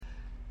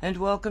and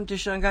welcome to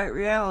Shungite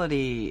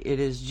Reality. It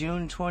is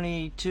June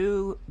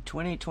 22,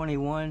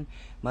 2021.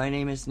 My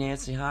name is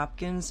Nancy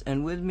Hopkins,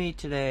 and with me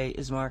today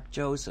is Mark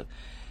Joseph.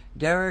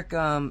 Derek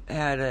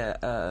had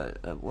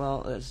a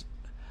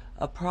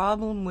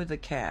problem with the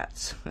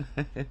cats.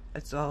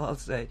 That's all I'll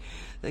say.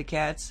 The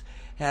cats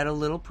had a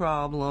little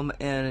problem,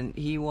 and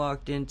he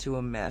walked into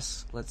a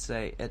mess, let's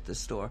say, at the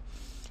store.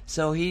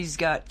 So he's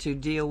got to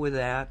deal with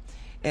that,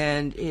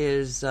 and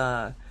his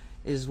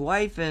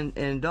wife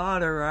and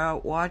daughter are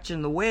out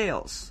watching the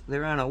whales.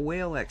 They're on a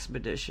whale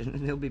expedition,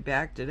 and they'll be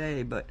back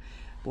today, but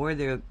boy,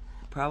 they're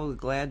probably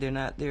glad they're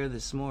not there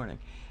this morning.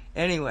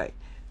 Anyway,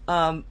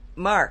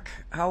 Mark,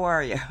 how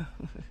are you?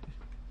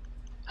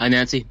 Hi,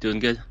 Nancy. Doing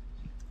good?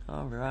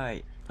 All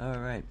right.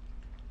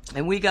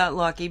 And we got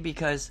lucky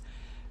because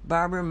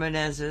Barbara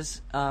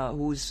Meneses,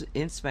 who's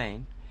in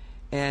Spain,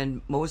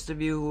 and most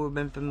of you who have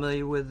been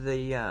familiar with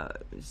the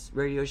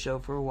radio show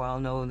for a while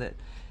know that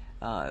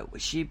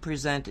she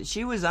presented.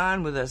 She was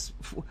on with us.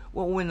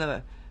 Well, when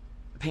the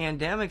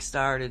pandemic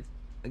started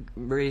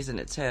raising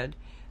its head,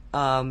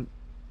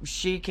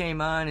 she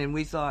came on, and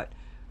we thought,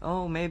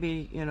 oh,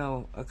 maybe,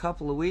 a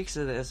couple of weeks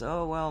of this.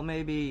 Oh, well,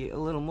 maybe a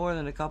little more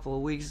than a couple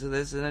of weeks of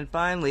this. And then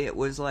finally it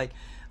was like,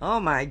 oh,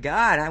 my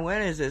God,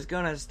 when is this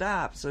going to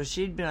stop? So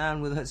she'd been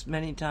on with us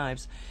many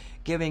times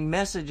giving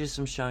messages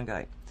from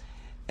Shungite.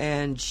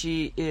 And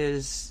she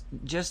is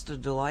just a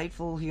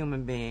delightful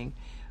human being.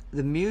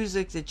 The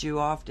music that you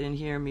often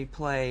hear me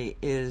play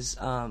is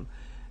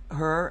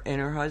her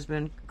and her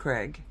husband,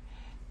 Craig.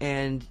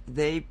 And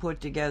they put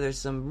together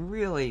some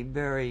really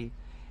very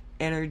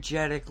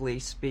energetically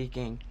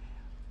speaking,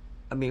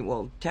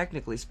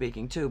 technically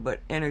speaking too, but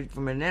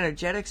from an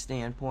energetic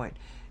standpoint,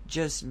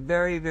 just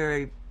very,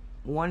 very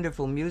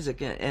wonderful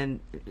music. And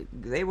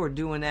they were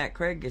doing that.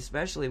 Craig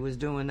especially was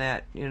doing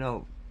that,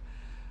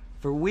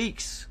 for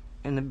weeks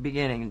in the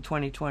beginning in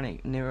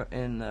 2020,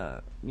 in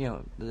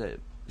the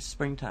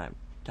springtime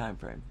time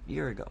frame, a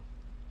year ago.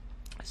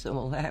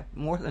 So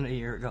more than a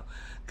year ago.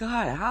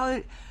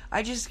 God,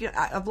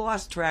 I've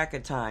lost track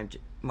of time,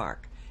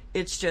 Mark.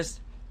 It's just.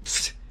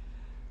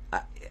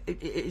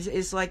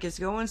 It's like it's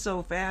going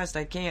so fast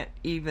I can't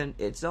even,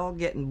 it's all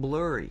getting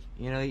blurry.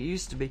 It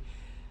used to be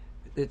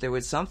that there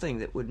was something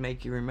that would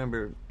make you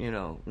remember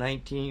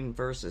 19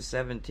 versus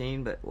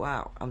 17, but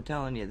wow, I'm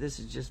telling you, this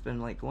has just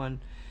been like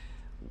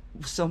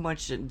so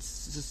much in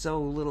so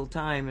little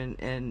time,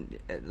 and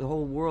the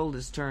whole world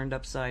is turned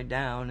upside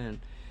down, and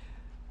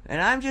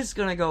I'm just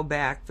going to go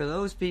back for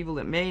those people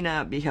that may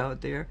not be out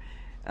there,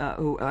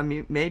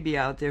 may be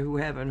out there who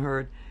haven't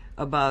heard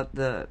about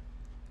the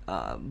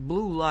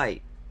blue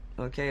light.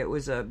 Okay, it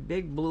was a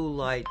big blue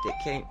light that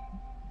came.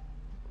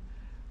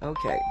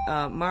 Okay,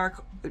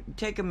 Mark,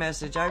 take a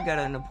message. I've got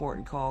an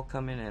important call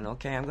coming in.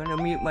 Okay, I'm going to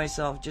mute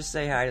myself. Just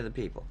say hi to the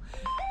people.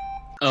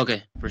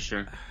 Okay, for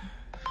sure.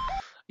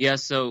 Yeah,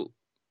 so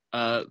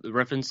the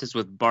references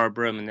with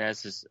Barbara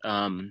Meneses,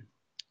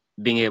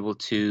 being able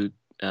to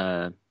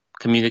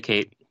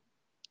communicate,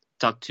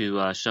 talk to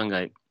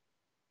Shungite,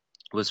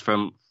 was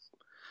from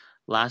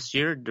last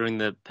year during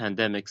the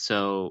pandemic.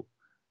 So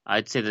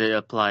I'd say that it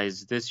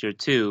applies this year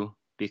too,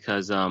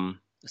 because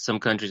some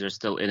countries are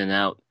still in and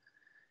out.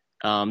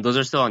 Those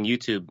are still on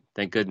YouTube,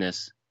 thank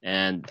goodness.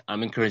 And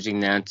I'm encouraging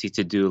Nancy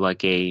to do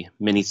like a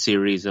mini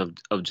series of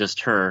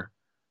just her.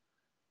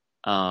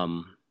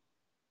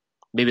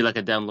 Maybe like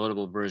a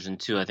downloadable version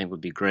too, I think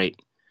would be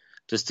great.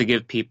 Just to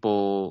give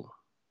people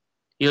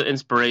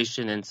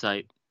inspiration,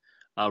 insight,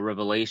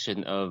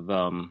 revelation of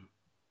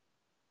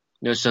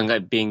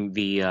Shungite being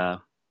the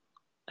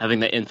having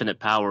the infinite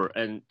power,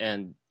 and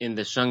in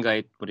the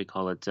Shungite,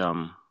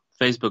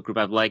 Facebook group,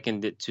 I've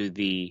likened it to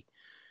the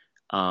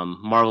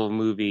Marvel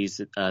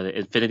movies, the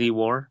Infinity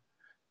War,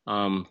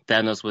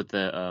 Thanos with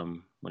the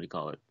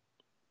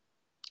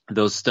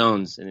those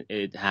stones, and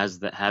it has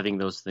having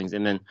those things,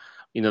 and then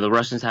the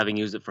Russians having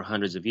used it for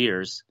hundreds of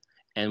years,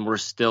 and we're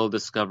still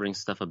discovering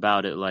stuff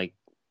about it. Like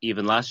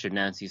even last year,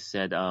 Nancy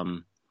said,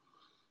 and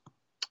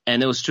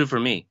it was true for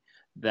me,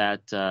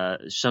 that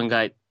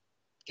Shungite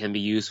can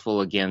be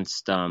useful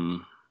against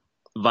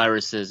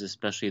viruses,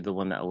 especially the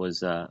one that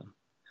was,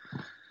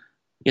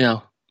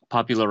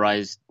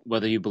 popularized,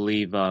 whether you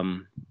believe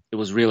it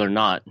was real or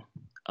not.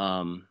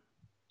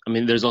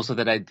 There's also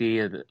that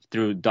idea that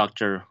through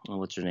Dr.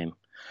 What's her name?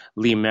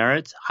 Lee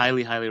Merritt.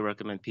 Highly, highly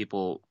recommend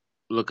people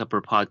look up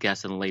her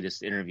podcast and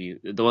latest interview.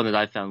 The one that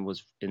I found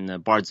was in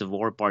Bards of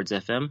War, Bards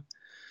FM,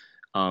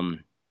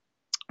 from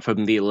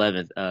the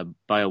 11th,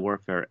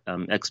 biowarfare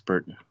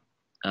expert.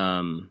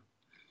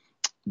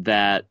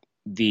 That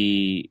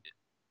the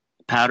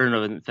pattern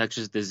of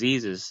infectious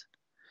diseases,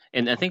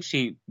 and I think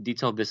she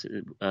detailed this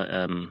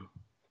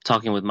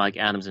talking with Mike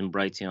Adams and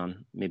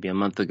Brighteon maybe a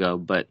month ago,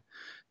 but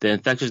the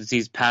infectious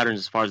disease patterns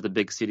as far as the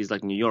big cities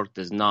like New York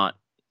does not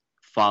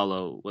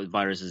follow what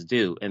viruses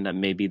do, and that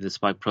maybe the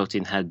spike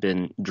protein had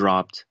been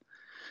dropped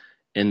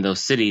in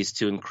those cities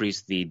to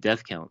increase the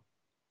death count.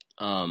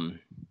 So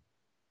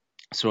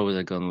where was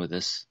I going with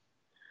this?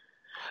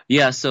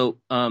 Yeah, so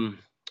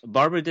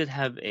Barbara did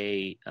have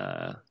a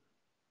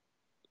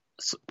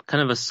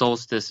kind of a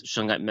solstice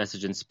Shungite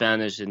message in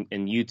Spanish in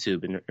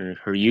YouTube, in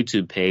her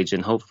YouTube page,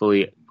 and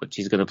hopefully what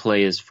she's going to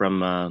play is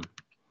from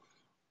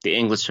the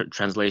English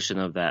translation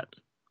of that.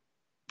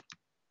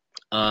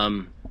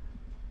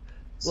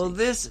 Well,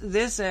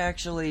 this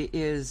actually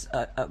is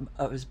a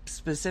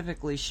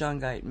specifically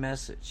Shungite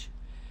message.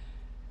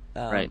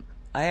 Right.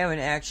 I haven't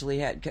actually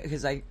had,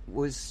 because I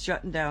was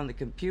shutting down the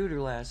computer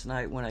last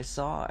night when I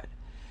saw it,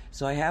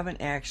 so I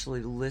haven't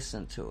actually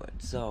listened to it.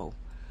 So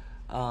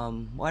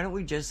why don't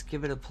we just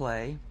give it a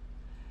play?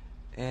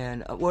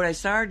 And what I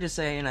started to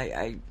say,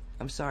 and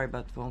I'm sorry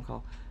about the phone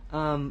call.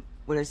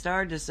 What I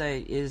started to say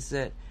is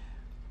that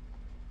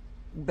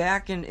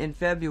back in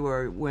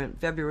February,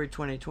 February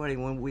 2020,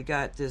 when we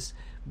got this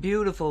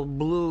beautiful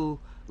blue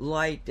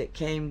light that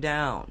came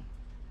down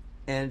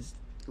and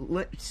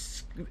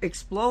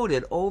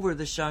exploded over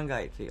the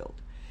Shungite field.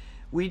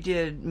 We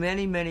did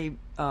many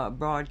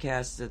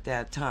broadcasts at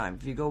that time.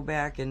 If you go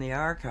back in the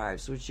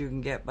archives, which you can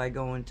get by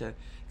going to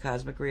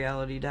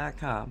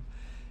cosmicreality.com,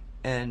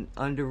 and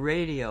under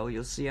radio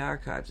you'll see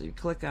archives. If you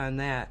click on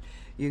that,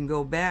 you can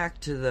go back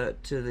to the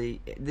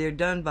they're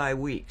done by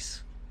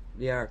weeks,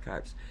 the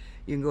archives.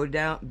 You can go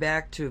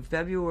back to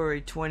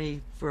February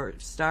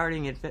 21st,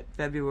 starting at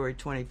February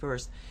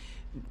 21st,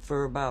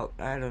 for about,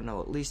 I don't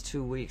know, at least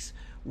 2 weeks.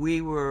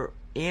 We were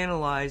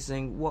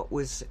analyzing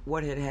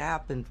what had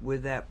happened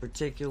with that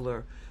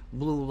particular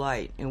blue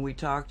light, and we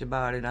talked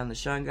about it on the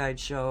Shungite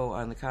show,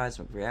 on the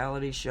Cosmic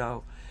Reality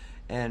show,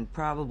 and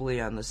probably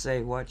on the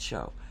Say What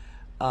show.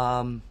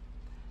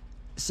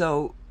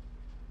 So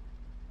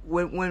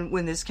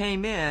when this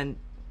came in,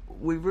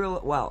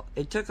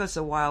 it took us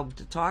a while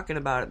to talking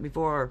about it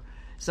before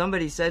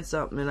somebody said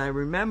something, and I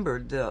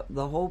remembered the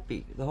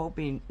Hopi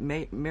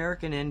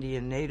American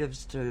Indian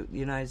natives to the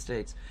United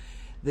States.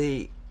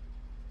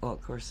 Well,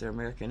 of course, they're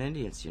American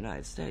Indians,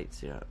 United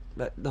States,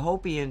 but the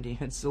Hopi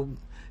Indians, so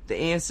the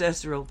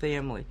ancestral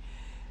family,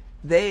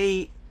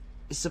 they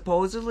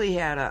supposedly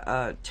had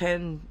a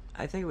 10,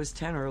 I think it was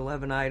 10 or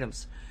 11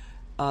 items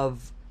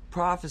of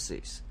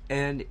prophecies,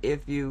 and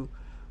if you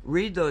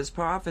read those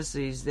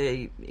prophecies,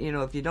 they,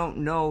 if you don't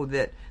know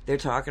that they're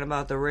talking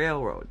about the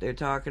railroad, they're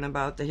talking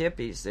about the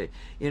hippies,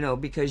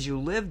 because you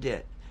lived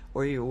it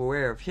or you're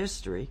aware of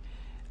history,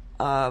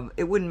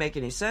 it wouldn't make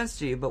any sense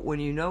to you. But when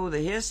you know the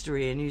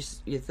history and you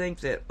think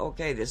that,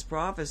 okay, this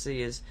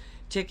prophecy is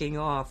ticking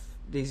off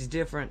these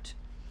different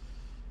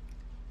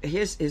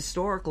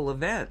historical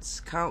events,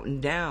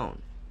 counting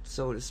down,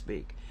 so to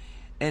speak.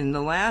 And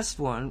the last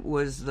one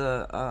was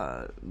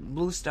the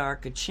Blue Star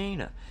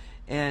Kachina.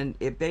 And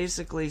it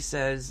basically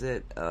says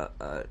that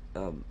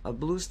a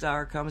blue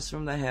star comes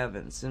from the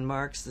heavens and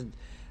marks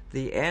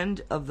the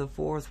end of the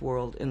fourth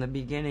world and the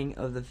beginning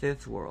of the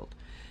fifth world.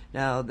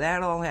 Now,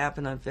 that all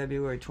happened on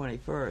February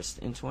 21st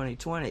in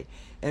 2020.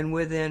 And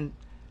within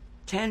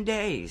 10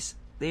 days,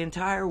 the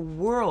entire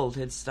world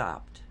had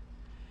stopped.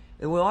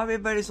 And while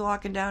everybody's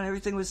locking down,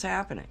 everything was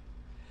happening.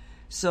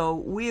 So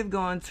we have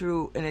gone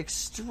through an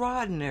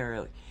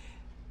extraordinarily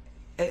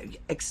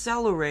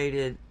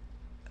accelerated.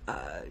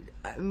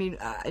 I'm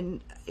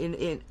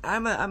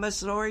a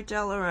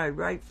storyteller. I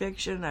write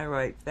fiction. I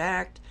write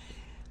fact.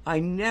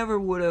 I never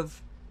would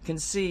have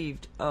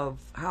conceived of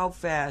how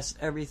fast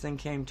everything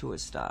came to a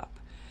stop,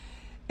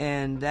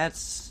 and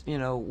that's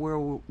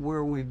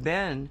where we've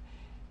been.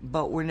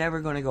 But we're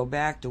never going to go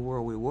back to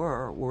where we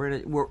were.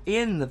 We're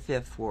in the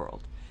fifth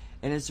world,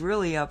 and it's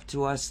really up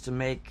to us to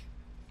make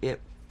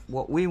it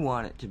what we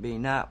want it to be,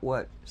 not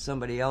what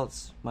somebody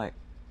else might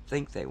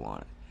think they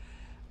want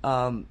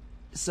it.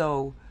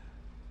 So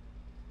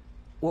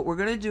what we're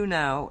going to do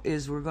now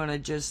is we're going to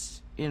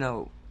just,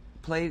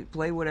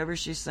 play whatever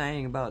she's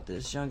saying about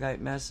this Shungite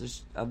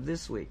message of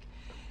this week.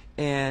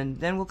 And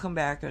then we'll come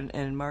back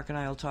and Mark and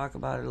I will talk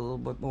about it a little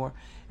bit more.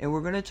 And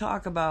we're going to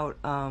talk about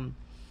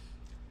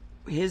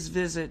his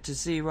visit to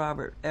see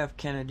Robert F.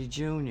 Kennedy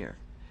Jr.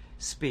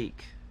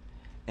 speak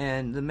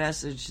and the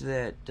message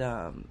that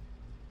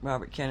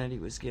Robert Kennedy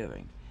was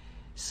giving.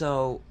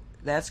 So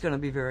that's going to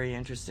be very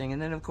interesting.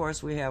 And then, of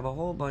course, we have a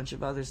whole bunch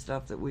of other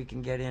stuff that we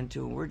can get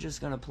into, and we're just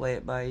going to play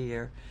it by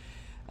ear.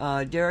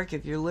 Derek,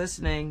 if you're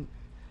listening,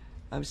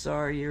 I'm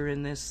sorry you're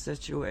in this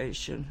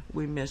situation.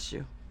 We miss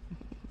you.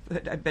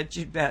 But I bet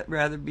you'd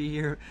rather be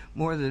here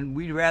more than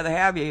we'd rather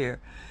have you here.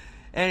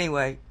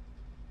 Anyway,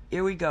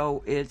 here we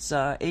go. It's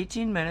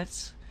 18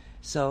 minutes,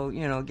 so,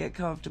 get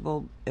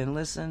comfortable and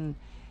listen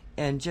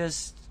and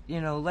just,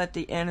 let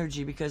the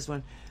energy, because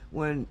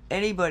when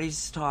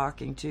anybody's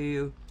talking to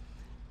you,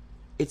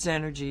 it's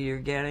energy you're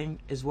getting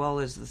as well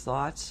as the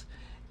thoughts,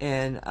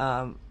 and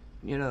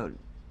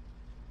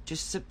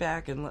just sit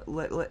back and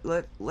let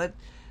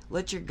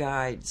your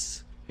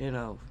guides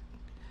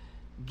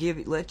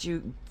let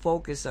you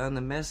focus on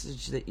the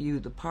message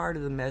the part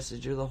of the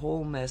message or the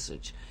whole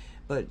message,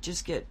 but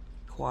just get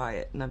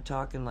quiet. And I'm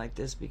talking like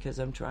this because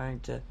I'm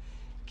trying to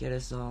get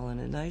us all in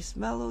a nice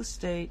mellow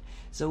state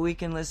so we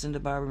can listen to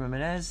Barbara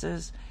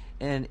Meneses,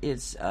 and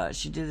it's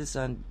she did this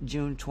on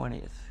June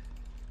 20th.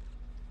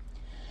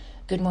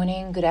 Good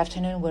morning, good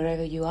afternoon,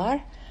 wherever you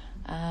are.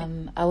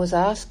 I was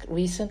asked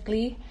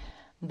recently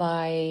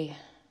by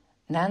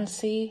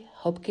Nancy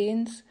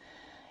Hopkins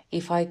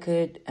if I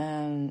could,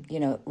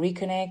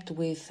 reconnect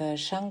with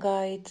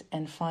SHUNGITE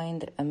and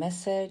find a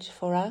message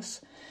for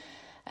us.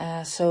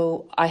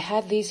 So I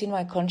had this in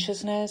my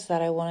consciousness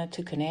that I wanted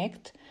to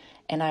connect,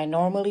 and I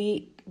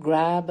normally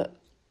grab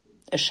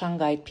a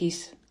SHUNGITE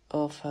piece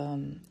of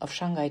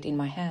SHUNGITE in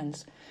my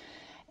hands.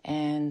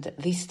 And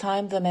this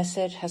time the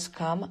message has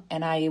come,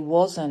 and I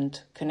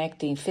wasn't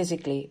connecting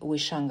physically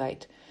with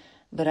SHUNGITE,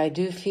 but I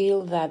do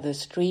feel that the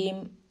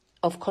stream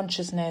of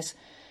consciousness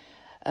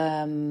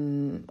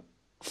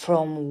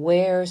from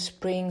where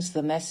springs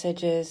the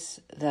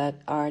messages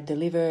that are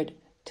delivered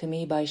to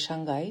me by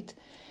SHUNGITE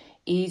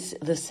is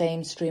the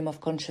same stream of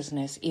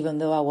consciousness, even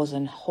though I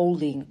wasn't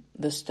holding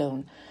the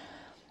stone.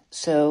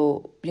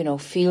 So,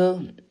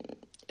 feel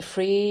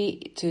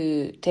free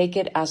to take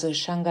it as a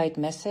SHUNGITE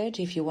message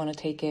if you want to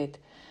take it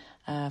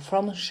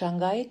from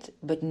SHUNGITE,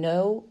 but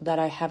know that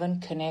I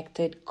haven't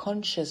connected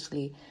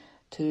consciously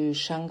to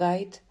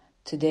SHUNGITE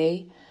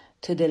today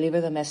to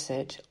deliver the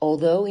message,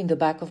 although in the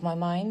back of my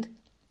mind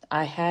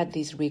I had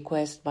this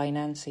request by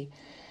Nancy.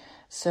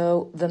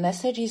 So the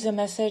message is a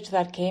message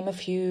that came a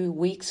few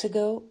weeks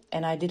ago,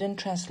 and I didn't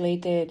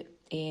translate it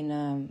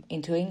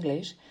into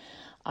English.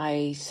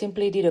 I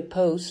simply did a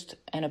post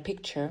and a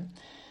picture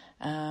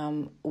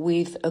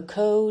with a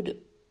code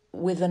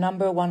with the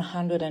number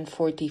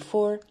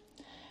 144.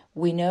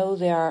 We know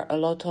there are a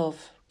lot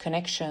of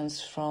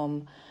connections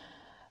from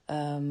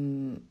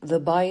the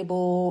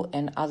Bible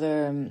and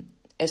other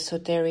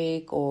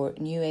esoteric or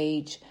New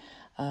Age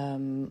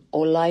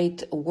or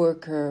light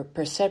worker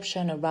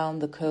perception around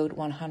the code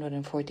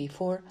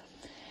 144.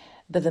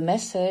 But the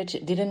message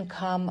didn't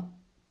come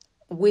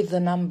with the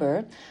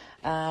number.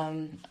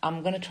 I'm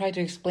going to try to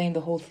explain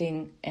the whole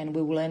thing, and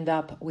we will end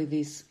up with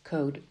this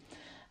code.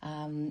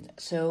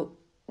 So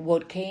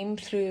what came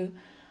through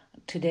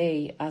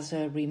today as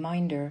a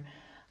reminder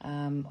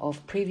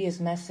of previous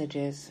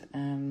messages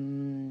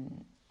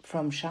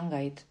from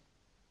SHUNGITE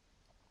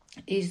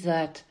is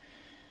that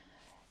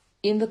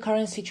in the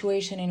current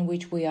situation in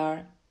which we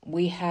are,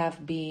 we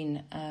have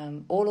been,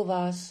 all of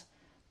us,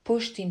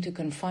 pushed into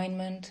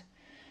confinement,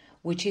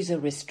 which is a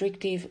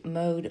restrictive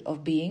mode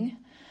of being.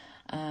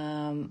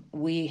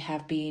 We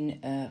have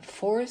been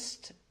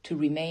forced to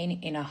remain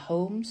in our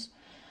homes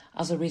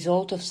as a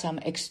result of some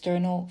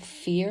external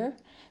fear.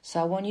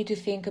 So I want you to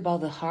think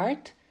about the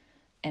heart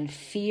and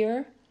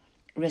fear,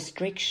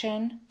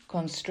 restriction,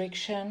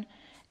 constriction,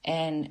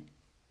 and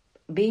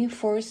being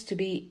forced to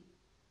be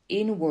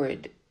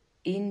inward,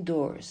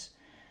 indoors,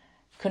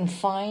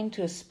 confined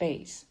to a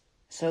space.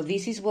 So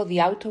this is what the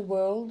outer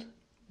world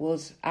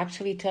was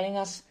actually telling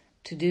us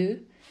to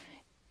do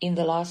in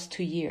the last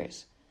 2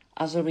 years.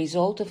 As a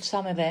result of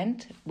some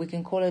event, we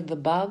can call it the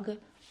bug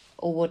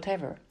or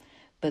whatever.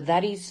 But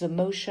that is the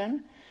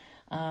motion.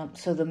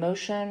 So the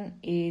motion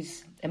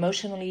is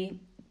emotionally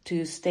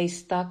to stay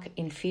stuck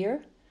in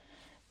fear,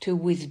 to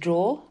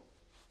withdraw,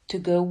 to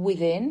go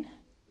within,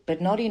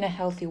 but not in a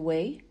healthy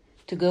way,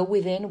 to go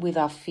within with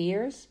our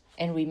fears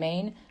and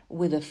remain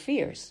with the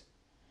fears.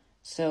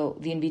 So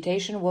the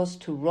invitation was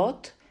to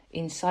rot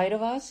inside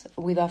of us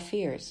with our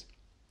fears.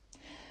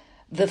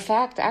 The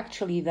fact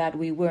actually that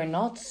we were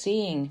not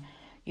seeing,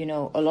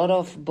 a lot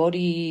of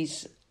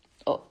bodies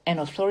and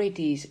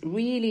authorities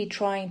really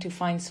trying to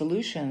find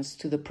solutions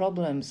to the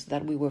problems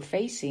that we were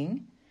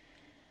facing,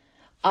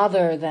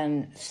 other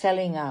than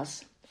selling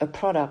us a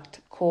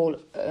product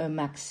called a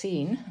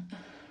vaccine,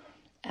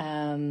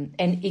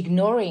 and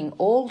ignoring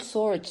all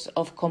sorts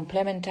of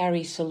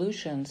complementary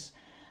solutions,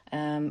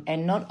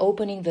 and not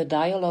opening the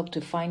dialogue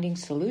to finding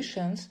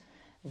solutions.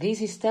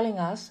 This is telling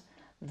us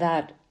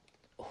that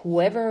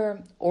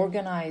whoever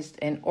organized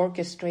and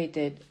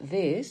orchestrated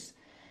this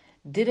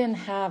didn't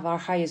have our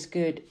highest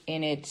good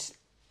in its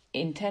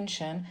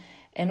intention,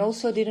 and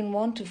also didn't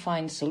want to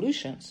find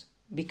solutions,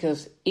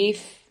 because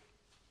if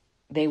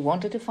they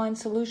wanted to find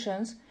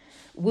solutions,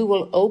 we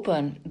will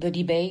open the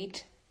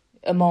debate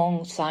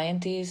among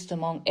scientists,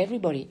 among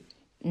everybody,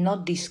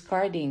 not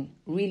discarding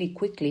really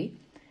quickly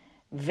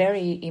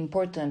very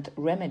important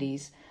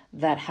remedies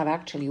that have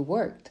actually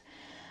worked.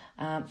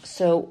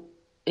 So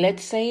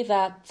let's say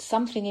that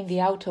something in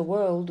the outer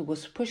world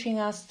was pushing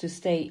us to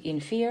stay in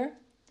fear,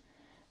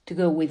 to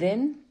go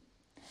within,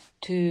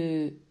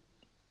 to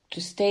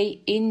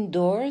stay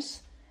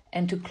indoors,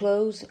 and to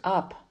close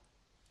up,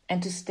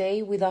 and to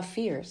stay with our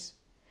fears.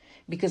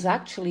 Because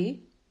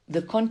actually,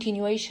 the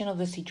continuation of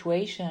the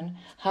situation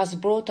has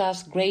brought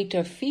us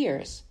greater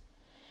fears.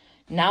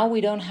 Now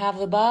we don't have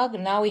the bug,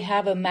 now we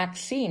have a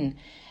vaccine,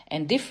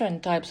 and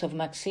different types of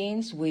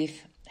vaccines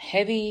with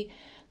heavy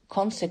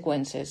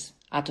consequences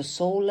at a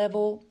soul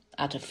level,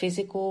 at a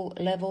physical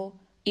level,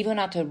 even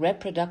at a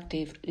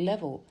reproductive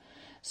level.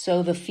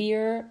 So the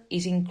fear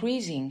is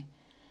increasing.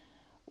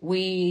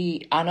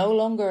 We are no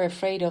longer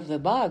afraid of the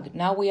bug.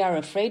 Now we are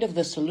afraid of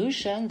the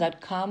solution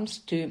that comes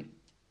to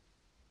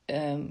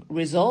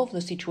resolve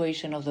the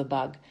situation of the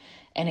bug.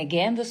 And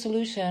again, the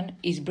solution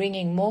is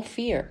bringing more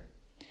fear.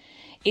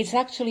 it's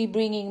actually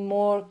bringing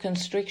more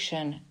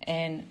constriction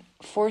and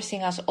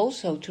forcing us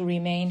also to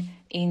remain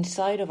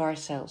inside of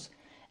ourselves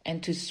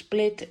and to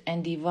split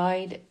and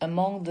divide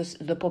among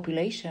the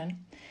population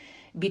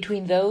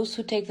between those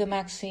who take the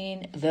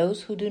vaccine,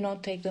 those who do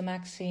not take the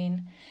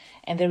vaccine.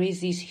 And there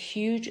is this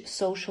huge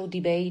social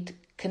debate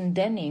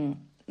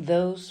condemning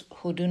those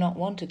who do not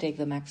want to take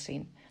the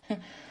vaccine.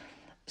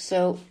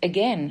 So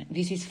again,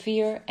 this is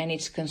fear and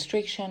it's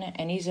constriction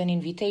and is an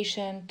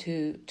invitation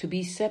to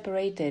be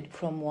separated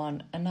from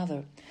one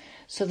another.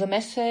 So the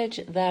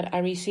message that I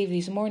received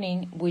this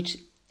morning, which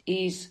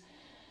is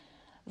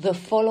the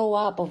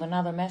follow-up of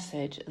another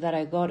message that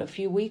I got a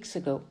few weeks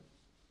ago,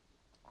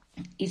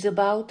 is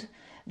about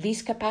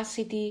this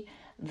capacity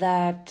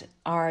that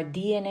our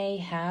DNA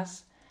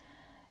has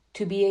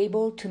to be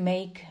able to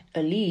make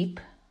a leap,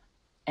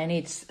 and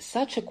it's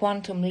such a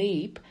quantum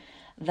leap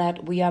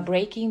that we are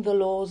breaking the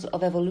laws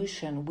of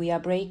evolution. We are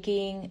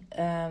breaking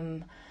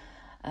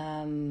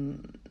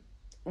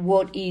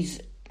what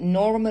is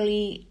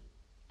normally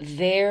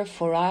there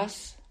for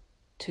us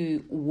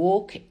to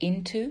walk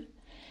into,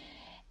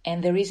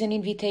 and there is an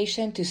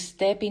invitation to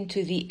step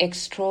into the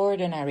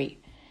extraordinary,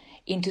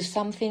 into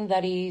something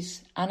that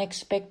is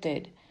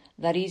unexpected,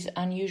 that is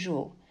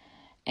unusual.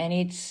 And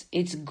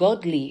it's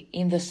godly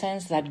in the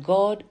sense that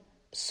God,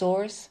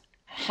 Source,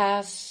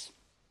 has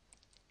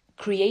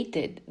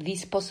created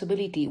this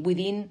possibility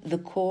within the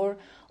core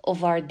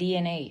of our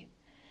DNA.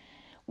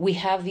 We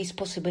have this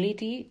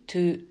possibility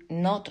to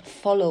not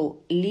follow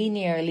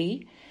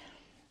linearly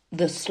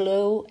the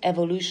slow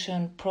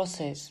evolution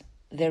process.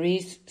 There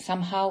is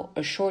somehow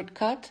a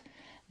shortcut,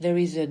 there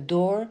is a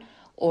door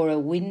or a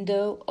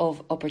window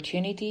of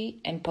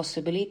opportunity and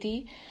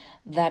possibility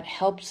that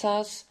helps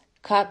us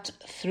cut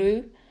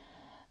through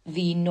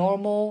the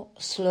normal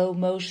slow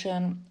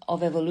motion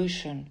of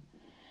evolution.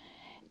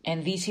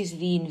 And this is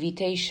the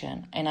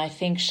invitation. And I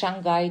think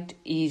SHUNGITE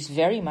is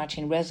very much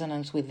in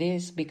resonance with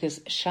this, because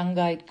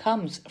SHUNGITE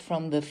comes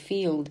from the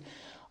field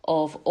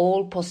of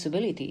all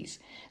possibilities.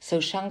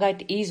 So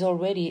SHUNGITE is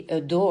already a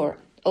door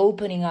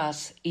opening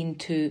us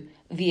into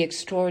the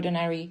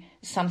extraordinary,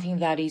 something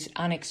that is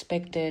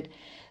unexpected,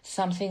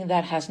 something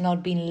that has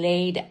not been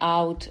laid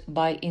out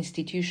by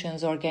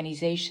institutions,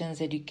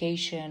 organizations,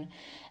 education,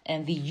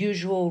 and the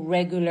usual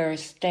regular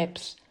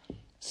steps.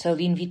 So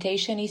the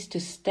invitation is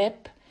to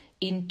step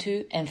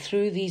into and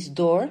through this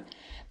door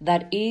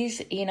that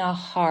is in our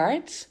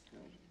hearts,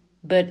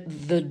 but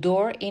the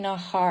door in our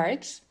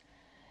hearts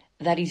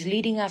that is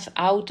leading us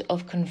out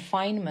of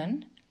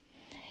confinement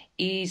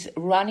is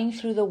running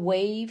through the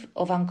wave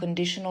of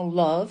unconditional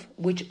love,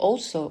 which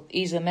also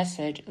is a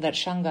message that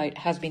SHUNGITE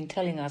has been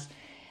telling us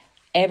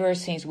ever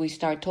since we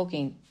start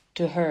talking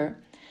to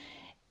her,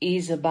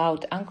 is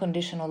about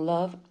unconditional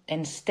love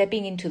and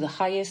stepping into the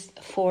highest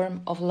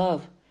form of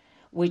love,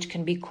 which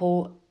can be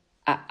called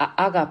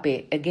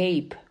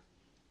agape.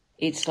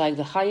 It's like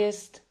the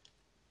highest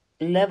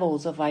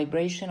levels of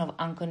vibration of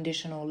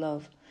unconditional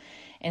love.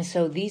 And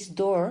so this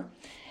door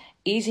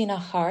is in our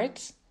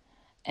hearts,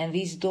 and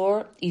this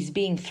door is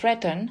being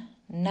threatened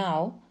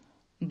now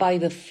by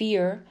the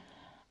fear,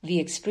 the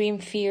extreme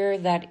fear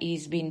that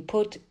is being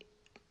put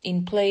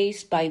in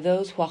place by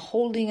those who are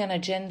holding an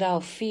agenda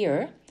of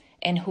fear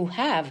and who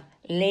have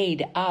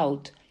laid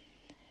out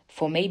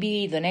for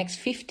maybe the next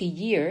 50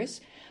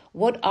 years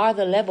what are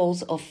the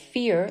levels of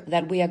fear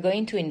that we are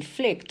going to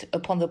inflict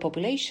upon the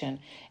population.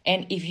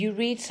 And if you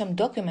read some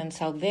documents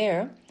out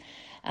there,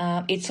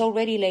 it's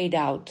already laid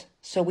out.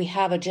 So we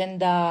have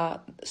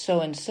agenda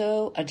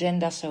so-and-so,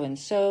 agenda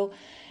so-and-so.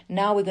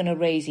 Now we're going to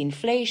raise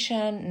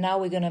inflation. Now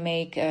we're going to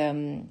make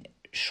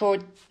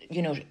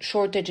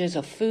shortages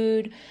of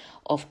food,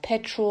 of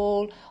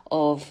petrol,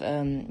 of,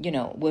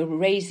 we're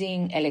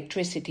raising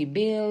electricity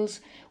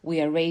bills. We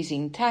are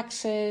raising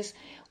taxes.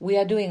 We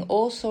are doing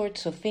all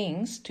sorts of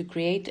things to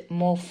create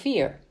more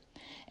fear.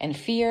 And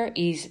fear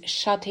is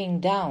shutting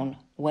down.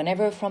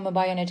 Whenever from a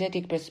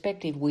bioenergetic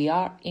perspective we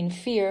are in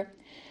fear,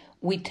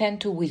 we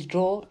tend to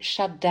withdraw,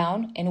 shut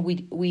down, and we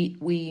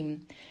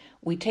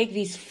take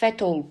this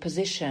fetal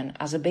position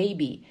as a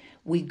baby.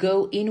 We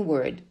go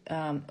inward.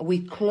 We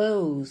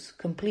close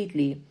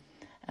completely.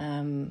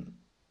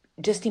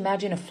 Just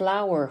imagine a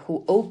flower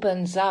who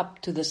opens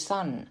up to the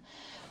sun,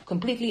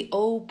 completely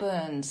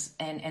opens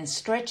and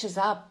stretches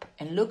up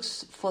and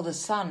looks for the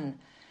sun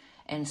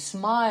and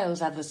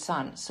smiles at the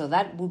sun. So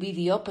that will be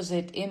the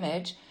opposite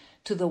image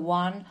to the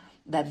one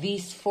that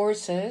these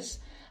forces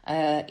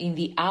in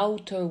the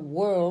outer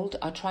world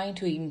are trying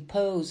to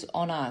impose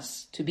on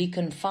us, to be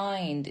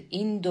confined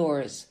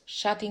indoors,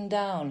 shutting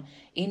down,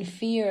 in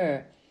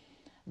fear,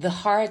 the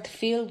heart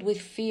filled with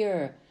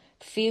fear,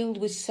 filled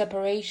with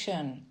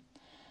separation.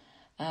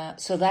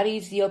 So that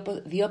is the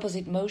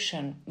opposite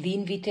motion. The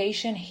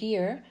invitation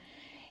here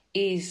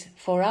is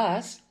for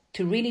us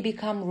to really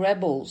become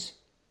rebels,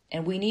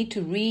 and we need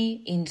to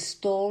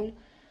reinstall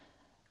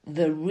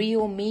the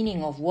real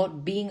meaning of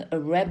what being a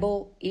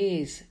rebel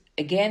is.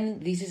 Again,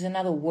 this is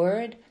another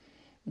word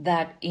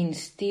that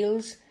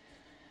instills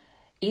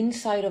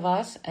inside of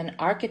us an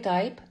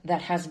archetype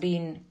that has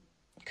been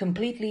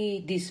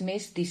completely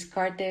dismissed,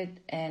 discarded,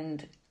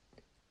 and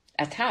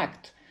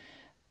attacked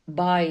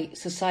by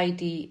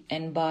society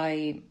and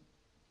by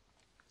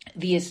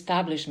the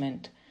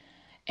establishment.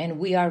 And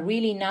we are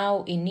really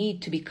now in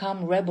need to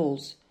become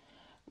rebels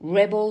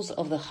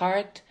of the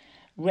heart,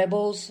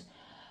 rebels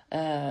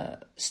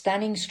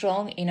standing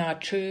strong in our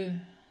true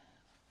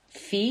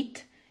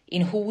feet,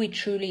 in who we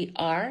truly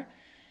are,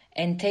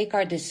 and take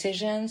our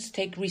decisions,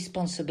 take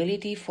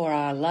responsibility for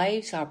our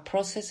lives, our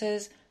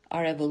processes,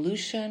 our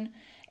evolution.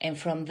 And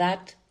from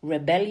that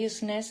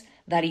rebelliousness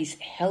that is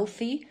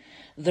healthy,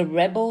 the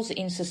rebels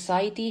in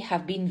society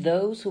have been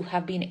those who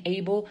have been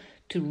able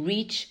to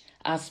reach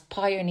as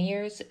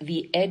pioneers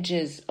the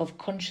edges of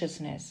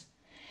consciousness.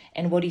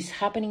 And what is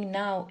happening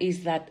now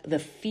is that the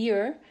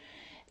fear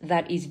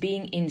that is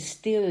being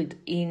instilled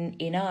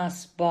in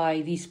us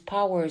by these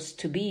powers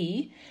to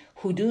be,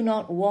 who do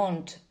not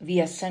want the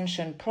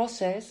ascension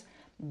process,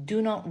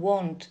 do not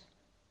want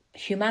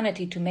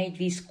humanity to make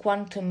this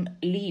quantum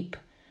leap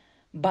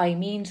by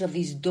means of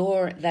this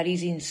door that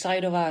is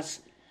inside of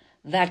us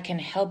that can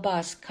help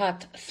us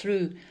cut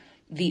through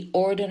the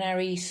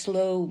ordinary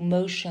slow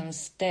motion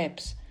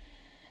steps.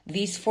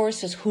 These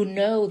forces who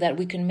know that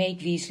we can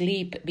make this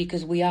leap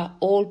because we are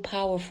all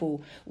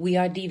powerful, we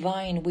are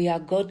divine, we are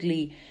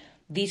godly.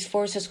 These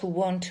forces who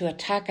want to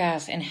attack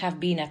us and have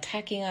been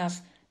attacking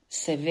us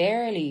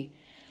severely.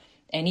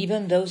 And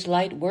even those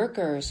light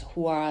workers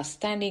who are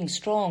standing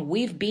strong,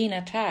 we've been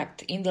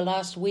attacked in the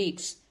last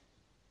weeks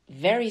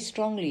very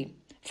strongly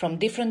from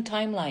different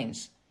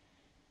timelines.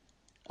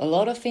 A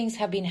lot of things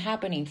have been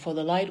happening for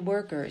the light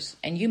workers,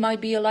 and you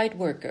might be a light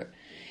worker.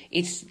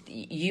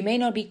 You may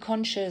not be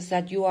conscious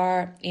that you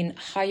are in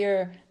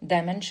higher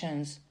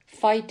dimensions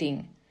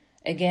fighting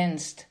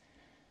against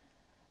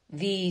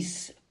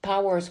these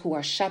powers who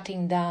are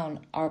shutting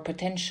down our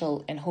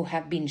potential and who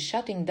have been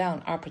shutting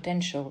down our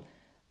potential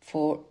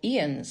for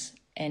eons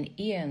and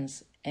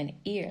eons and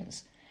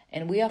eons.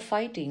 And we are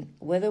fighting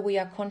whether we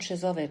are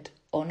conscious of it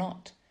or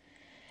not.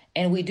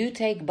 And we do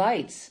take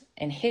bites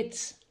and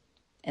hits,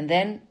 and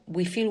then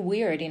we feel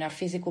weird in our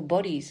physical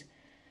bodies.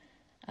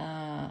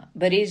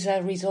 But it's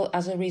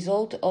as a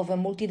result of a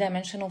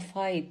multidimensional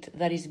fight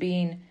that is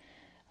being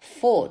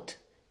fought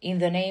in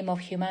the name of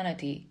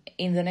humanity,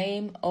 in the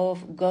name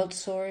of God's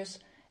source,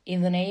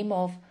 in the name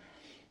of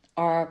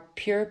our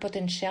pure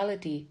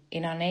potentiality,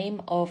 in the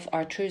name of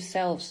our true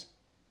selves.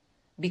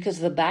 Because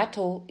the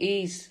battle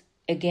is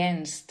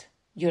against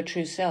your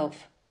true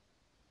self.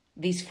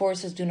 These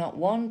forces do not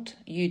want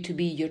you to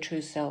be your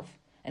true self.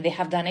 And they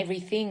have done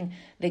everything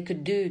they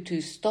could do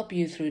to stop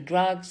you through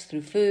drugs,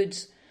 through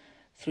foods,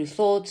 through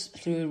thoughts,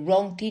 through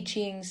wrong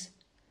teachings,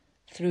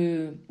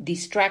 through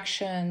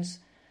distractions,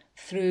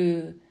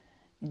 through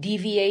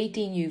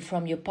deviating you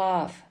from your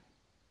path,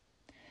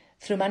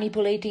 through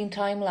manipulating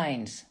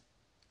timelines,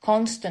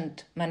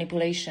 constant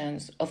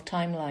manipulations of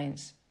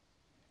timelines.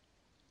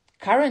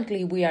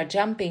 Currently, we are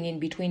jumping in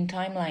between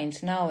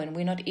timelines now, and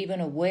we're not even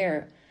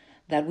aware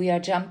that we are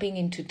jumping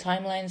into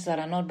timelines that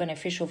are not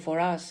beneficial for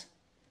us.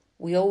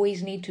 We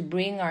always need to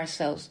bring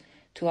ourselves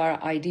to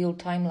our ideal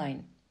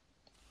timeline.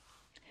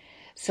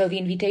 So the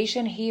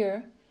invitation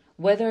here,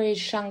 whether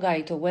it's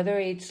Shungite or whether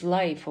it's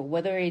life or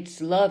whether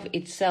it's love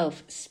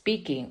itself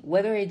speaking,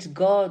 whether it's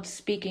God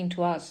speaking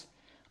to us,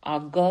 our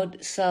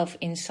God self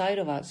inside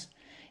of us,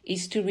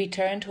 is to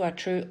return to our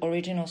true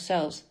original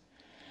selves.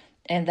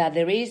 And that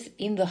there is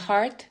in the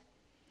heart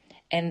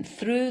and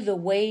through the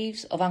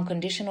waves of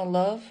unconditional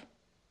love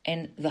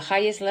and the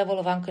highest level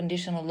of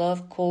unconditional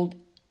love called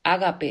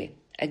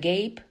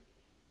agape,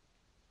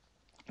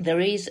 there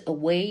is a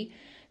way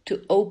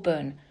to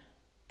open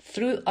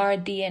through our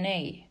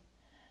DNA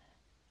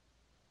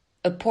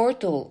a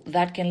portal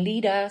that can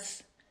lead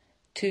us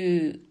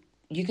to,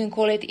 you can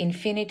call it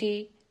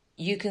infinity,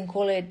 you can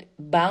call it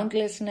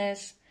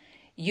boundlessness,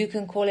 you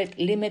can call it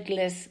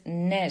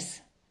limitlessness.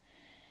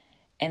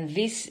 And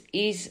this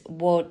is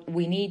what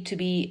we need to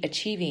be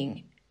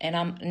achieving. And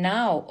I'm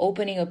now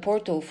opening a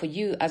portal for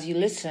you as you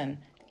listen.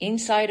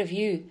 Inside of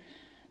you,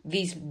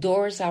 these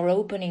doors are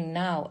opening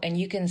now and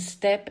you can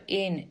step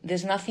in.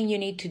 There's nothing you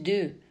need to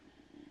do.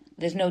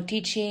 There's no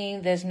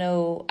teaching, there's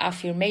no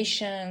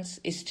affirmations.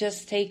 It's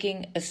just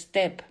taking a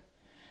step.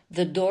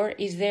 The door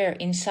is there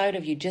inside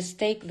of you. Just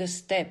take the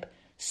step.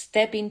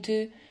 Step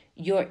into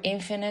your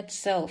infinite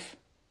self,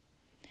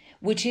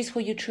 which is who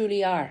you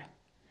truly are.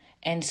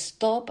 And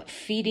stop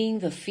feeding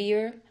the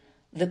fear,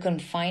 the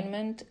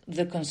confinement,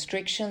 the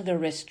constriction, the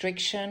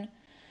restriction,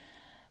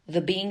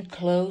 the being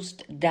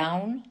closed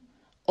down.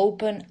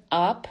 Open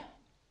up,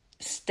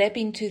 step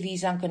into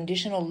this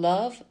unconditional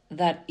love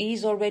that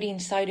is already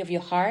inside of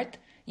your heart.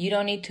 You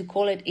don't need to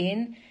call it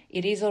in.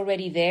 It is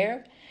already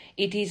there.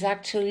 It is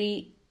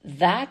actually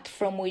that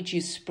from which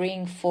you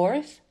spring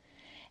forth,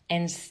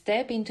 and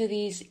step into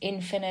this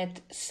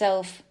infinite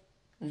self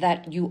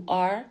that you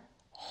are,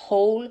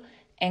 whole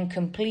and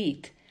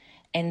complete,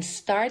 and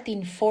start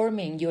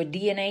informing your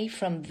DNA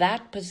from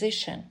that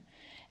position,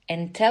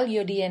 and tell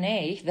your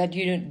DNA that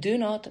you do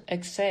not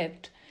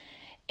accept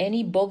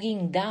any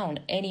bogging down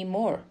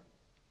anymore.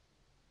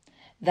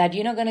 that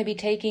you're not going to be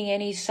taking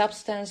any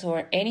substance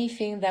or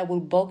anything that will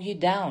bog you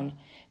down,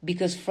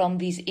 because from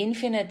this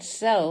infinite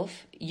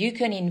self, you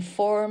can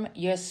inform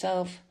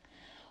yourself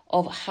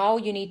of how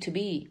you need to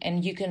be,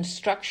 and you can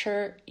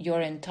structure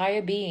your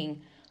entire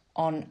being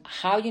on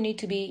how you need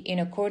to be in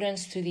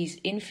accordance to this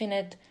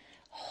infinite,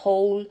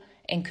 whole,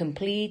 and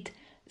complete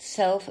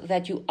self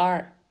that you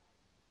are.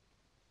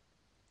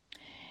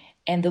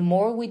 And the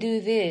more we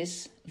do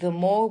this, the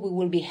more we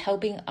will be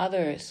helping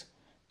others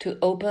to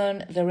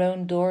open their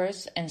own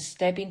doors and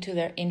step into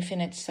their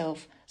infinite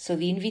self. So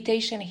the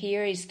invitation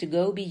here is to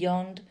go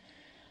beyond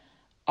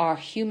our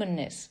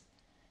humanness,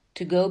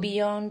 to go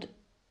beyond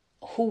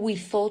who we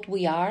thought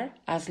we are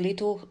as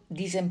little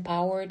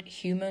disempowered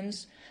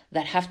humans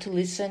that have to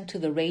listen to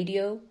the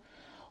radio,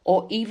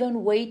 or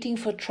even waiting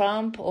for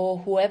Trump or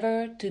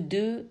whoever to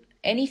do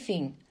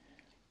anything.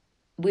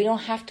 We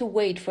don't have to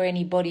wait for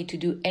anybody to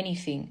do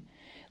anything.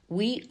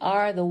 We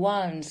are the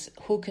ones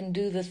who can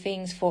do the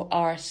things for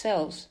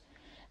ourselves.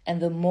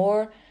 And the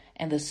more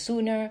and the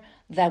sooner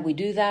that we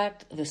do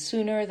that, the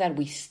sooner that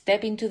we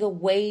step into the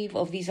wave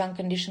of this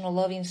unconditional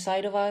love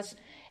inside of us,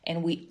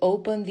 and we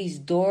open this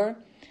door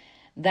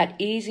that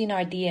is in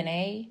our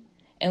DNA,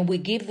 and we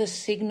give the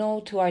signal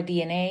to our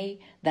DNA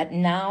that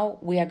now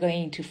we are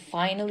going to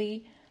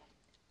finally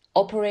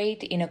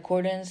operate in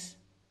accordance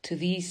to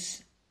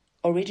this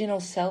original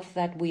self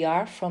that we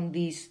are from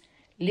this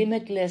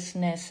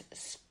limitlessness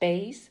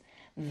space,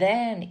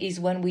 then is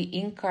when we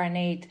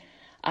incarnate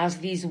as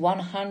these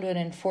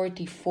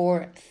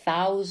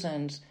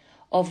 144,000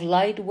 of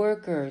light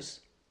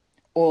workers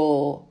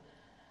or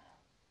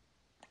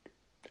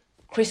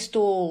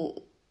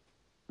crystal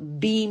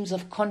beams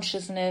of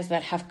consciousness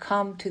that have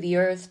come to the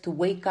earth to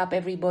wake up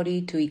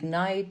everybody, to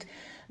ignite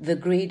the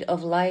grid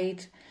of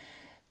light,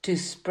 to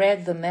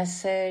spread the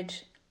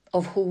message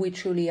of who we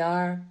truly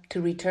are,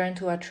 to return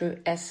to our true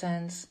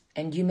essence.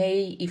 And you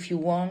may, if you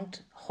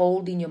want,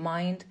 hold in your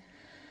mind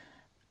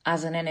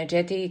as an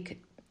energetic,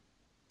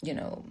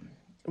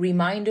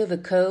 reminder the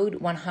code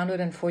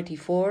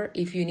 144.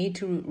 If you need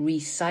to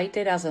recite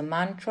it as a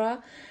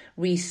mantra,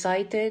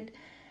 recite it.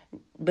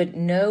 But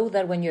know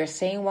that when you're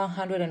saying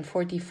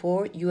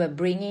 144, you are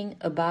bringing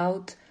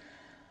about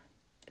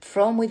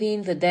from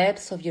within the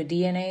depths of your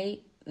DNA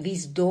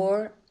this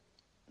door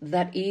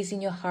that is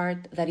in your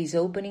heart, that is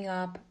opening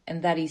up,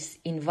 and that is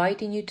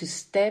inviting you to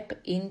step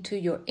into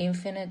your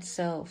infinite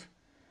self.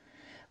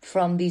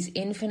 From this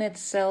infinite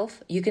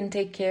self, you can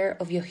take care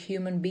of your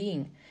human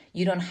being.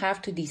 You don't have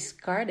to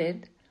discard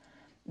it,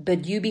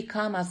 but you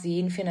become, as the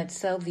infinite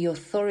self, the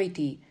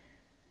authority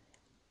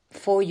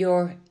for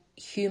your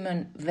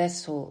human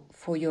vessel,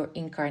 for your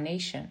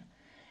incarnation.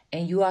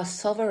 And you are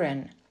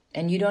sovereign,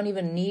 and you don't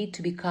even need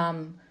to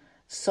become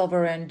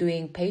sovereign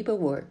doing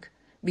paperwork,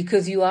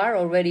 because you are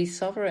already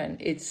sovereign.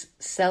 It's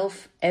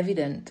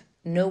self-evident.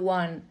 No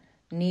one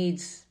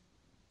needs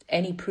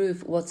any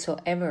proof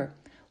whatsoever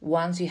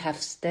once you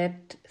have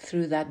stepped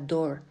through that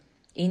door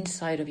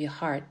inside of your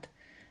heart.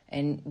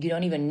 And you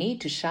don't even need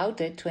to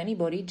shout it to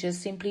anybody,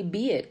 just simply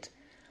be it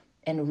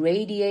and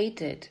radiate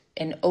it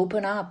and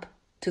open up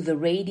to the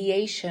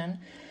radiation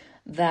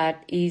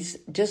that is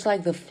just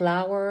like the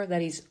flower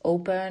that is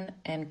open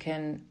and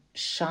can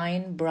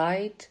shine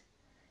bright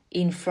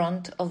in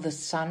front of the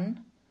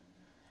sun,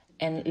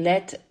 and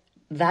let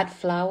that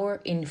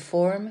flower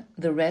inform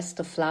the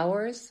rest of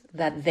flowers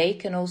that they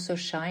can also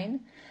shine,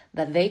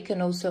 that they can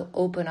also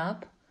open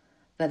up,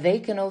 that they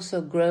can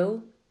also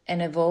grow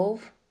and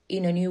evolve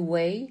in a new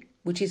way,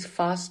 which is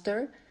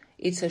faster.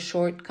 It's a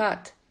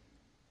shortcut.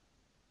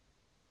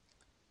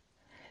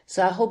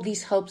 So I hope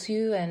this helps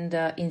you and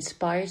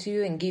inspires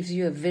you and gives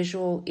you a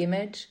visual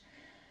image.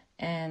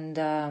 And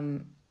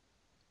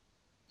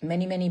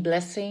many, many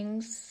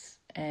blessings.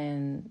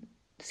 And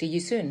see you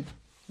soon.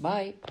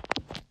 Bye.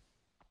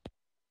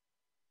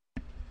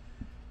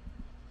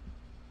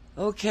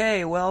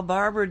 Okay, well,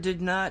 Barbara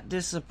did not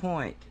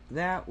disappoint.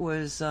 That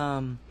was,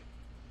 on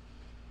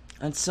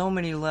so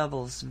many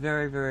levels,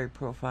 very, very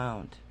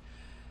profound.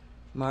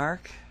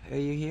 Mark, are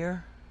you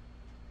here?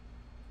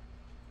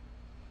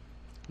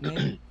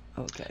 Maybe?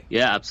 Okay.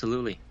 Yeah,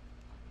 absolutely.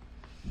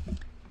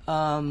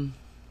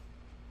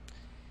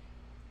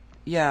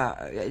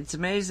 Yeah, it's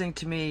amazing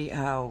to me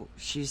how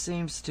she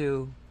seems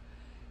to,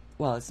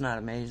 well, it's not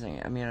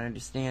amazing. I mean, I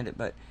understand it,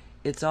 but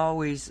it's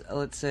always,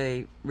 let's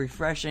say,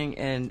 refreshing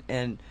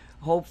and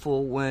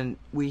hopeful when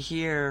we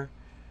hear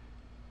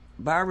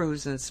Barbara,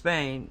 who's in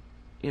Spain,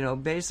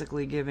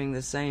 basically giving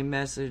the same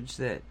message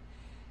that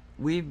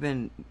we've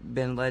been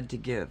led to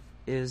give,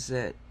 is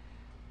that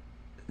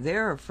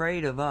they're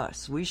afraid of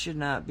us. We should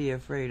not be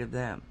afraid of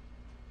them,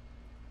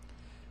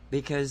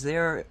 because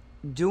they're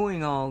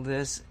doing all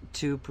this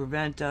to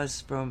prevent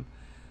us from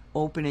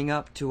opening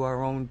up to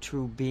our own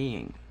true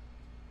being.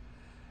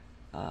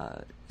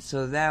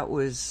 So that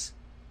was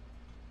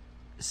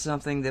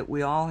something that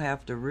we all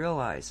have to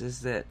realize,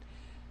 is that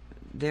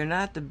they're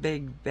not the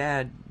big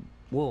bad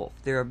wolf.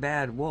 They're a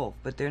bad wolf,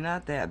 but they're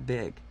not that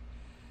big.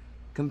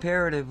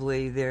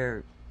 Comparatively,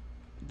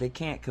 they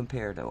can't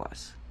compare to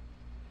us.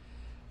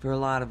 for a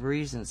lot of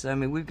reasons. I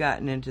mean, we've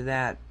gotten into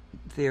that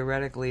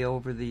theoretically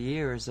over the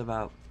years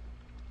about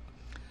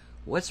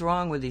what's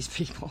wrong with these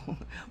people.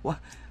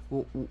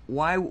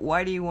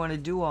 Why do you want to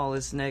do all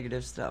this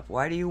negative stuff?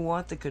 Why do you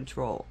want the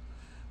control?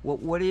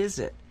 What is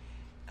it?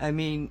 I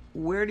mean,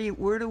 where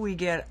do we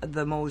get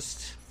the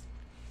most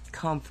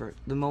comfort,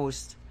 the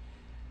most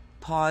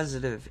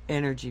positive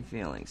energy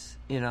feelings?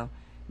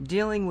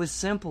 Dealing with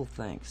simple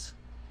things,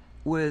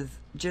 with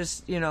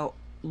just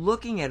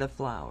looking at a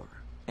flower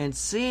and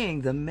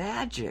seeing the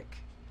magic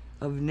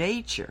of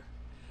nature,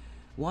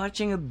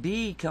 watching a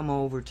bee come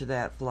over to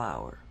that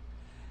flower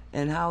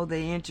and how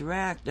they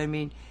interact. I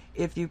mean,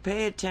 if you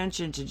pay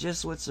attention to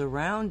just what's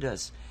around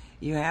us,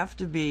 you have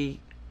to be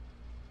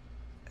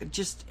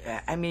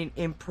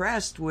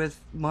impressed with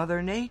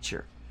Mother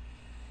Nature.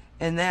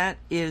 And that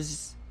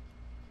is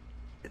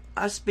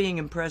us being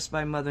impressed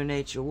by Mother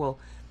Nature. Well,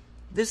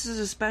 this is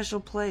a special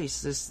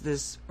place,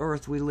 this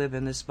earth we live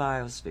in, this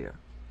biosphere.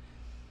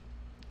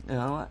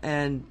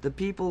 And the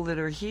people that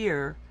are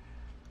here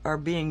are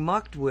being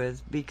mucked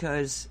with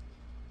because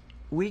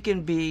we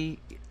can be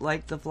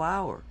like the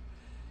flower.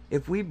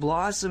 If we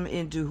blossom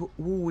into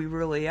who we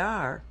really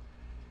are,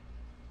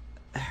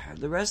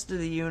 the rest of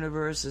the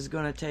universe is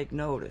going to take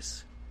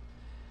notice,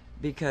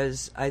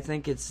 because I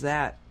think it's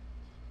that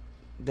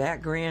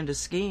grand a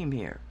scheme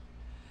here.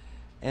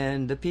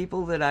 And the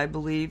people that I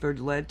believe are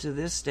led to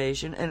this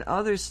station and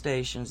other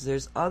stations,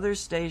 there's other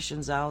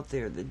stations out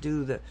there that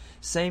do the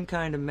same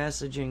kind of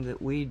messaging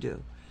that we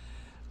do.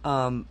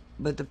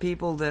 But the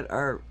people that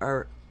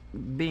are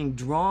being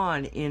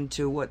drawn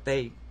into what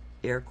they,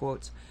 air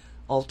quotes,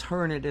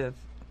 alternative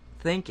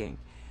thinking,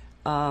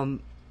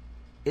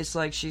 it's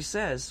like she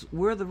says,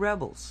 we're the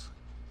rebels.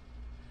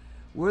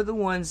 We're the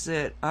ones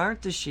that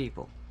aren't the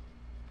sheeple,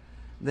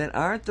 that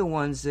aren't the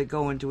ones that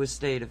go into a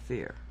state of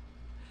fear.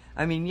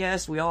 I mean,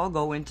 yes, we all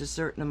go into a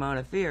certain amount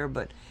of fear,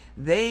 but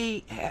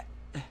they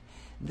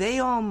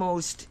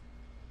almost,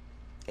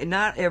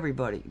 not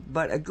everybody,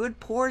 but a good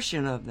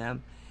portion of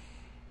them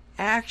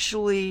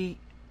actually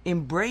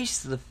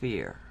embrace the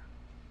fear.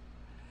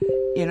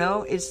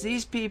 It's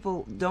these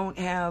people don't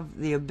have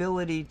the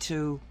ability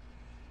to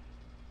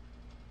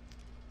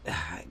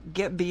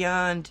get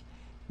beyond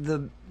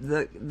the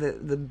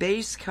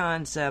base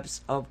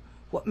concepts of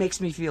what makes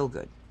me feel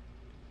good.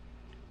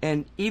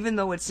 And even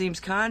though it seems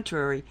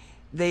contrary,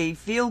 they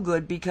feel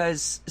good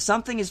because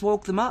something has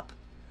woke them up.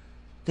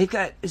 They've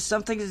got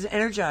something is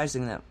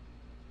energizing them.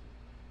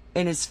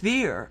 And it's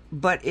fear,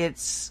 but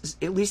it's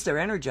at least they're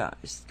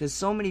energized, because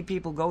so many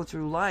people go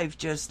through life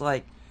just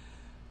like,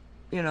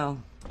 a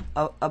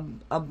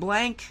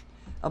blank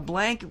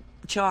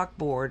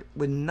chalkboard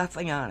with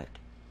nothing on it.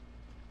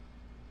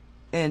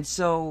 And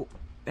so,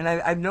 and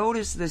I've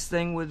noticed this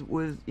thing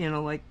with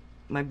like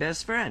my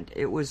best friend.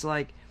 It was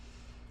like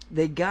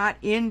they got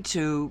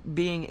into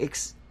being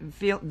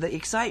feel the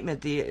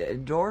excitement, the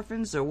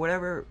endorphins or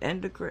whatever,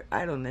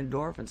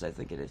 endorphins I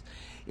think it is,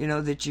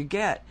 that you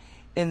get,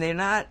 and they're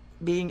not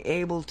being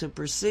able to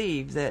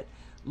perceive that,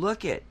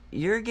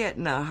 you're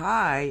getting a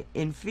high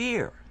in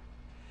fear,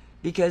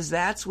 because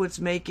that's what's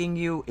making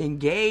you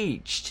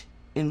engaged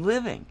in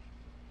living.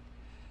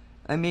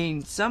 I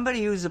mean,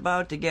 somebody who's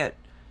about to get,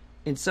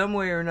 in some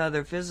way or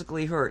another,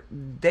 physically hurt,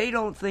 they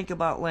don't think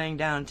about laying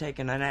down and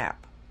taking a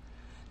nap.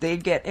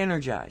 They'd get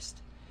energized.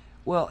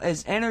 Well,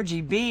 as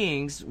energy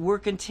beings, we're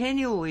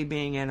continually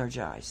being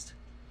energized.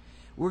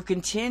 We're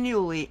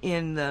continually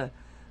in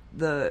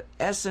the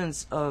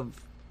essence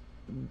of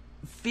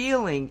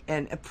feeling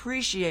and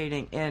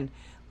appreciating and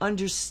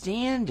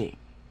understanding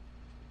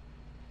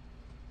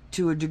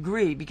to a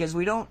degree, because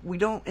we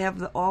don't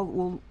have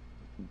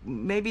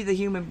maybe the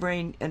human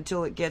brain,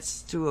 until it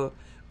gets to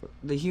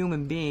the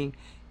human being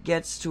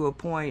gets to a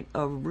point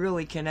of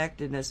really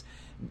connectedness,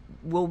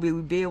 will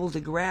be able to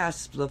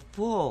grasp the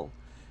full,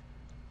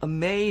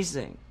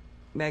 amazing,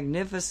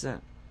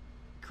 magnificent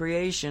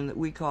creation that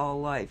we call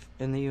life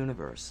in the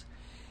universe.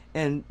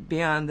 And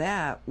beyond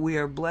that, we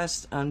are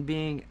blessed on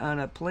being on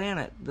a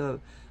planet, the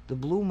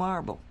blue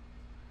marble,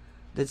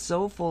 that's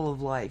so full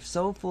of life,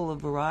 so full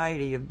of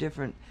variety of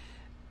different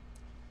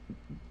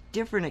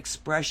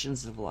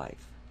expressions of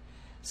life.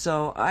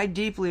 So I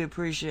deeply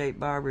appreciate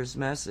Barbara's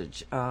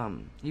message.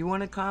 You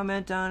want to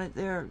comment on it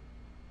there,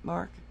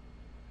 Mark?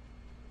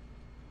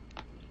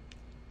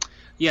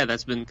 Yeah,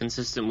 that's been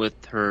consistent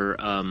with her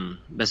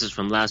message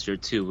from last year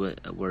too,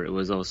 where it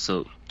was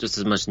also just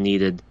as much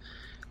needed.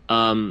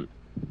 No,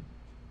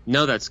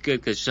 that's good,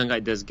 because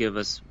Shungite does give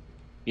us,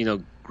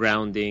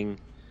 grounding,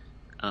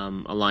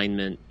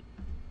 alignment,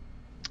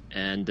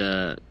 and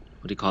what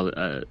do you call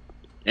it?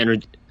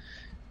 Energy,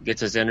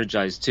 gets us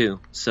energized too.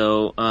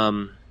 So,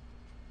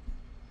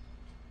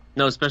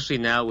 no, especially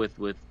now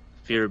with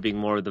fear being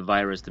more of the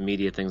virus, the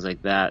media, things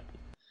like that,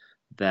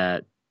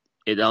 that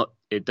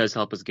it does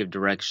help us give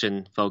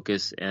direction,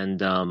 focus, and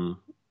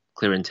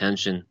clear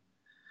intention.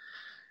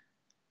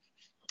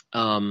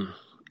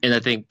 And I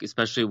think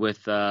especially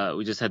with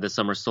we just had the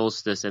summer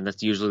solstice, and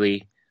that's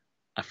usually,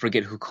 I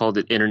forget who called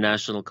it,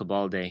 International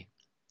Cabal Day,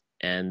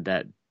 and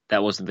that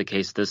that wasn't the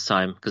case this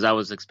time, because I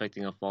was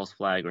expecting a false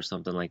flag or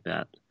something like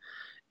that.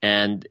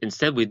 And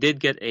instead, we did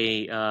get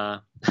the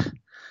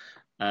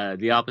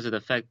opposite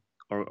effect,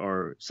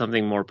 or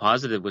something more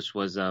positive, which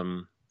was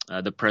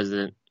the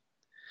president,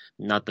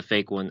 not the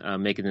fake one,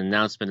 making an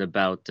announcement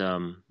about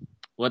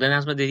what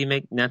announcement did he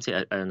make, Nancy?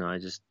 I don't know. I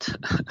just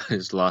I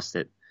just lost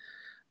it.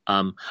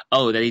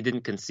 That he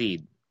didn't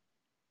concede,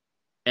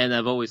 and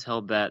I've always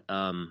held that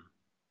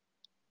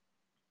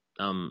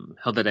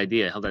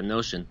idea, held that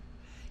notion.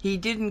 He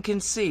didn't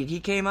concede. He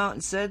came out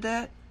and said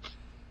that?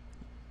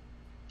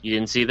 You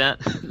didn't see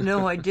that?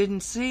 No, I didn't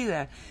see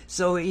that.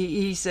 So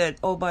he said,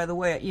 "Oh, by the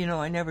way,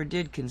 I never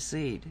did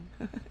concede."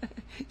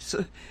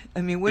 So,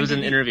 I mean, when it was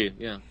an interview,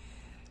 yeah.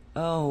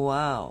 Oh,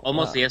 wow.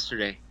 Almost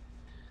yesterday.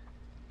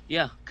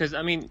 Yeah, because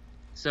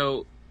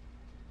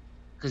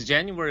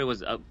January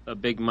was a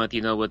big month,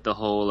 with the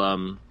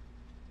whole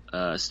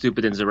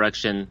stupid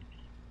insurrection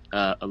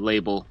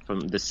label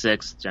from the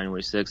 6th,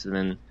 January 6th,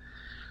 and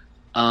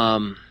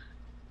then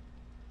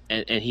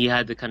and he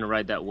had to kind of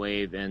ride that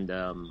wave, and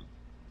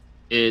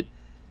it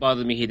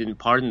bothered me he didn't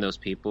pardon those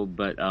people,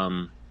 but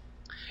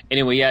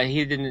anyway, yeah,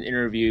 he did an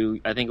interview,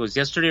 I think it was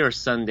yesterday or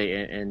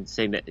Sunday, and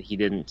saying that he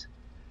didn't.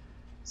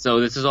 So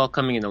this is all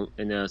coming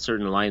in a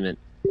certain alignment,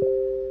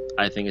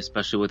 I think,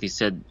 especially what he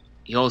said.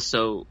 He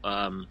also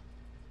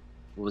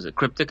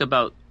cryptic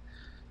about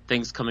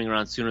things coming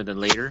around sooner than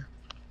later.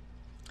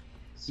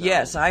 So,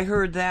 yes, I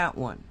heard that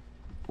one.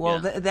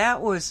 Well, yeah.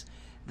 that was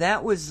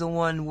the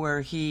one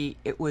where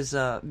it was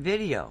a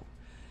video,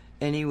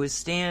 and he was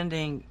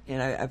standing,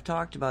 and I've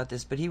talked about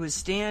this, but he was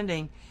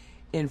standing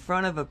in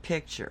front of a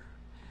picture.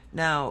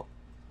 Now,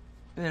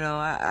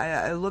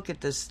 I look at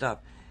this stuff.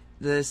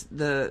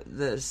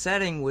 The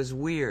setting was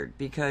weird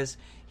because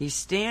he's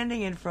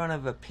standing in front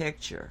of a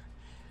picture,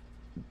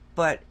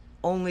 but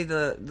only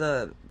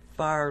the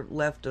far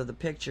left of the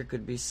picture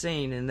could be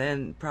seen, and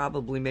then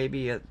probably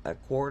maybe a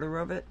quarter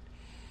of it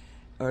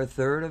or a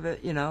third of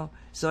it,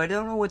 So I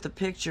don't know what the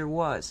picture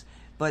was,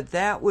 but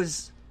that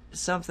was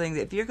something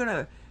that if you're going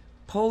to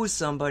pose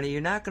somebody,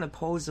 you're not going to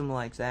pose them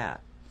like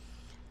that.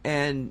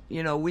 And,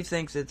 we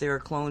think that there are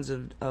clones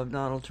of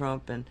Donald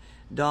Trump, and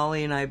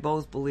Dolly and I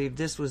both believe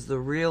this was the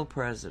real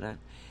president.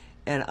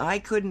 And I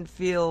couldn't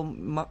feel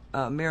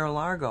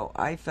Mar-a-Lago.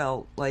 I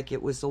felt like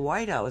it was the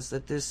White House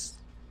that this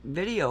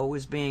video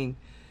was being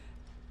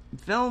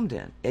filmed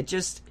in. It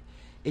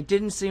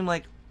didn't seem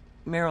like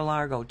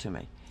Mar-a-Lago to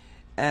me.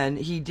 And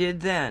he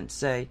did then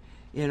say,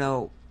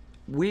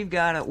 we've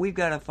got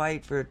to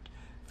fight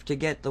to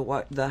get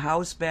the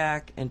House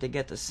back and to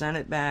get the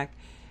Senate back.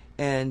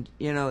 And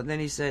then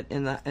he said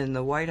in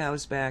the White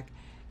House back,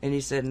 and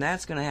he said, and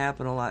that's going to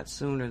happen a lot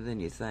sooner than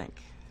you think.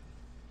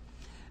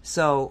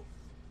 So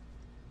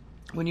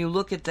when you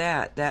look at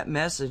that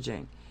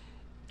messaging,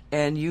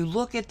 and you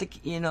look at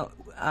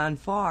on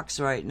Fox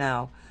right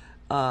now,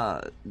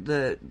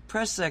 the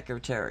press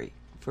secretary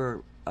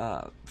for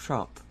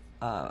Trump,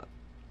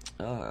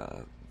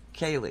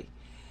 Kayleigh,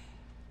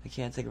 I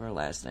can't think of her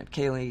last name.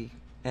 Kayleigh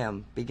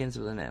M, begins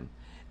with an M.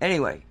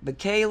 Anyway, but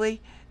Kayleigh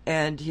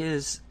and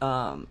his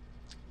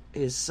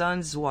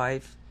son's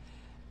wife,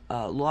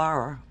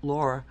 Laura,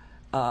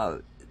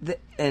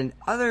 and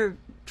other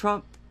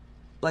Trump,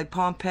 like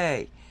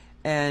Pompeo,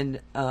 and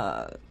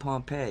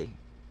Pompeo.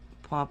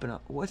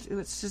 What's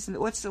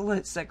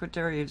the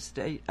Secretary of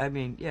State? I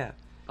mean, yeah.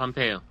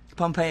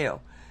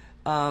 Pompeo.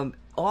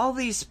 All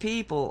these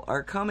people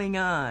are coming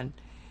on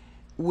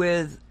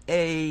with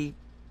a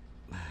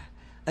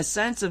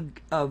sense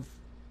of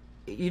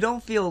you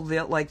don't feel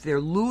like they're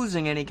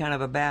losing any kind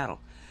of a battle.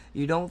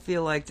 You don't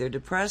feel like they're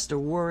depressed or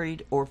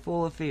worried or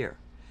full of fear.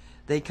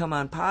 They come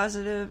on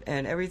positive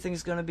and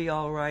everything's going to be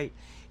all right,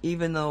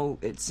 even though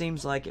it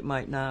seems like it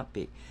might not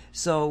be.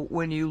 So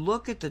when you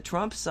look at the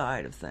Trump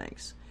side of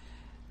things,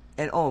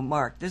 and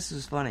Mark, this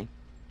is funny.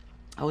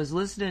 I was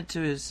listening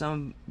to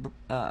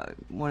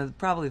one of the,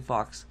 probably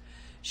Fox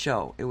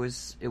show. It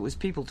was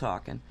people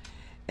talking,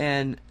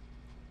 and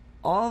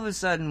all of a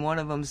sudden one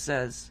of them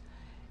says,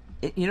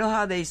 you know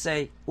how they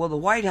say, well, the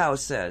White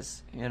House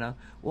says,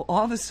 well,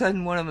 all of a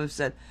sudden one of them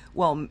said,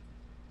 well,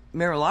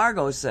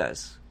 Mar-a-Lago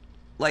says,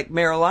 like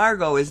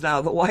Mar-a-Lago is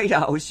now the White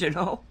House,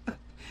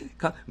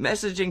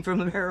 messaging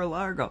from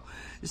Mar-a-Lago.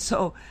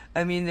 So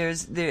I mean,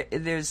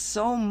 there's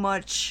so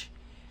much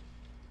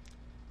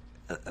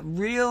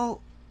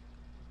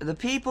the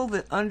people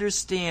that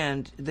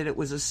understand that it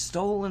was a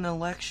stolen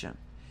election,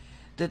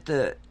 that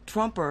the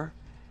Trumper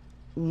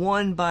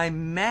won by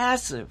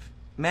massive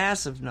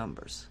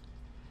numbers.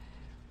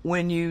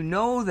 When you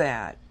know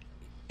that,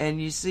 and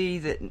you see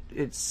that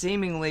it's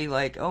seemingly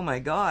like, oh my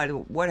God,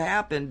 what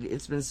happened?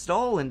 It's been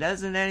stolen.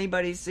 Doesn't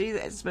anybody see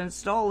that it's been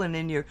stolen?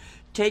 And you're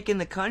taking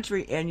the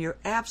country and you're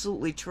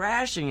absolutely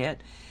trashing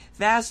it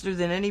faster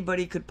than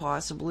anybody could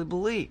possibly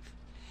believe.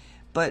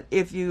 But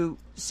if you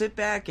sit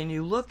back and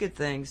you look at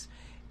things,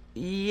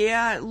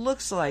 yeah, it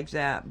looks like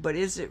that, but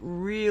is it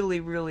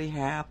really, really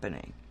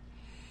happening?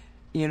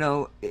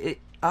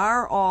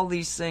 Are all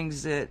these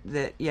things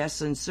that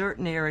yes, in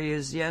certain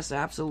areas, yes,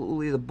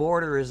 absolutely, the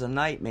border is a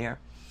nightmare.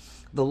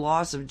 the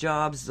loss of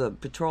jobs, the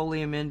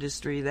petroleum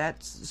industry,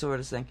 that sort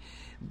of thing.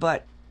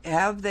 But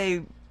have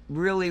they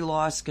really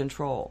lost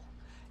control?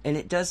 And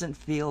it doesn't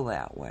feel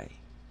that way.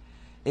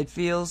 It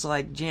feels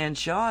like Jan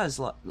Shaw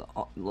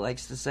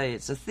likes to say,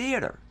 it's a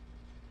theater.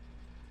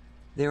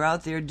 They're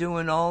out there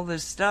doing all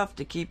this stuff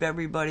to keep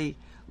everybody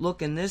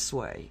looking this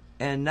way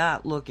and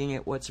not looking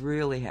at what's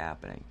really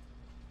happening.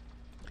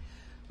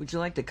 Would you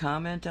like to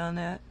comment on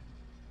that?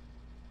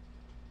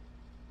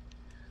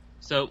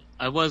 So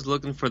I was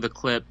looking for the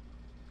clip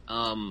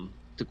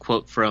to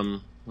quote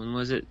from, when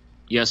was it?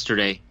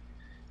 Yesterday.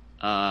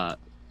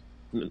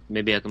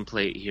 Maybe I can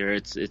play it here.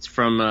 It's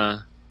from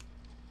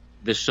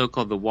the show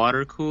called The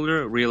Water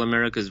Cooler, Real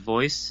America's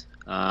Voice.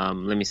 Let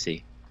me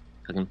see.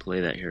 I can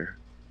play that here.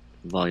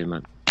 Volume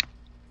up.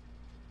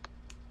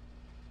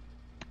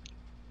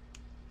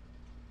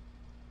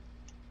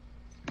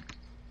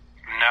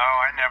 No,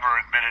 I never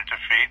admitted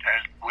defeat.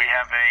 We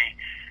have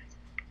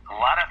a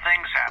lot of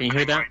things happening. Can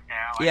you hear that? Right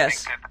now.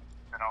 Yes. I think that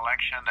an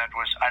election that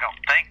was, I don't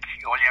think,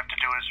 all you have to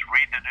do is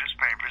read the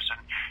newspapers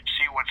and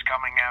see what's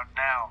coming out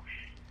now.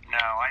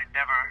 No, I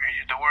never,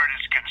 the word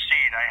is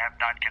concede. I have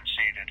not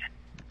conceded.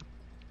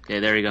 Okay,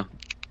 there you go.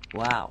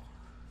 Wow.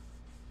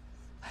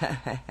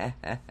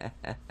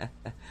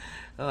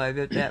 Oh, I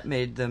bet that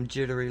made them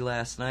jittery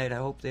last night. I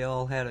hope they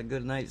all had a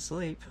good night's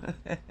sleep.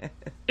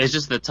 It's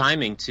just the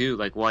timing, too,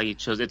 like why you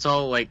chose. It's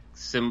all like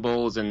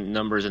symbols and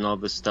numbers and all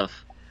this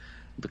stuff.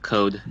 The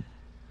code.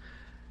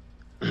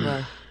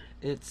 Well,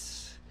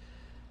 it's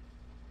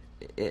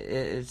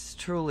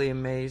truly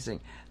amazing.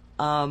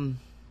 I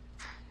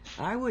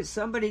was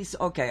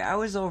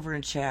over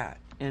in chat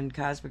in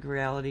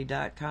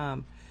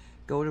cosmicreality.com.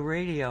 Go to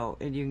radio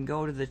and you can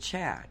go to the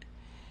chat.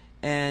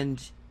 And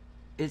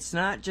it's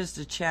not just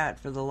a chat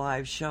for the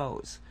live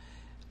shows.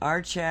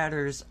 Our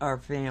chatters are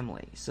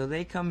family. So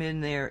they come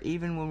in there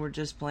even when we're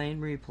just playing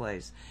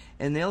replays.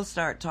 And they'll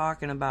start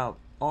talking about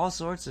all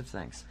sorts of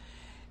things.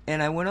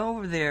 And I went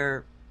over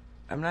there,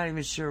 I'm not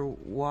even sure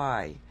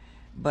why,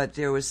 but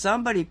there was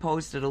somebody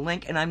posted a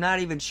link, and I'm not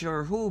even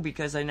sure who,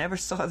 because I never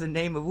saw the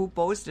name of who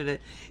posted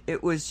it.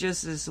 It was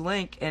just this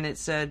link, and it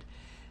said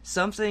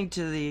something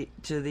to the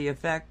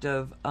effect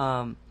of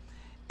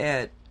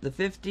at the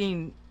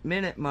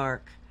 15-minute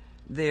mark,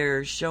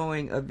 they're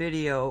showing a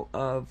video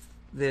of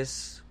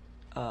this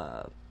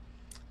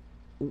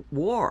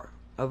war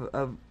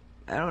of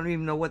I don't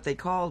even know what they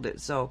called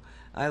it. So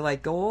I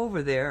go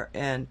over there,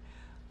 and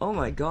oh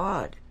my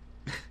God,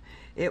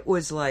 it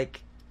was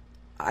like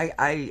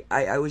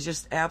I was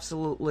just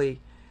absolutely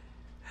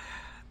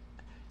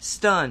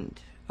stunned.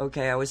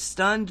 Okay, I was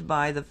stunned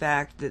by the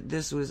fact that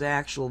this was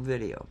actual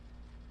video,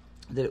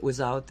 that it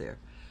was out there.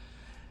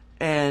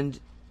 And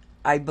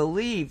I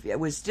believe it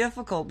was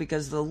difficult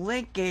because the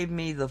link gave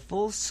me the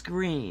full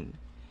screen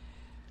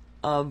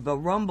of a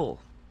Rumble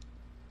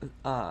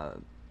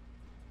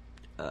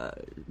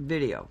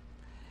video.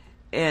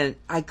 And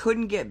I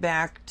couldn't get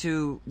back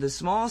to the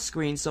small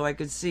screen so I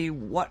could see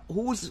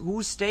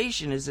whose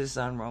station is this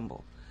on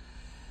Rumble.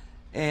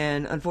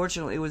 And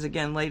unfortunately, it was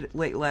again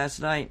late last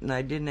night, and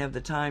I didn't have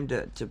the time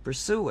to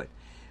pursue it.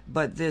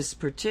 But this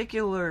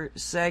particular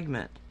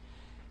segment,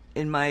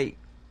 in my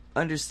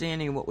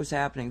understanding of what was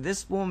happening,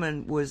 this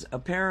woman was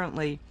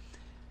apparently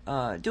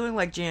doing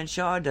like Jan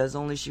Shaw does,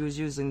 only she was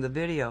using the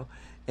video,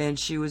 and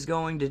she was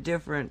going to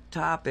different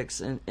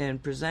topics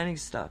and presenting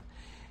stuff.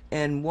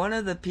 And one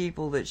of the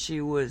people that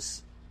she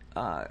was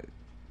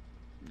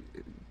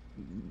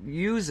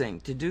using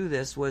to do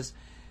this was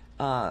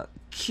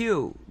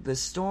Q, the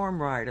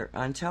Storm Rider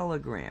on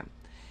Telegram.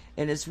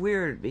 And it's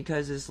weird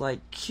because it's like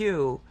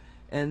Q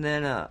and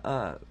then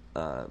what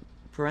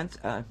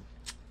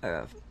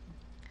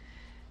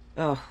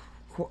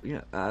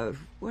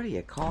do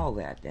you call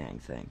that dang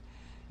thing?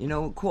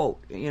 Quote.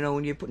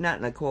 When you put, not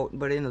in a quote,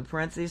 but in the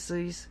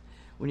parentheses,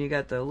 when you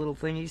got the little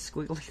thingies,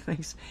 squiggly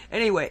things.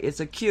 Anyway, it's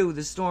a Q,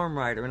 the Storm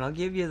Rider, and I'll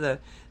give you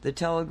the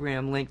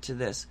Telegram link to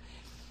this.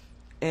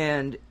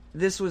 And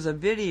this was a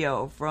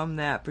video from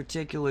that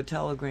particular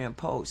Telegram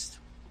post.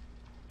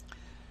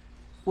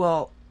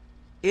 Well,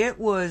 it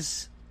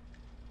was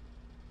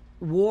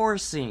war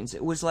scenes.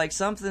 It was like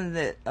something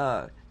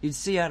that you'd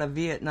see out of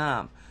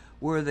Vietnam,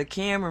 where the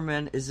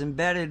cameraman is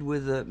embedded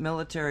with the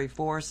military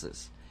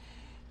forces.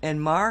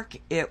 And Mark,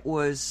 it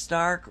was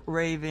stark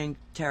raving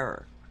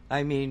terror.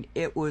 I mean,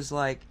 it was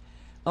like,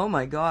 oh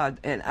my God.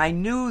 And I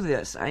knew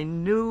this. I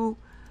knew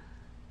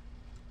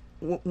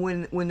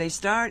when they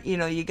start,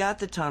 you got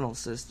the tunnel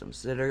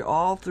systems that are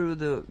all through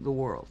the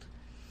world.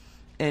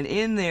 And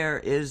in there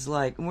is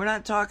like, we're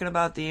not talking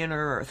about the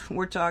inner earth.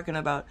 We're talking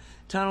about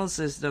tunnel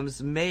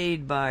systems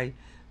made by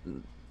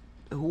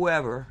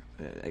whoever.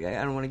 I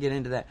don't want to get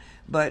into that.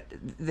 But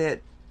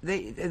that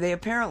they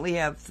apparently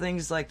have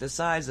things like the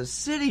size of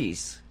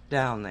cities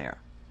down there.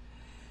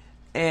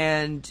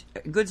 And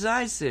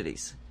good-sized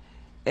cities.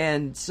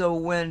 And so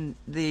when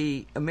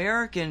the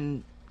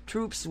American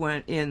troops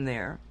went in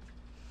there,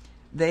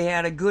 they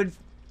had a good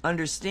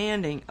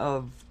understanding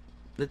of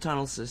the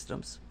tunnel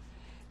systems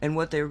and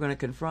what they were going to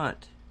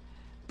confront.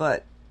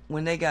 But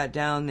when they got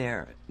down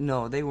there,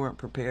 no, they weren't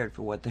prepared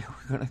for what they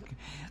were going to...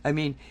 I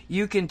mean,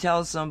 you can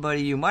tell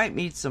somebody, you might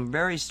meet some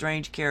very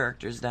strange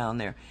characters down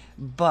there,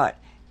 but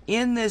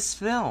in this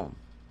film,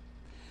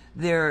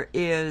 there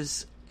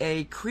is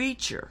a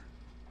creature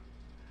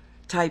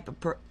type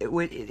of...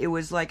 it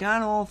was like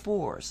on all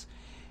fours,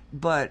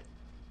 but...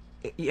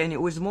 And it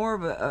was more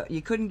of a...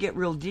 you couldn't get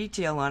real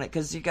detail on it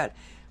because you got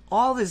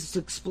all these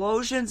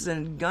explosions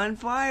and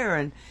gunfire,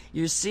 and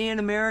you're seeing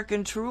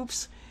American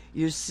troops...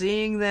 You're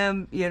seeing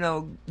them,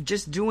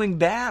 just doing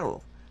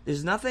battle.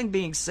 There's nothing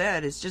being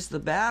said. It's just the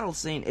battle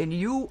scene. And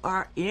you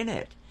are in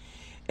it.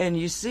 And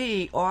you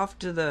see off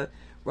to the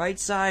right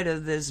side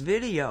of this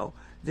video,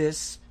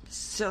 this,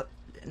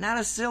 not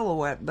a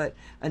silhouette, but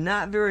a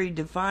not very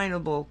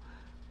definable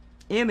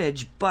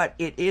image, but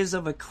it is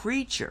of a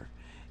creature.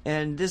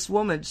 And this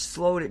woman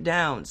slowed it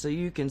down so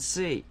you can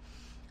see.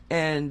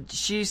 And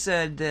she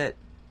said that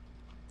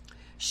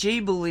she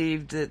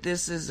believed that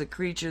this is a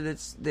creature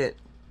that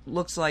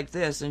looks like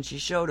this, and she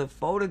showed a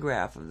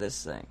photograph of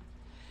this thing.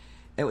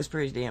 It was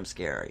pretty damn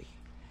scary.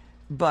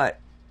 But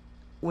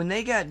when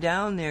they got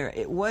down there,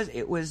 it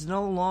was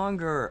no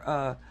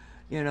longer,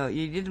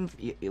 you didn't,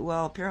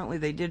 well, apparently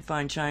they did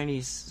find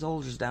Chinese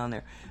soldiers down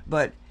there,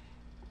 but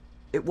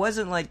it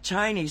wasn't like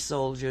Chinese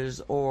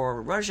soldiers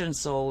or Russian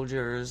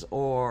soldiers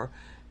or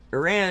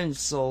Iran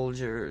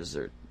soldiers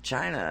or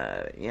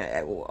China,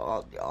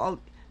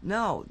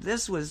 no,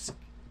 this was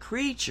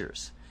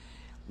creatures.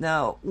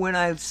 Now, when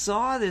I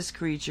saw this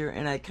creature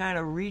and I kind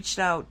of reached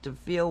out to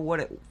feel what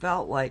it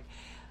felt like,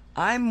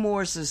 I'm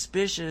more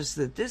suspicious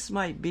that this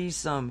might be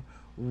some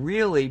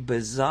really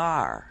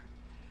bizarre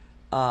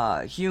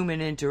human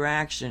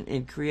interaction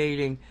in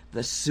creating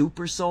the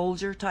super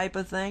soldier type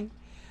of thing,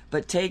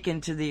 but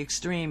taken to the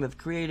extreme of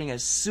creating a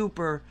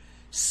super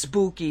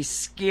spooky,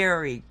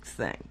 scary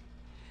thing.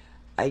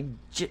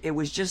 It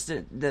was just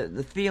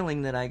the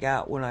feeling that I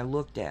got when I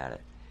looked at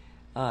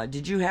it.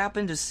 Did you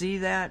happen to see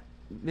that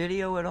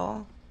video at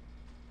all?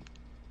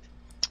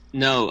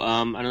 No,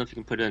 I don't know if you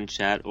can put it in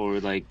chat or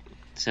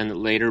send it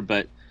later,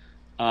 but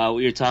what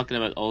you're talking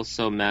about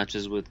also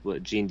matches with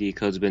what Gene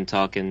Decode's been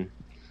talking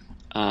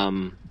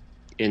in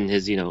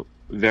his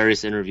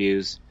various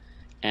interviews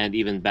and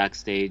even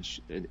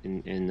backstage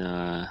in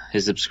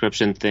his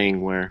subscription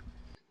thing, where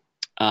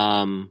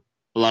a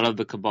lot of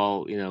the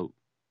cabal,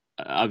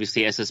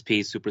 obviously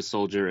SSP, Super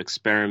Soldier,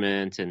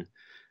 Experiment, and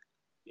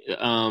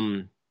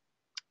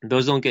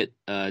those don't get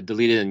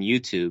deleted on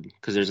YouTube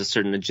because there's a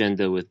certain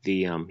agenda with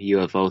the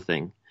UFO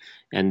thing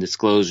and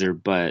disclosure.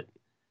 But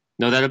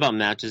no, that about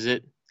matches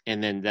it.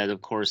 And then that,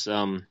 of course,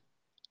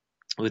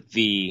 with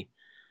the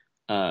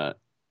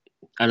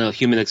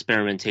human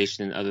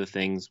experimentation and other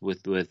things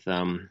with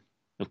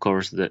of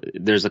course,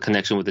 there's a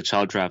connection with the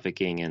child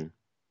trafficking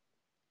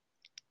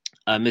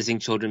and missing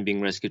children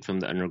being rescued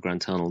from the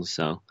underground tunnels.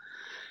 So,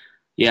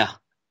 yeah,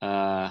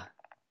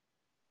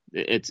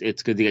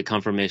 it's good to get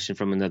confirmation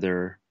from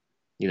another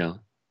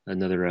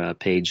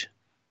page.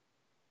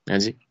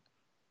 Nancy?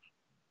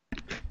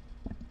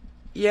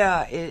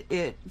 Yeah,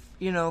 it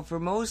for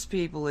most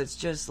people it's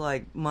just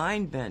like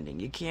mind-bending.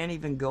 You can't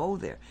even go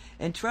there.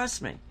 And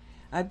trust me,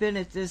 I've been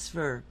at this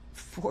for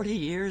 40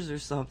 years or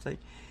something,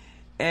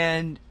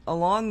 and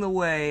along the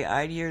way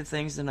I'd hear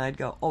things and I'd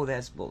go, oh,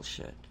 that's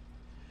bullshit.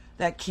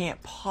 That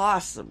can't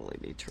possibly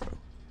be true.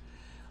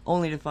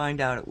 Only to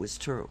find out it was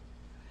true.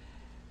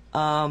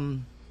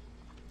 The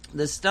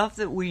stuff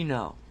that we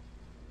know,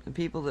 the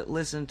people that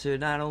listen to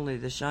not only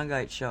the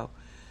Shungite show,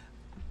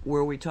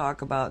 where we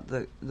talk about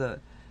the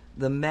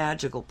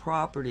magical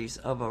properties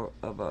of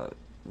a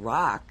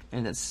rock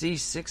and a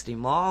C60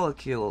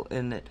 molecule,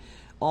 and that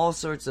all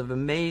sorts of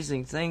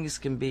amazing things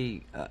can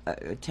be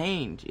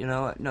attained.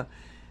 No,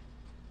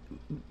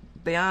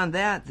 beyond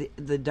that,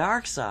 the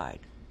dark side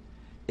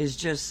is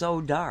just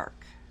so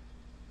dark,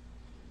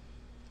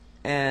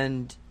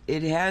 and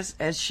it has,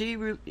 as she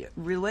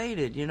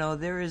related,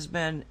 there has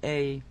been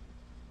a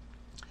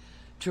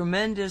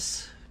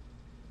tremendous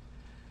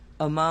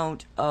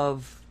amount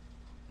of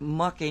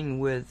mucking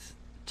with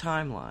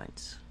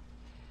timelines.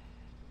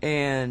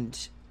 And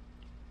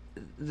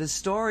the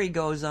story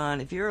goes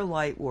on, if you're a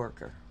light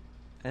worker,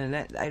 and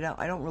that, I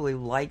don't really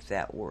like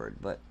that word,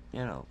 but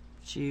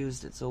she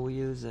used it, so we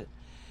use it.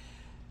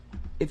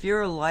 If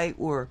you're a light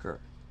worker,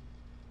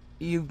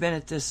 you've been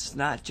at this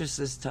not just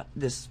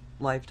this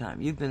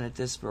lifetime, you've been at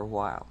this for a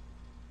while,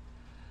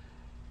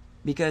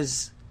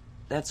 because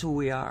that's who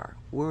we are.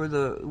 We're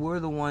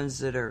the ones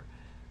that are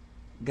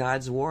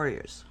God's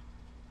warriors.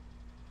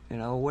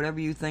 Whatever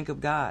you think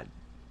of God,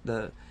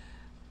 the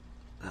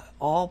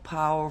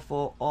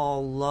all-powerful,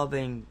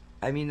 all-loving,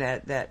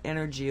 that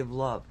energy of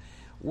love.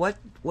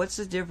 What's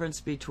the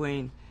difference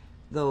between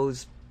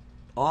those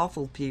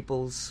awful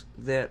peoples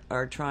that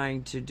are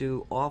trying to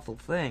do awful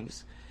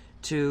things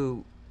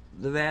to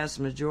the vast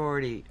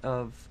majority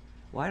of,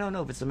 well, I don't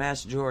know if it's the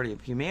vast majority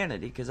of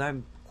humanity, because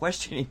I'm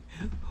questioning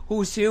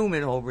who's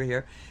human over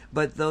here,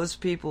 but those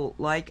people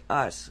like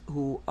us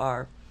who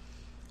are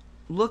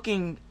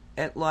looking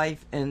at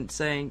life and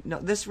saying, no,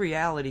 this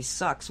reality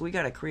sucks. We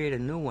got to create a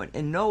new one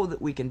and know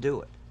that we can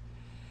do it.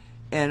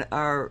 And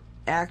are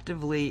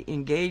actively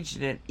engaged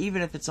in it,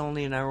 even if it's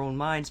only in our own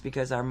minds,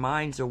 because our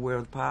minds are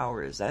where the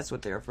power is. That's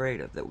what they're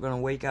afraid of, that we're going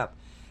to wake up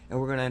and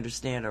we're going to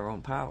understand our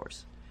own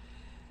powers.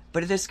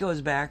 But this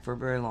goes back for a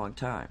very long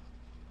time.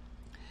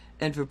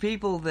 And for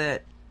people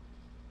that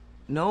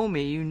know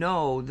me, you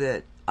know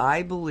that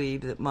I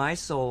believe that my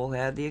soul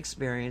had the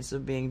experience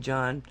of being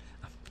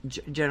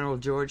General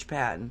George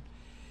Patton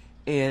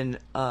in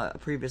a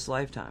previous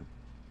lifetime.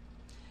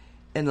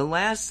 And the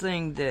last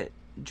thing that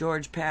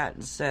George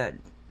Patton said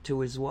to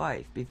his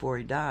wife before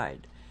he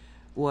died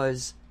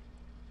was,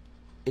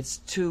 "It's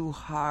too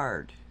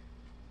hard."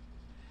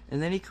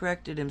 And then he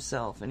corrected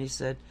himself and he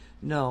said,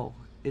 "No,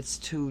 it's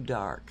too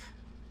dark."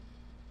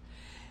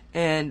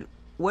 And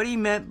what he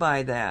meant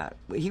by that,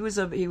 he was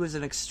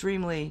an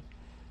extremely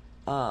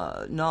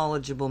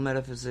knowledgeable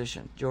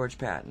metaphysician. George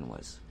Patton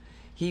was.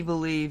 He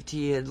believed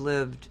he had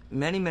lived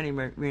many, many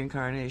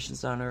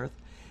reincarnations on Earth,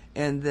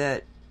 and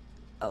that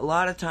a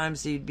lot of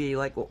times he'd be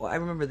like, well, I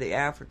remember the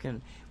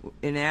African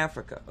in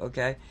Africa.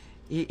 Okay,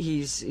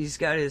 he's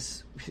got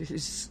his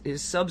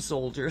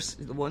sub-soldiers,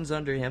 the ones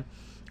under him,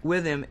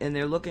 with him, and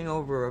they're looking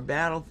over a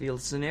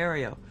battlefield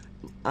scenario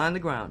on the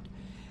ground,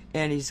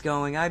 and he's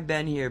going, "I've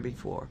been here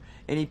before."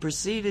 And he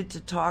proceeded to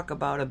talk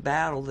about a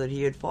battle that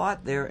he had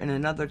fought there in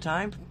another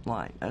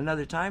timeline,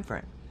 another time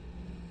frame.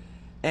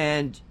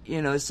 And,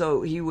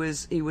 so he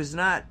was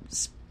not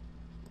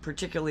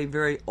particularly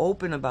very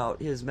open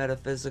about his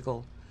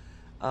metaphysical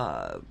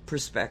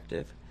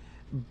perspective,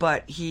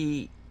 but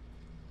he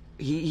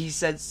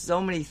said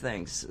so many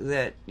things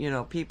that,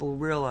 people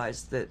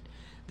realized that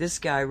this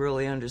guy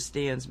really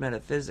understands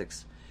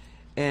metaphysics.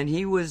 And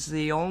he was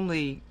the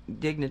only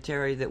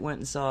dignitary that went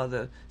and saw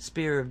the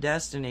Spear of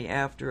Destiny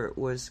after it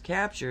was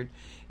captured.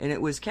 And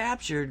it was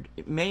captured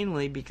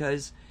mainly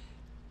because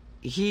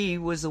he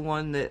was the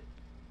one that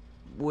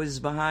was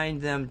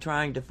behind them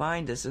trying to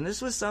find us. And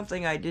this was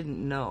something I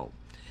didn't know.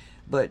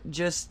 But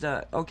just,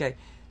 the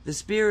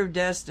Spear of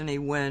Destiny,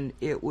 when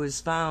it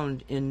was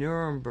found in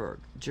Nuremberg,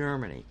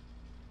 Germany,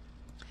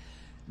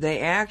 they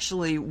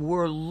actually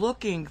were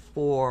looking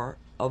for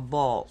a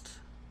vault,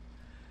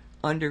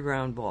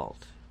 underground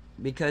vault,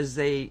 because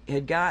they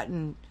had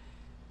gotten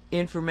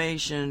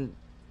information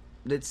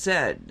that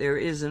said there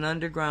is an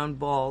underground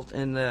vault,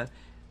 and the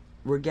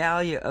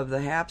regalia of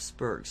the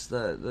Habsburgs,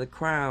 the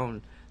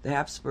crown, the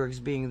Habsburgs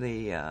being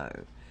the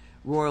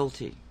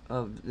royalty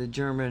of the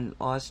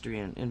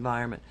German-Austrian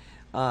environment,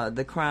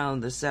 the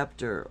crown, the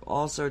scepter,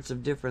 all sorts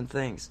of different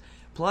things,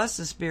 plus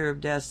the Spear of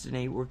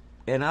Destiny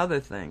and other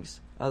things,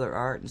 other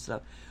art and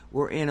stuff,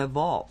 were in a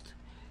vault.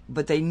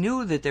 But they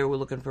knew that they were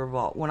looking for a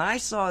vault. When I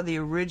saw the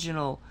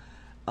original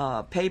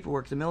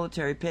paperwork, the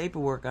military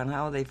paperwork on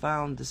how they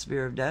found the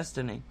Spear of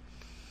Destiny,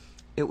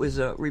 it was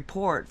a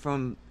report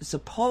from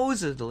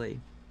supposedly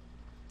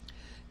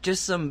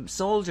just some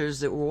soldiers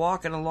that were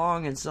walking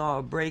along and saw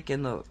a break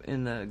in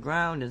the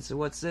ground and said,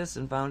 "What's this?"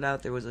 and found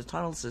out there was a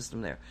tunnel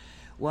system there.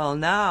 Well,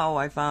 now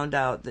I found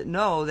out that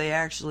no, they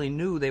actually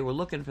knew they were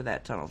looking for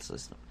that tunnel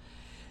system.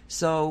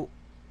 So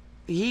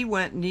he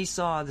went and he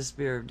saw the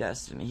Spear of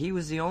Destiny. He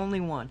was the only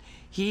one.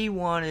 He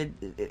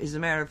wanted, as a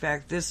matter of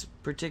fact, this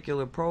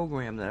particular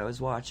program that I was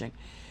watching,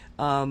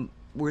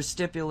 were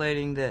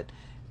stipulating that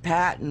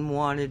Patton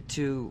wanted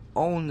to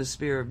own the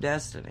Spear of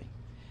Destiny,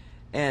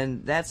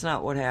 and that's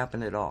not what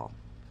happened at all.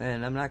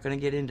 And I'm not going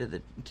to get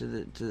into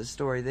the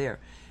story there,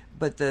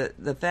 but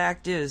the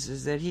fact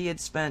is that he had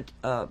spent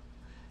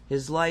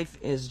his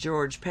life as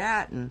George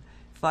Patton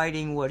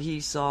fighting what he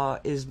saw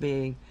as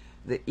being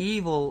the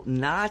evil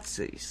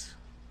Nazis.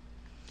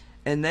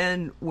 And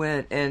then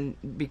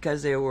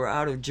because they were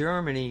out of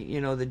Germany,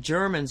 the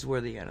Germans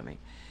were the enemy.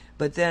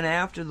 But then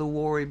after the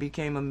war, he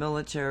became a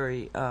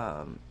military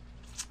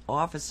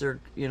officer,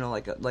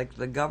 like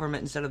the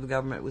government. Instead of the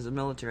government, it was a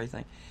military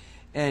thing.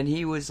 And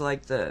he was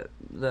like the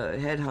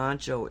head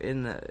honcho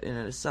in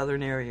a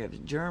southern area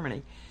of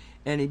Germany.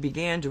 And he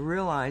began to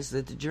realize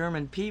that the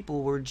German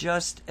people were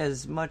just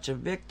as much a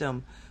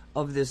victim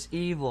of this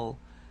evil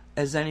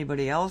as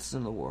anybody else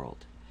in the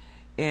world.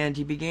 And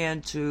he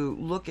began to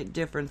look at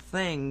different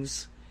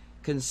things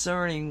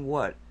concerning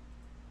what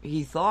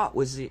he thought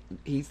was the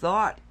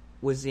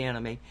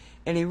enemy,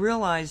 and he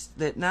realized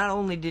that not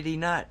only did he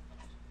not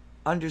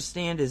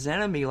understand his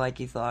enemy like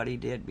he thought he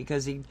did,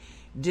 because he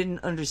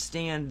didn't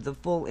understand the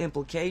full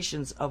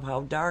implications of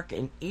how dark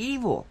and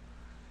evil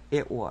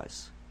it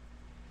was,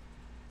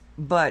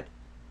 but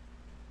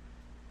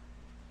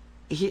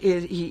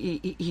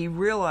he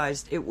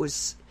realized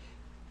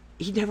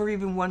he never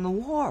even won the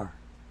war.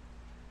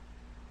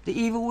 The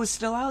evil was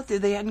still out there.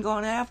 They hadn't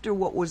gone after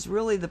what was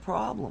really the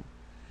problem.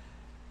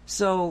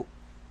 So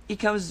he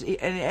comes,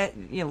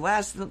 and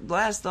last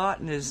thought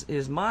in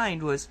his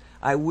mind was,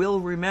 "I will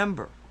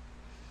remember."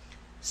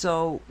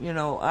 So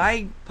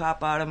I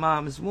pop out of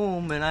mom's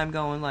womb, and I'm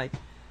going like,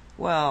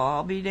 "Well,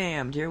 I'll be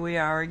damned. Here we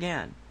are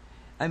again."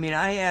 I mean,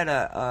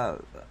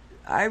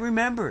 I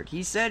remembered.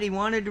 He said he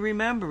wanted to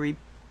remember. He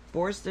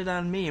forced it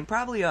on me and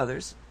probably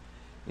others,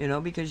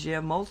 because you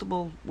have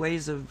multiple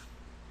ways of.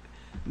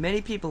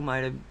 Many people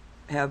might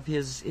have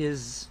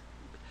his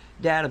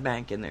data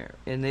bank in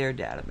their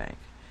data bank,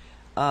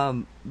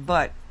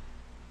 but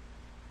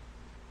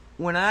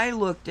when I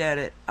looked at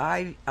it,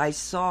 I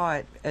saw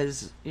it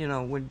as,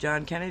 when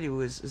John Kennedy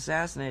was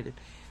assassinated,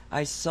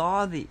 I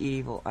saw the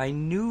evil. I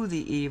knew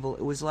the evil.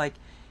 It was like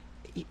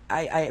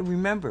I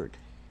remembered.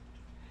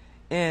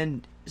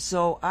 And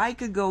so I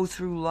could go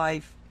through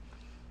life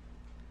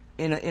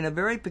in a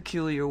very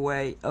peculiar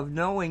way of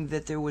knowing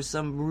that there was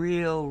some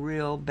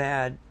real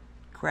bad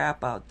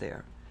crap out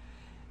there,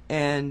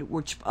 and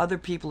which other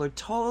people are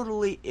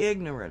totally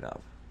ignorant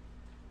of.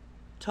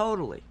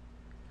 Totally.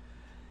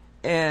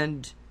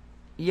 And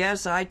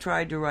yes, I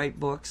tried to write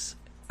books.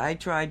 I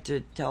tried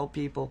to tell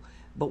people,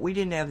 but we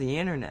didn't have the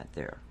internet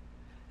there.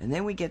 And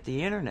then we get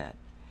the internet,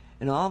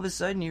 and all of a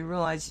sudden you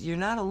realize you're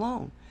not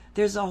alone.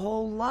 There's a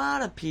whole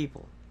lot of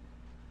people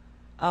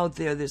out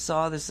there that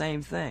saw the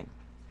same thing.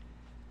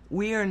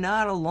 We are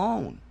not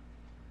alone.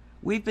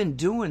 We've been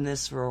doing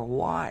this for a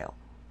while.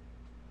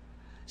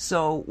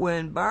 So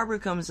when Barbara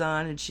comes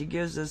on and she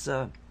gives us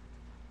a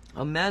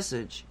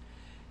message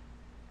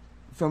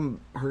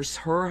from her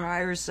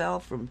higher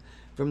self, from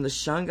the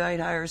Shungite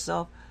higher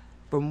self,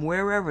 from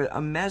wherever,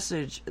 a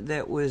message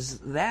that was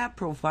that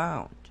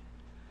profound,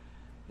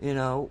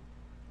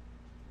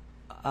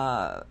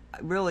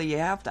 really you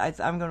have to,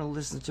 I'm going to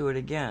listen to it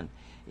again,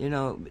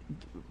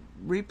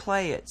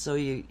 replay it so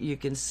you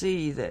can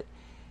see that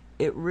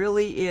it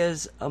really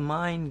is a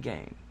mind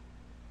game.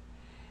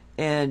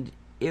 And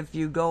if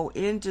you go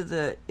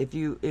into if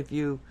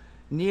you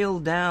kneel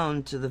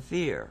down to the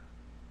fear,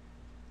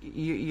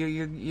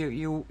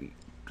 you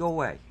go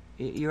away.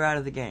 You're out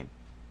of the game.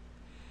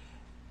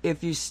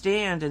 If you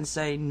stand and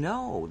say,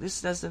 no,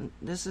 this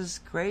is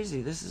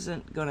crazy, this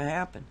isn't going to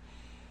happen,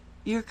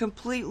 you're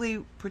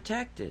completely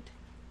protected.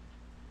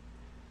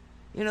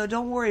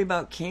 Don't worry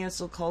about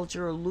cancel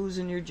culture or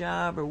losing your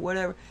job or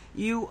whatever.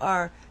 You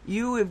have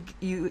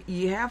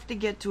to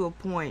get to a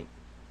point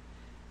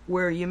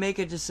where you make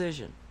a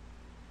decision.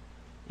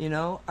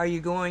 Are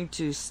you going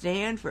to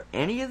stand for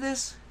any of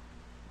this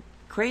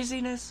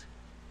craziness?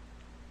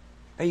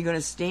 Are you going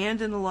to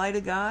stand in the light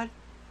of God?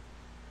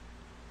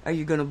 Are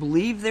you going to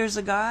believe there's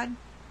a God?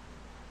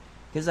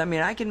 Because,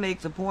 I can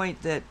make the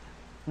point that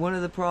one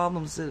of the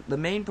problems, the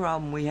main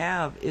problem we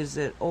have is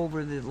that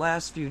over the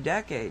last few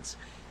decades,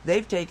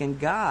 they've taken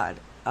God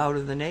out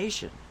of the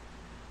nation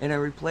and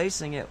are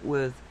replacing it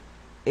with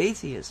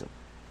atheism.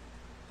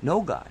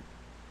 No God.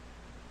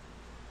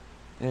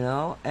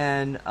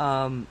 And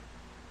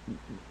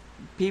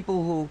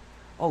people who,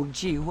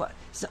 what?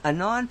 A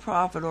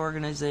non-profit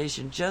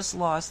organization just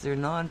lost their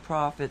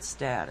non-profit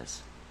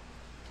status.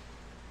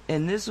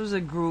 And this was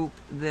a group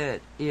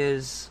that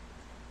is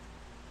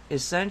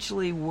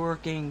essentially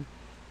working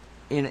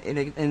in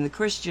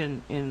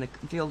the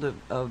field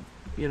of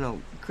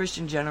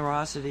Christian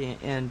generosity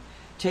and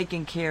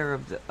taking care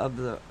of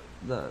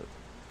the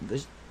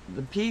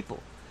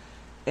people.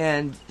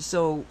 And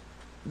so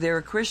they're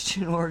a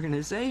Christian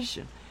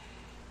organization,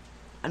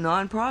 a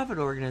non-profit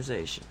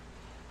organization.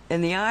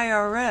 And the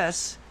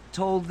IRS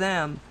told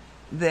them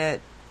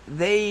that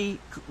they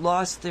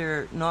lost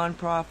their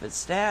non-profit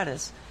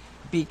status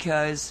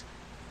because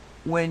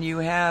when you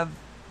have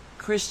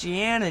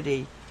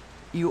Christianity,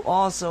 you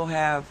also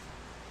have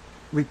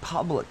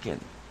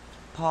Republican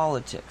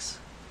politics.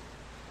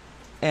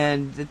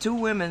 And the two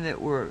women that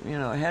were,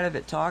 ahead of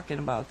it talking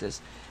about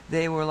this,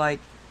 they were like,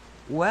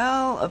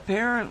 well,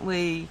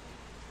 apparently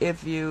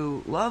if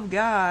you love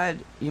God,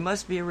 you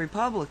must be a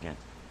Republican.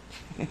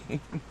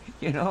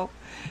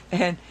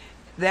 And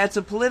that's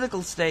a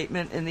political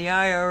statement, and the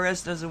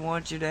IRS doesn't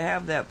want you to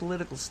have that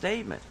political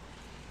statement.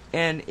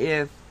 And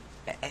if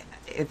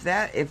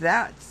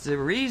that's the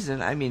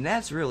reason,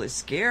 that's really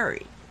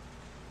scary.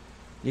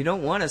 You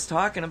don't want us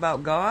talking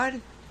about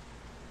God?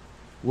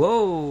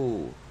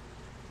 Whoa.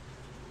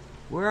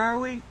 Where are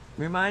we?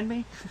 Remind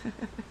me?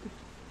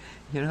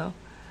 What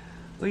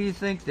do you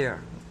think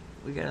there?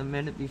 We got a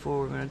minute before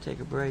we're going to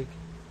take a break.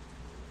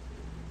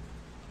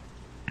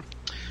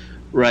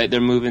 Right,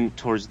 they're moving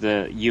towards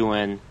the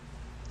UN,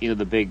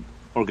 the big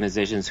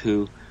organizations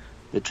the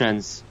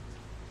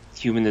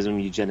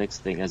transhumanism eugenics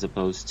thing, as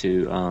opposed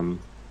to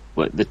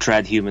the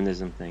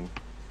tradhumanism thing.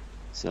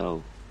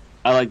 So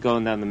I like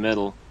going down the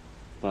middle,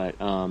 but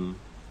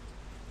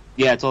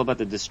it's all about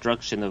the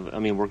destruction of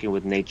working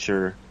with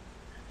nature,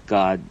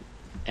 God,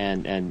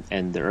 and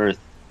the earth.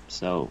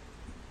 So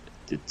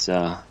it's we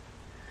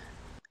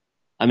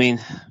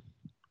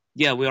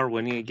are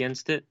winning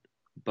against it,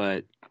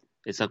 but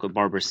it's like what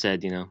Barbara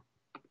said,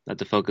 not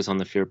to focus on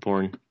the fear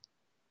porn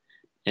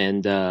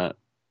and go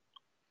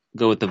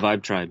with the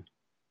vibe tribe.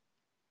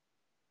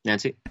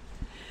 Nancy?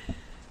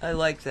 I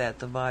like that,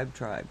 the vibe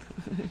tribe.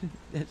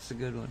 That's a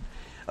good one.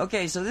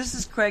 Okay, so this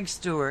is Craig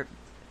Stewart,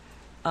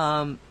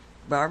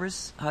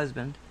 Barbara's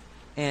husband,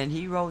 and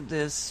he wrote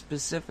this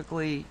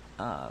specifically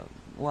about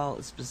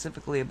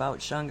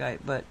Shungite,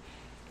 but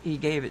he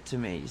gave it to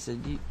me. He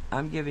said,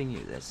 "I'm giving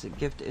you this. A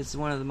gift. It's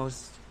one of the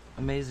most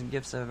amazing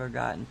gifts I've ever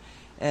gotten."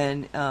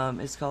 And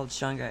it's called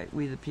Shungite,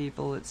 We the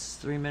People. It's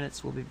 3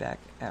 minutes. We'll be back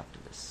after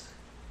this.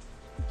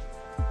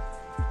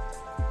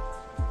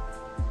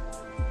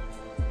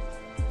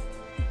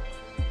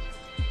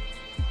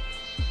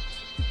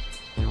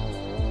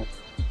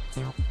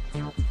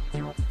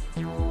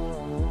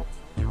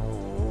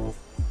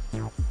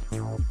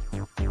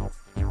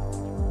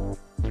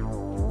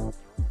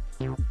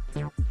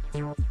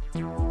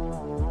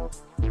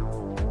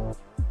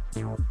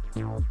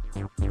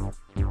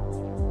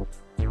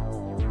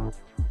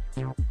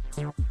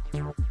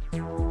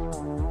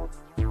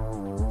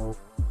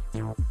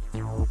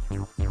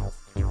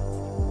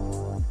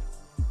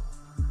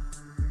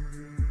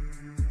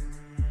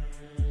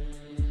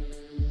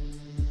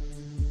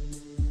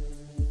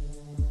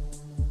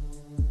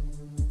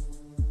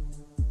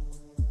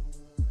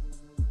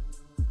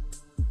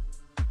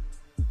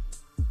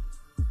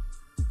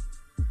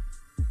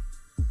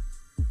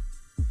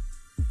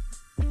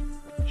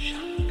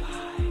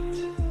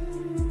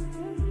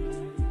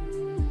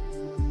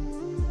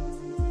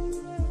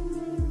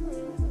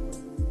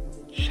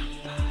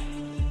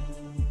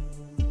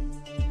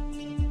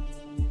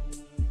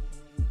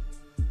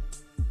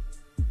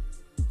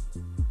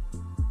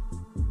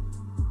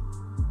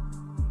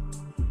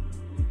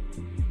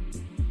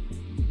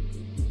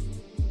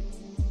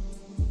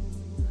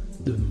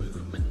 The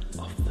movement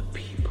of the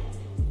people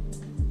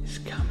is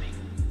coming.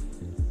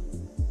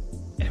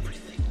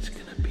 Everything's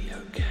gonna be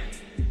okay.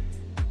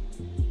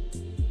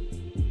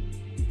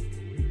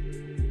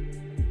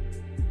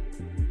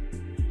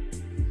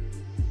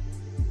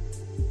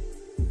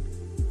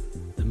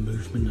 The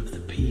movement of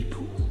the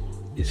people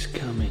is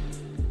coming.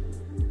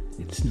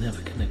 It's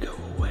never gonna go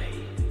away.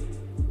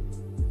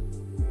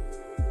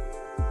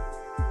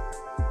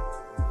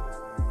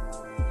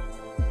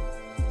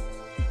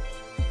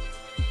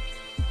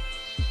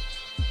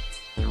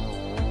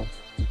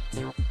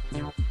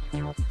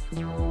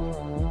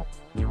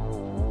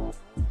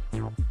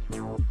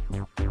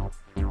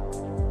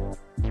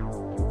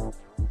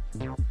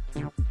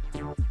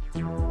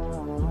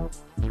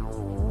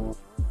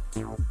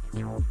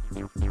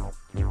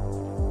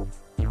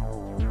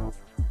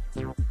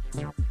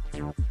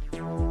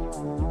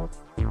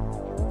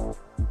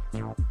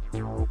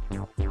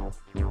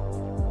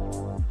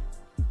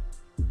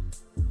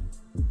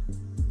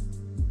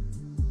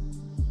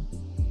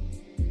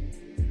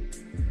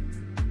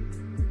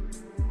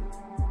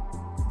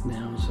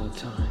 Now's our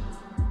time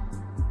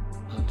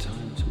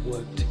to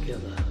work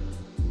together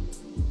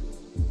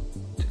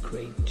to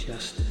create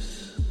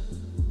justice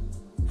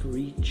for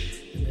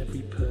each and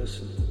every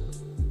person.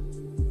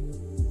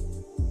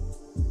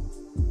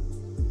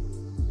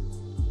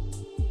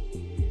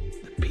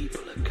 The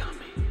people are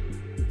coming.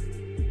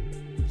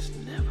 It's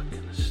never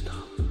gonna stop.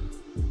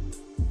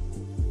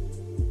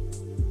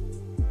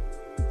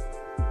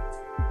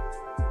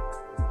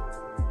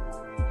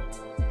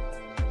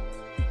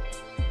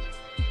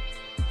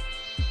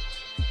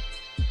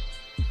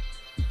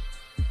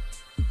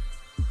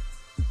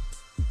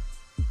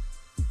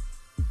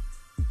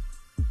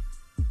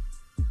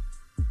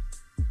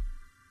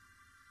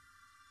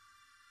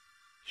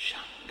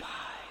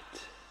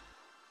 Shungite.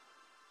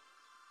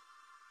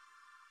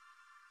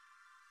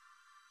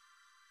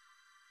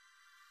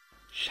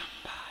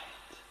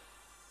 Shungite.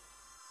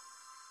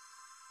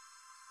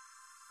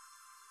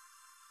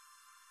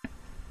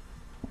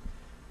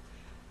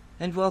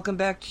 And welcome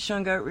back to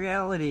Shungite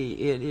Reality.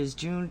 It is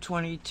June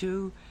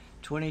 22,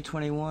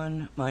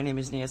 2021. My name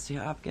is Nancy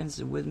Hopkins,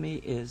 and with me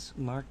is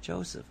Mark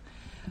Joseph.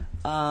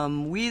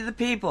 We the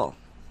people.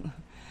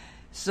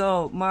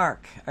 So,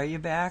 Mark, are you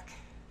back?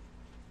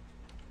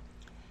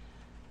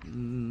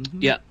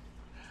 Mm-hmm. Yeah.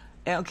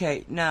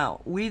 Okay, now,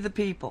 We the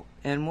People.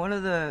 And one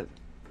of the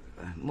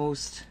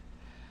most,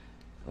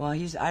 well,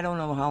 I don't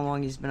know how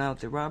long he's been out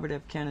there, Robert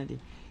F.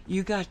 Kennedy.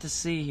 You got to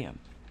see him.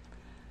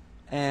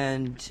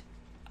 And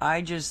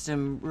I just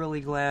am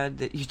really glad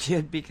that you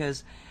did,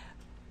 because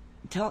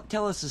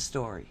tell us a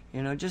story.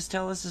 Just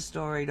tell us a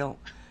story. Don't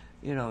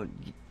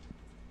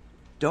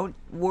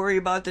worry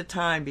about the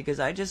time, because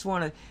I just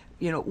want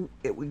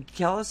to,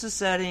 tell us a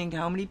setting,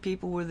 how many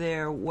people were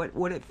there,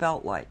 what it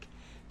felt like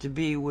to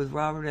be with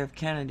Robert F.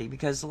 Kennedy,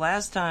 because the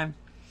last time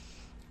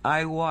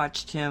I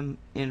watched him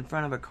in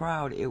front of a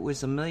crowd, it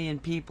was 1 million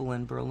people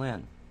in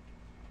Berlin.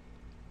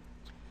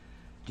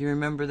 Do you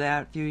remember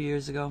that a few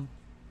years ago?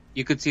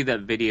 You could see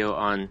that video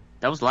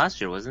that was last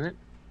year, wasn't it?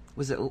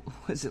 Was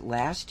it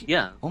last year?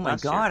 Yeah. Oh my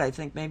God, I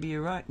think maybe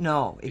you're right.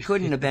 No, it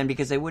couldn't have been,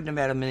 because they wouldn't have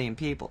had 1 million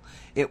people.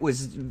 It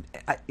was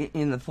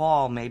in the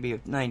fall maybe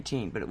of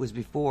 19, but it was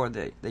before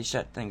they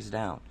shut things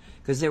down.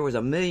 Because there was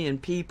 1 million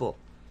people.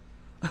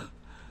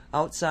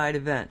 Outside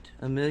event,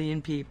 1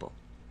 million people.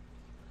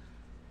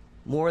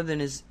 More than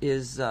his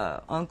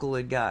uncle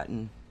had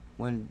gotten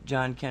when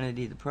John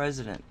Kennedy, the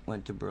president,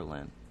 went to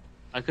Berlin.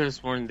 I could have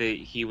sworn that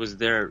he was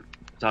there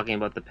talking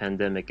about the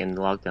pandemic and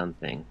the lockdown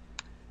thing.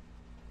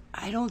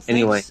 I don't think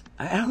Anyway.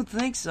 I don't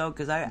think so,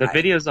 because The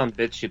video's on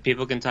BitChute.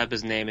 People can type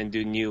his name and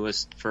do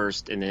newest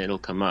first, and then it'll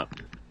come up.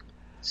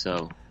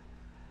 So,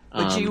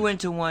 But you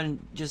went to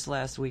one just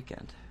last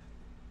weekend,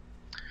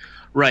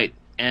 right?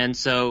 And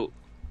so,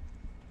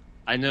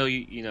 I know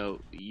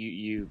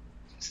you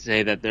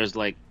say that there's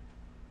like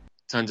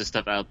tons of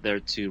stuff out there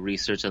to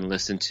research and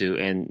listen to,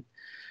 and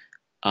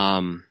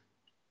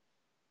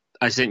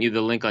I sent you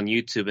the link on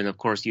YouTube, and of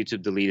course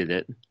YouTube deleted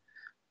it.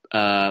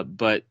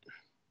 But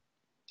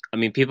I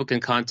mean, people can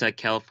contact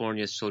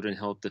California's Children's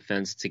Health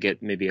Defense to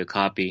get maybe a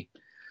copy.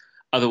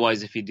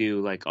 Otherwise, if you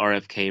do like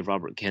RFK,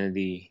 Robert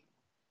Kennedy,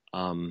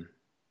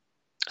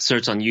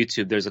 search on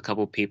YouTube, there's a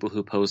couple people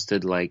who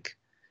posted like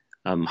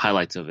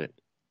highlights of it.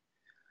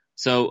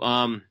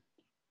 So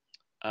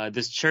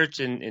this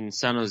church in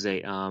San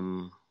Jose,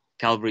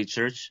 Calvary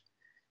Church,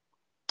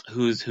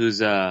 who's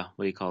what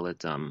do you call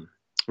it?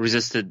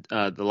 Resisted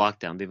the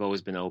lockdown. They've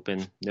always been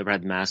open, never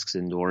had masks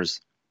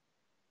indoors.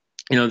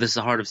 You know, this is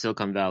the heart of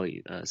Silicon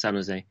Valley, San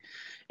Jose.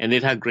 And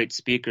they've had great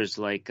speakers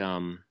like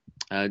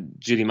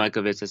Judy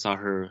Mikovits. I saw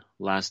her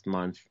last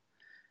month.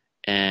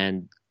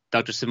 And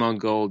Dr. Simone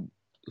Gold,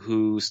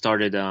 who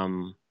started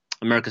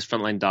America's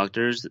Frontline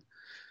Doctors,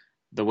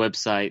 the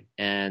website.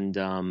 And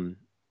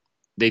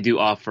they do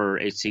offer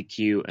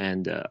HCQ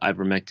and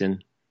ivermectin,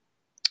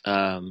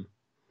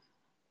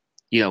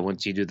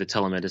 once you do the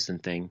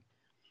telemedicine thing.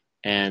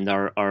 And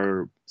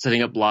are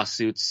setting up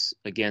lawsuits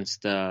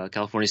against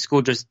California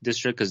School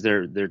District because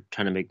they're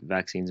trying to make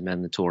vaccines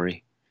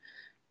mandatory,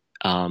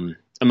 among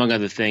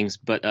other things.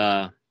 But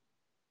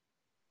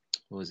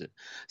what was it?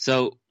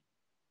 So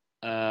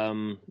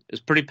it was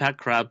a pretty packed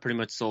crowd, pretty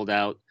much sold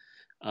out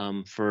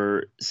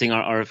for seeing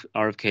our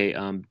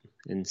RFK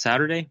in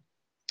Saturday.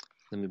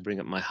 Let me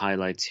bring up my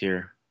highlights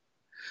here.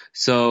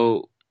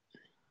 So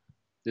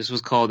this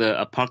was called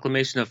a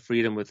Proclamation of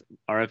Freedom with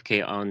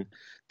RFK on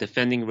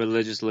defending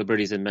religious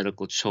liberties and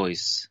medical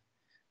choice.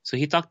 So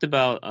he talked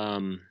about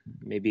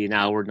maybe an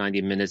hour,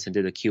 90 minutes, and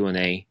did a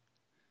Q&A.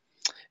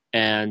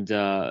 And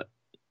so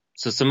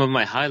some of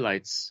my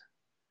highlights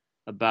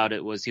about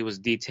it was he was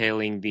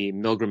detailing the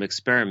Milgram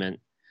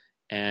experiment.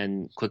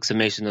 And quick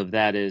summation of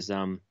that is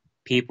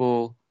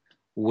people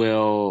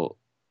will,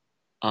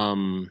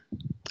 I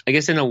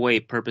guess in a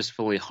way,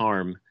 purposefully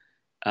harm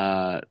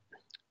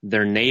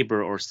their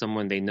neighbor or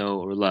someone they know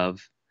or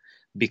love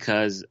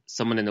because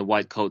someone in a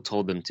white coat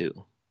told them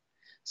to.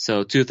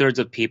 So 2/3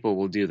 of people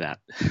will do that,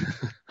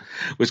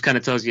 which kind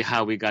of tells you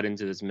how we got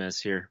into this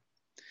mess here.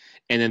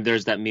 And then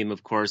there's that meme,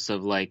 of course,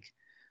 of like,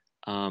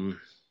 what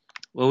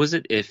was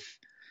it? If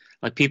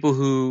like people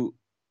who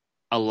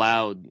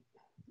allowed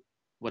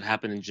what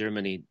happened in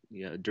Germany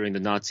during the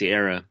Nazi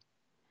era,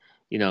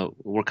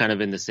 we're kind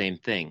of in the same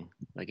thing.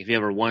 Like if you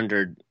ever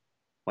wondered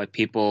why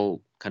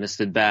people kind of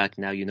stood back,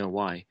 now you know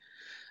why.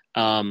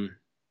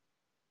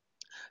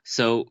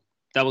 So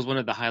that was one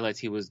of the highlights.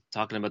 He was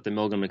talking about the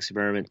Milgram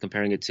experiment,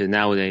 comparing it to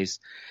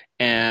nowadays.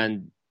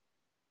 And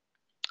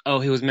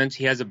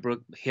he has a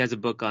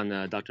book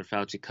on Dr.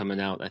 Fauci coming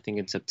out, I think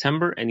in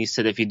September. And he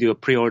said if you do a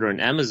pre-order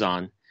on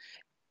Amazon,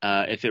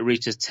 if it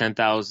reaches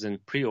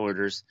 10,000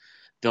 pre-orders,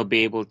 they'll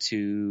be able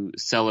to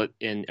sell it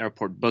in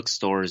airport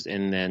bookstores,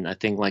 and then I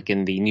think like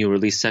in the new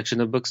release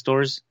section of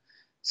bookstores,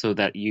 so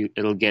that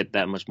it'll get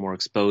that much more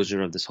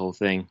exposure of this whole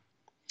thing.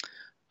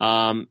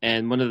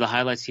 And one of the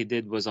highlights he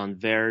did was on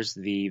VAERS,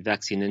 the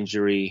vaccine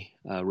injury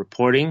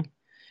reporting.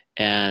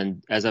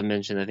 And as I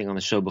mentioned, I think on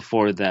the show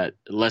before, that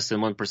less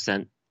than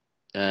 1%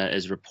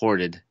 is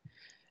reported.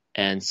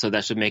 And so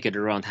that should make it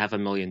around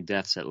 500,000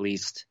 deaths at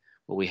least,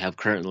 what we have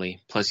currently.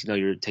 Plus,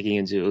 you're taking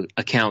into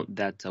account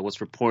that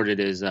what's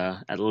reported is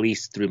at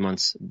least 3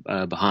 months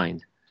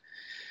behind.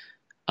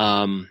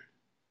 And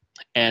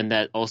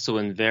that also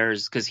in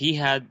VAERS, because he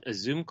had a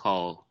Zoom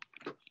call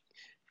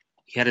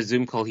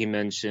he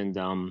mentioned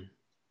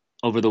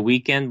over the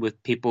weekend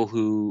with people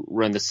who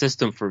run the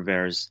system for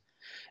VAERS,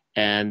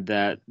 and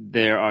that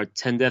there are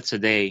 10 deaths a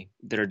day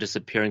that are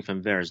disappearing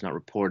from VAERS, not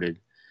reported.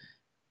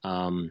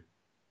 And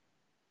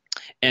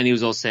he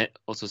was also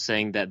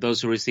saying that those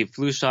who receive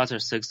flu shots are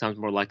 6 times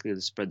more likely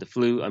to spread the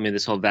flu. I mean,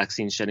 this whole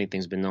vaccine shedding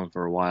thing's been known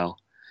for a while.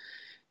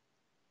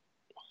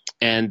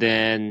 And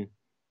then,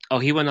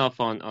 he went off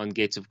on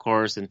Gates, of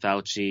course, and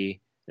Fauci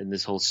and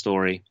this whole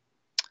story.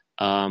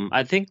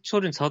 I think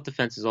Children's Health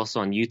Defense is also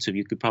on YouTube.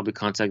 You could probably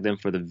contact them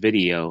for the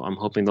video. I'm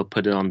hoping they'll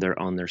put it on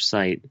their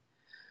site.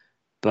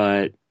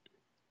 But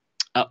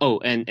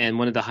and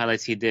one of the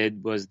highlights he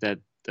did was that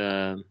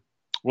the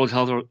World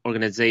Health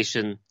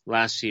Organization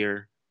last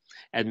year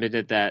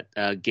admitted that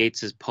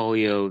Gates's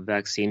polio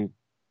vaccine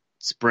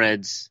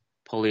spreads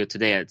polio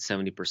today at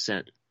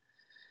 70%.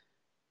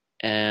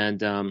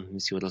 And let me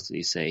see, what else did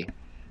he say?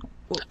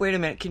 Well, wait a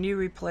minute. Can you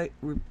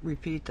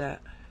repeat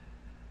that?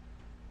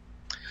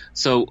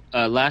 So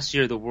last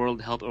year, the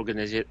World Health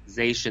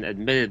Organization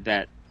admitted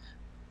that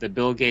the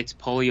Bill Gates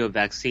polio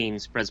vaccine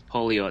spreads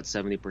polio at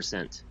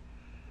 70%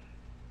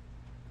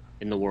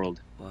 in the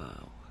world.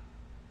 Wow.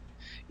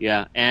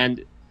 Yeah,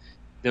 and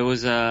there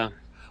was a.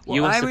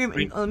 Well,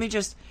 let me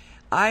just.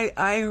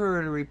 I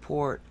heard a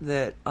report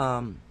that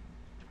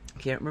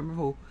can't remember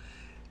who,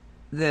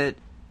 that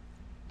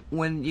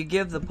when you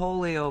give the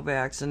polio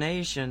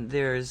vaccination,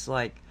 there's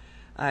like,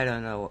 I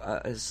don't know,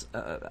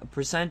 a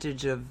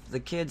percentage of the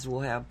kids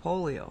will have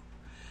polio.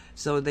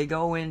 So they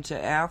go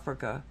into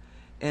Africa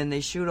and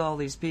they shoot all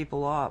these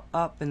people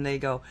up and they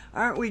go,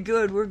 aren't we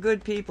good? We're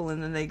good people.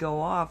 And then they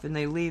go off and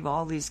they leave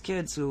all these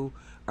kids who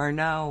are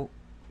now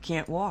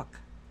can't walk,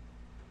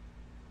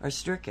 are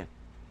stricken.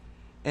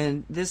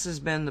 And this has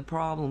been the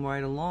problem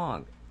right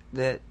along,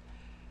 that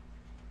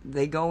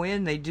they go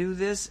in, they do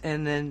this,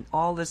 and then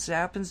all this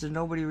happens and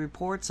nobody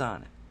reports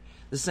on it.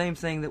 The same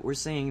thing that we're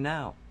seeing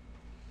now.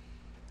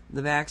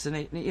 The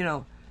vaccination, you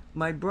know,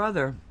 my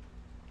brother,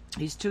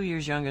 he's 2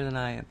 years younger than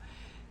I am,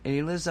 and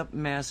he lives up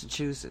in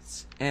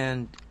Massachusetts.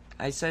 And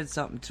I said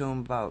something to him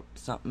about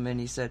something, and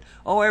he said,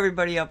 oh,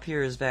 everybody up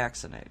here is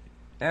vaccinated.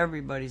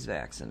 Everybody's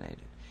vaccinated.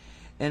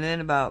 And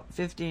then about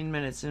 15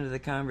 minutes into the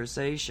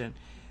conversation,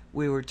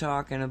 we were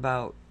talking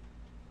about,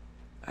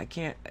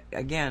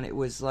 it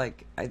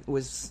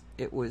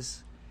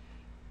was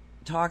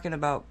talking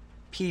about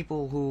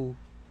people who,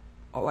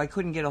 I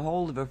couldn't get a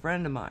hold of a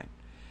friend of mine.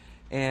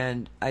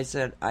 And I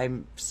said,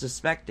 I'm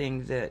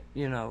suspecting that,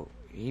 you know,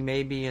 he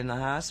may be in the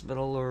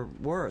hospital or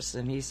worse.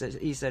 And he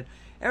said,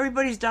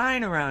 everybody's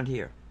dying around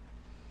here.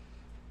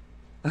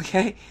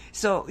 Okay?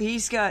 So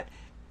he's got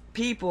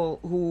people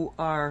who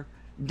are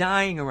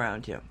dying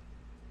around him.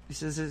 He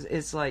says,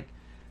 it's like,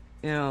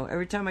 you know,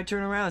 every time I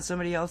turn around,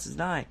 somebody else is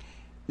dying.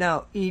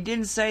 Now, he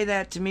didn't say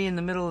that to me in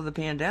the middle of the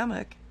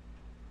pandemic.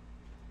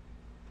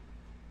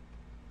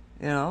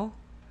 You know?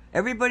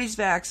 Everybody's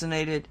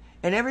vaccinated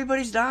and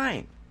everybody's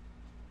dying.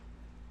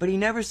 But he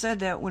never said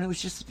that when it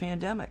was just a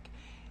pandemic.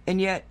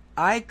 And yet,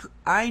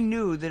 I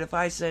knew that if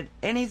I said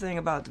anything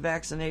about the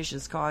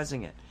vaccinations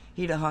causing it,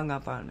 he'd have hung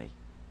up on me.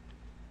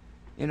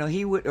 You know,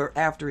 he would, or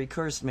after he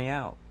cursed me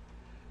out.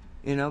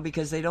 You know,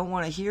 because they don't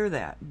want to hear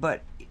that.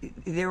 But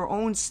their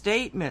own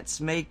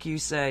statements make you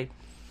say,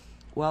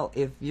 well,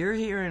 if you're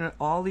hearing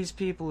all these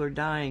people are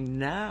dying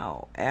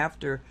now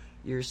after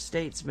your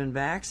state's been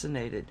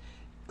vaccinated,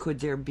 could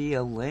there be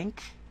a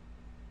link?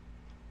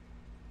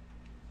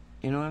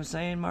 You know what I'm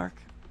saying, Mark?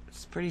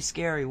 It's pretty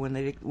scary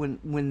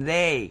when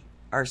they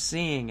are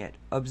seeing it,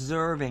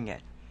 observing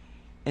it,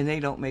 and they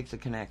don't make the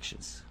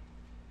connections.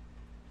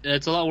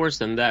 It's a lot worse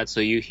than that. So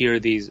you hear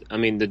these, I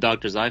mean, the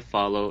doctors I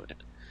follow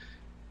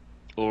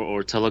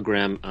or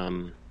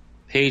Telegram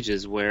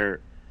pages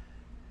where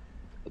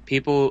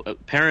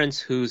parents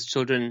whose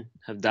children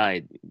have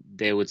died,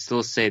 they would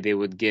still say they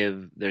would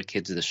give their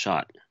kids the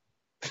shot.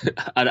 So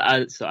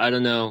I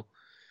don't know,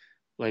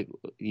 like,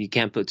 you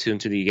can't put two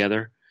and two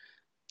together.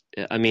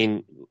 I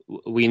mean,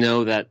 we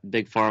know that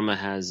Big Pharma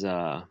has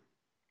a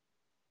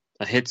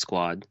hit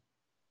squad.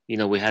 You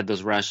know, we had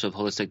those rash of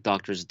holistic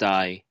doctors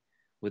die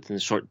within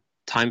a short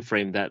time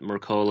frame that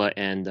Mercola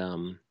and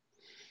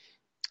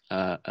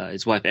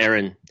his wife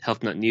Erin,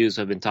 Health Nut News,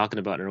 have been talking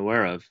about and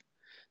aware of.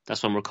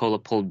 That's why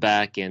Mercola pulled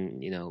back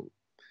and, you know,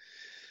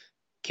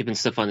 keeping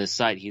stuff on his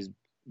site. He's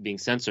being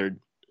censored.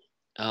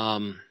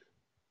 What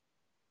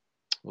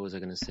was I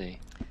going to say?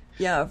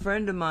 Yeah, a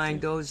friend of mine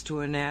goes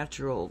to a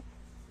naturopathic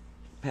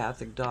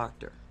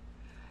doctor.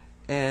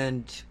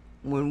 And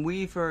when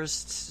we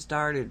first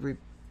started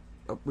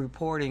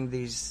reporting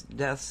these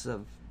deaths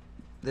of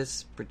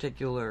this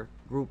particular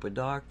group of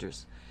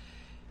doctors,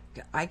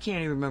 I can't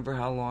even remember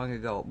how long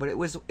ago, but it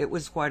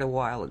was quite a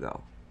while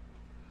ago.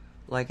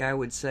 Like I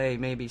would say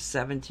maybe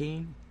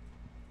 17.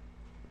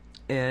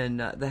 And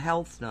the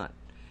Health Nut,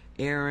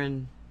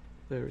 Erin,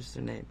 what was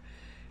her name?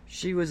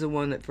 She was the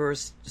one that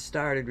first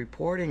started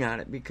reporting on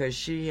it because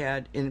she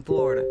had, in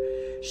Florida,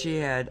 she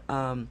had,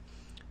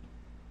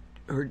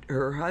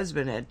 her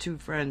husband had two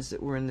friends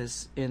that were in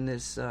this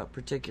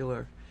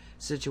particular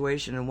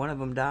situation, and one of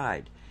them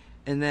died.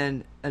 And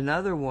then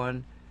another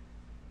one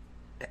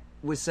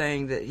was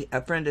saying that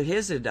a friend of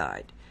his had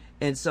died.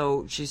 And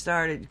so she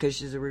started, because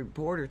she's a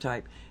reporter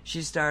type,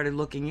 she started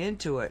looking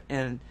into it.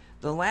 And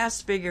the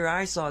last figure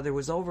I saw, there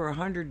was over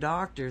 100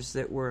 doctors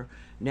that were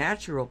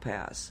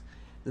naturopaths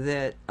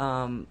that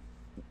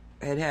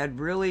had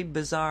really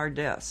bizarre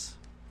deaths.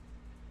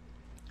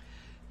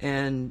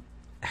 And,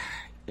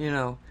 you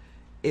know,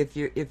 if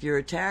you're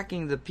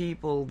attacking the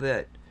people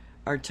that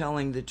are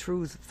telling the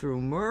truth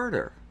through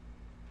murder,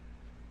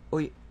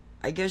 well,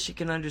 I guess you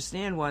can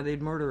understand why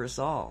they'd murder us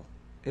all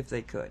if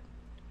they could.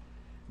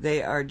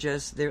 They are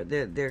just,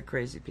 they're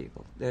crazy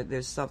people.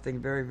 There's something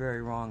very,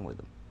 very wrong with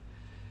them.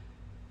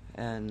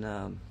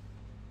 And,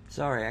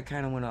 sorry, I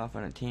kind of went off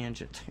on a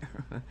tangent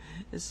there.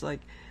 It's like,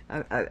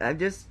 I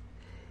just,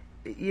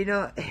 you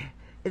know,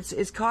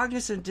 it's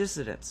cognizant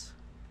dissonance.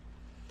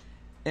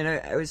 And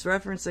I was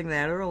referencing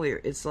that earlier.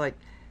 It's like,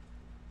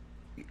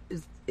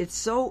 it's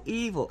so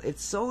evil,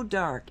 it's so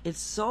dark, it's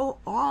so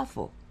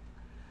awful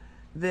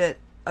that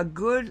a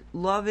good,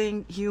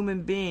 loving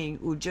human being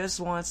who just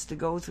wants to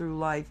go through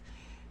life,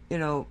 you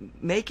know,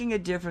 making a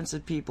difference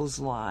in people's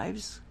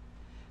lives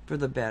for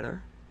the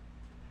better,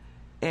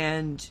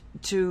 and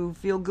to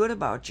feel good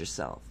about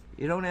yourself.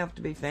 You don't have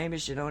to be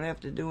famous. You don't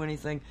have to do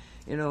anything,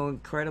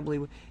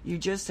 incredibly. You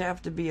just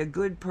have to be a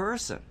good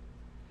person.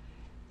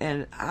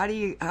 And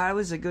how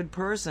is a good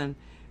person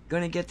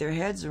going to get their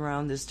heads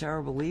around this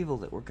terrible evil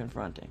that we're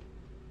confronting?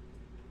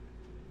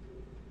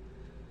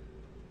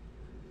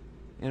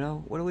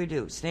 What do we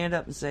do? Stand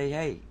up and say,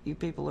 hey, you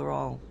people are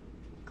all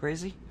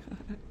crazy?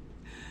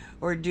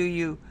 Or do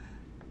you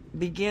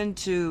begin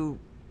to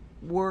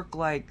work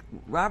like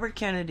Robert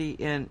Kennedy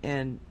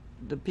and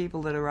the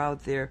people that are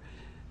out there,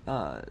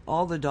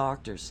 all the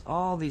doctors,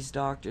 all these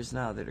doctors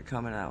now that are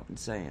coming out and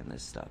saying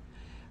this stuff?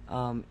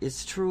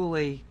 It's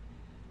truly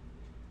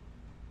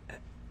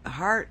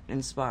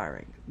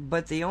heart-inspiring.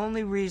 But the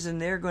only reason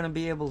they're going to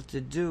be able to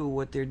do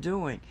what they're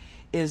doing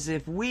is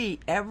if we,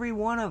 every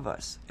one of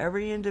us,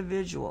 every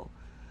individual,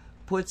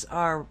 puts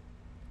our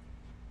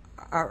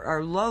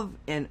love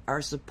and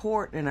our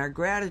support and our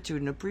gratitude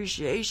and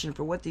appreciation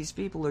for what these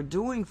people are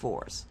doing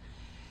for us,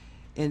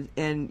 and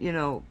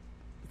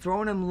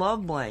throwing them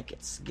love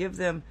blankets, give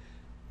them,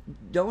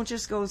 don't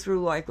just go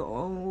through like,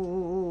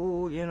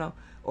 or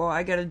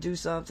I got to do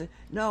something.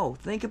 No,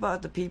 think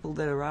about the people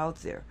that are out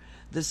there,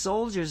 the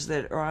soldiers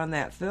that are on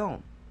that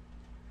film.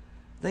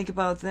 Think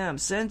about them.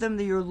 Send them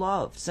your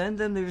love. Send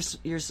them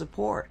your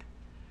support.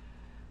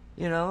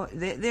 They're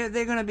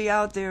going to be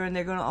out there, and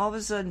they're going to all of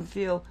a sudden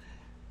feel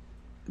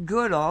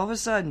good. All of a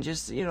sudden,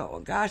 just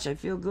gosh, I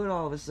feel good.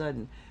 All of a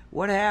sudden,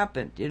 what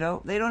happened? They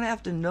don't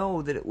have to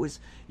know that it was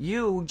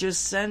you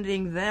just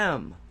sending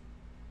them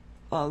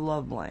a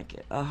love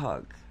blanket, a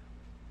hug.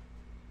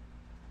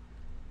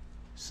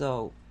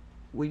 So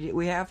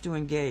we have to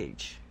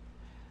engage.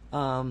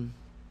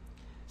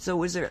 So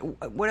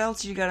what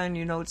else you got on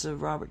your notes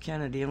of Robert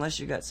Kennedy, unless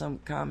you got some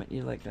comment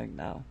you like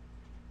now?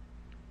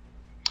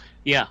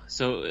 Yeah,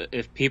 so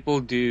if people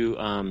do,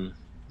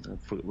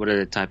 what did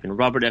I type in?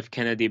 Robert F.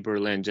 Kennedy,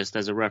 Berlin, just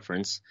as a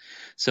reference.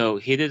 So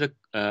he did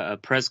a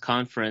press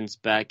conference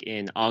back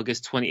in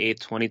August 28th,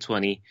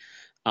 2020,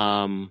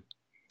 on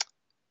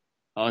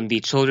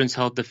the Children's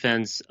Health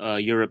Defense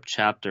Europe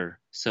chapter.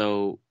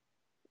 So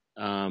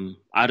I'm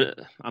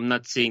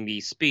not seeing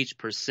the speech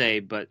per se,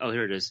 but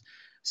here it is.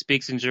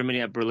 Speaks in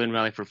Germany at Berlin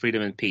Rally for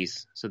Freedom and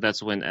Peace. So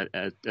that's when,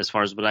 as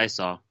far as what I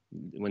saw,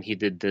 when he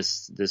did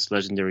this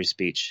legendary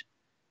speech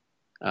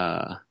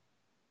to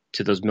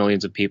those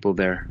millions of people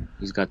there.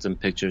 He's got some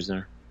pictures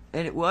there.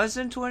 And it was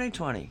in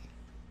 2020.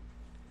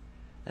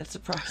 That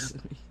surprises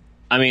me.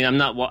 I mean,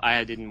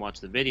 I didn't watch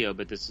the video,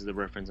 but this is the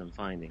reference I'm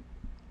finding.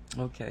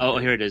 Okay. Oh,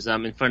 here it is.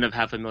 In front of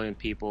 500,000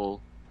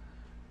 people.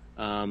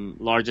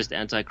 Largest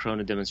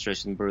anti-corona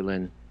demonstration in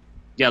Berlin.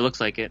 Yeah, looks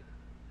like it.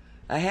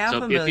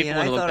 500,000.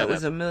 I thought it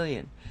was 1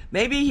 million.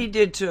 Maybe he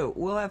did too.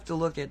 We'll have to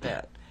look at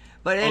that.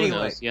 But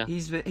anyway, yeah.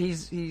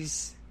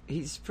 he's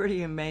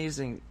pretty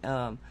amazing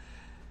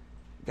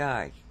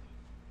guy.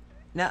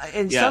 Now,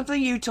 and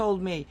something you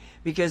told me,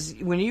 because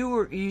when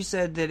you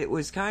said that it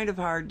was kind of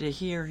hard to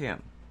hear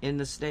him in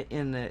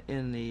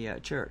the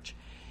church.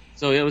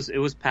 So it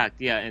was packed,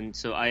 yeah. And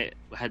so I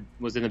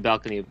was in the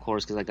balcony, of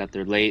course, because I got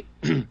there late,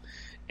 and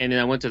then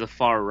I went to the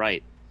far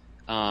right,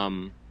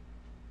 and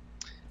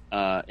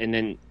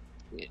then.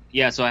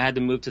 Yeah, so I had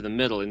to move to the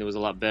middle, and it was a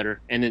lot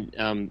better. And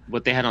then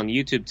what they had on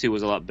YouTube too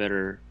was a lot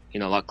better, a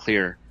lot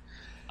clearer.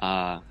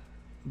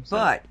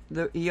 But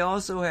he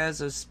also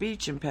has a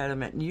speech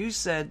impediment, and you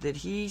said that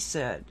he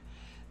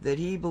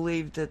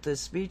believed that the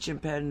speech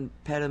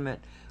impediment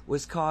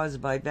was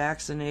caused by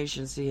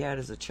vaccinations he had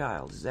as a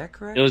child. Is that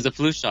correct? It was a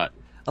flu shot.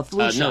 A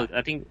flu shot? No,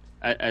 I think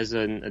as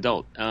an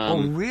adult.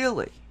 Oh,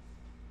 really?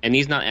 And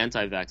he's not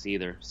anti-vax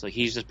either, so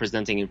he's just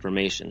presenting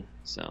information.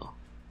 So,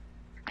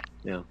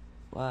 yeah.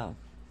 Wow.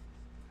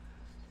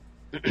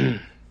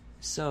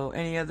 So,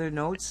 any other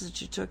notes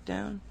that you took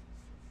down?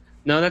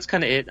 No, that's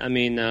kind of it. I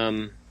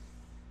mean,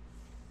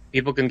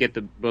 people can get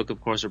the book,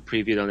 of course, or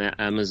previewed on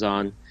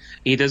Amazon.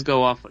 He does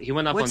go off. He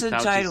went off What's on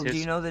Fauci's. What's the title? Do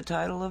you know the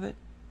title of it?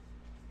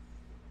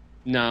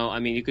 No, I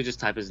mean, you could just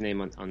type his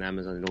name on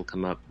Amazon. It'll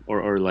come up,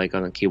 or like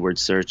on a keyword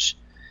search.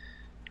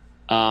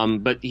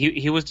 But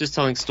he was just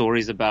telling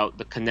stories about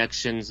the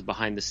connections,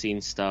 behind the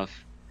scenes stuff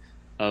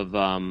of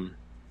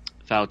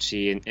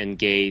Fauci and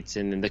Gates,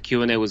 and then the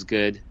Q&A was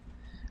good.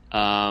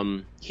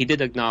 He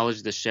did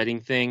acknowledge the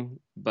shedding thing,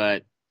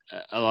 but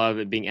a lot of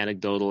it being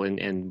anecdotal,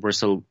 and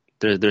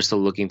they're still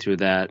looking through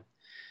that.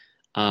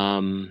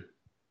 No,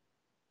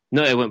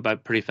 it went by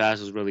pretty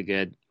fast. It was really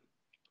good.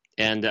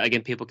 And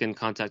again, people can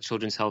contact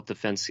Children's Health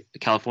Defense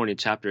California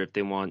chapter if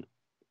they want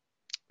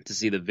to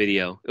see the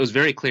video. It was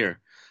very clear,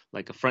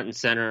 like a front and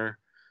center,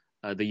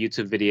 the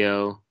YouTube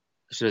video.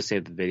 I should have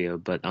saved the video,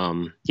 but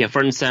yeah,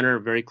 front and center,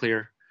 very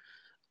clear.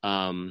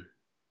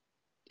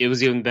 It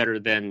was even better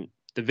than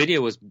the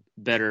video was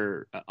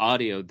better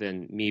audio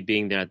than me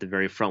being there at the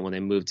very front when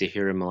I moved to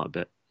hear him a lot,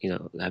 but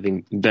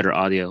having better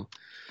audio.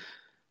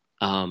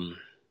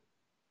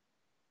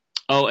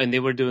 Oh, and they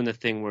were doing the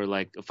thing where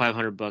like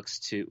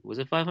 $500 was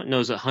it 500? No, it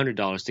was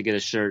 $100 to get a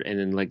shirt and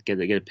then like get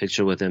a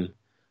picture with him.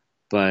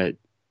 But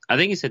I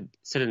think he said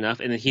enough.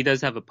 And then he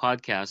does have a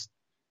podcast,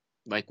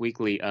 like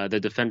weekly,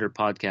 the Defender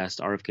podcast,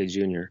 RFK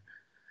Jr.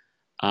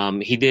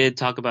 He did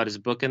talk about his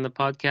book in the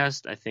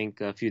podcast, I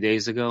think a few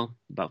days ago,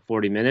 about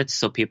 40 minutes,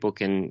 so people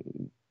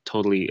can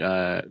totally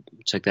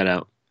check that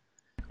out.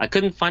 I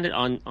couldn't find it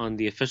on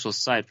the official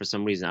site for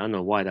some reason. I don't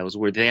know why. That was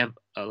weird. They have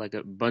like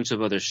a bunch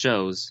of other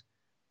shows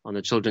on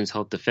the Children's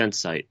Health Defense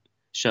site,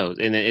 shows,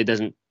 and it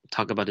doesn't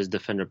talk about his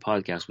Defender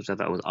podcast, which I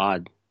thought was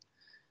odd,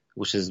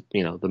 which is,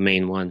 the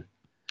main one.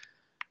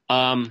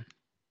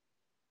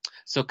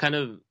 So kind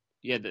of,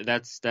 yeah,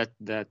 that's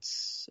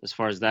as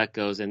far as that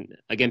goes. And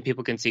again,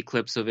 people can see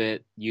clips of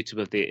it,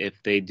 YouTube,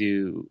 if they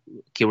do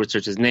keyword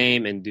search his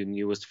name and do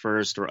newest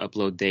first or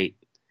upload date.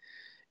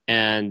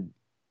 And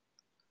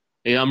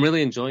I'm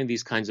really enjoying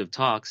these kinds of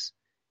talks.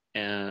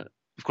 Of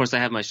course, I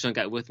have my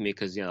SHUNGITE with me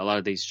because a lot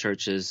of these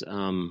churches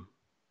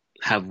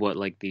have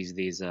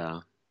these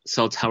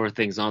cell tower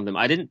things on them.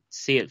 I didn't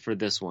see it for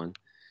this one,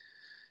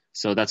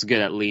 so that's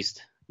good. At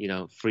least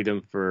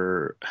freedom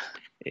for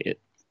it,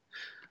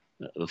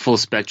 full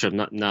spectrum.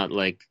 Not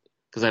like,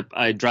 because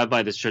I drive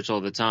by this church all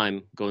the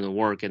time going to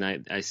work, and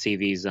I see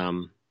these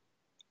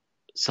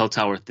cell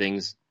tower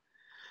things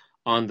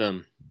on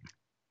them.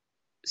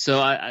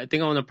 So I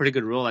think I'm on a pretty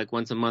good roll. Like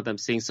once a month, I'm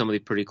seeing somebody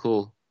pretty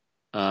cool,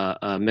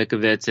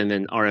 Meneses and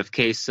then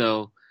RFK.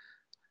 So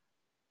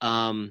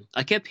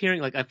I kept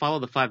hearing, I follow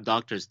the 5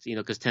 doctors,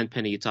 because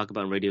Tenpenny you talk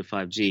about on Radio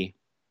 5G.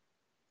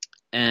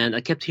 And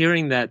I kept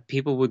hearing that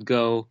people would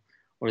go,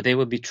 or they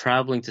would be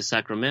traveling to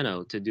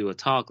Sacramento to do a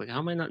talk. Like, how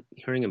am I not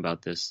hearing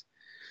about this?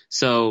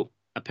 So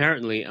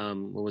apparently,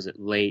 what was it,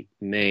 late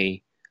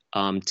May,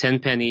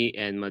 Tenpenny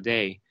and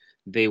Made,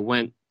 they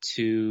went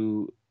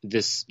to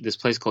this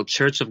place called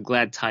Church of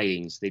Glad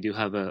Tidings. They do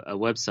have a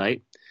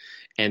website,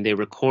 and they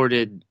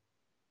recorded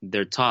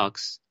their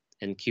talks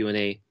and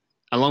Q&A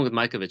along with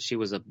Mikovits. She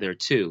was up there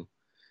too.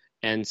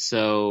 And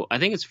so I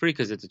think it's free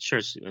because it's a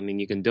church. I mean,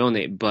 you can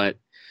donate,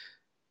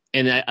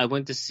 and I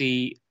went to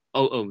see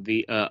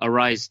the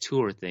Arise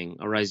tour thing,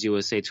 Arise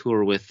USA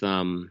tour with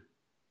Kristen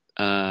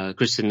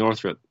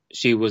Northrup.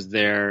 She was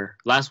there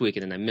last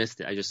weekend and I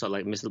missed it. I just saw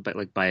missed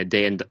it by a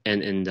day, and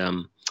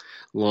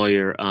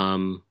lawyer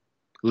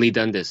Lee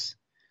Dundas.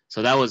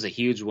 So that was a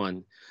huge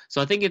one.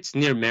 So I think it's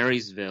near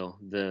Marysville,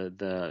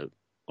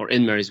 or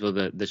in Marysville,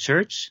 the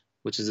church,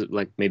 which is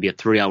maybe a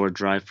 3-hour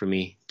drive for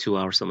me, 2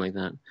 hours, something like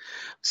that.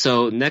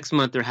 So next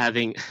month they're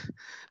having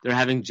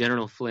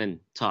General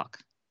Flynn talk.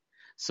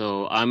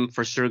 So I'm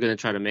for sure going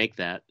to try to make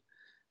that.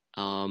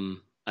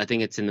 I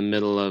think it's in the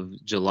middle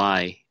of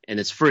July and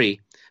it's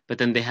free, but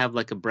then they have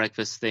a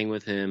breakfast thing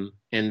with him.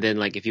 And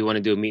then if you want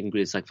to do a meet and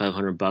greet, it's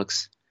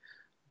 $500.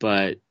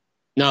 But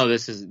no,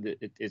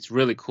 it's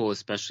really cool,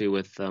 especially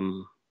with,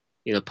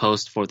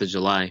 post 4th of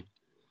July.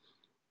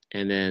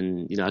 And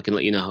then, I can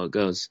let you know how it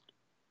goes.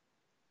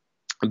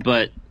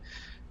 But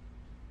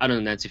I don't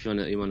know, Nancy, if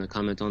you want to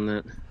comment on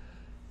that,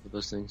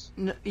 those things.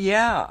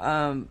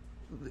 Yeah,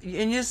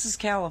 and this is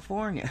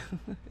California.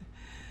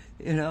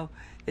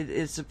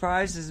 It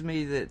surprises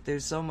me that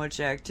there's so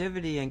much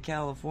activity in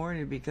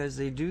California because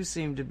they do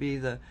seem to be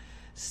the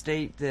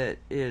state that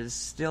is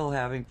still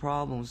having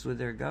problems with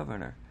their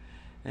governor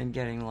and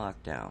getting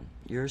locked down.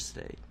 Your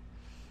state.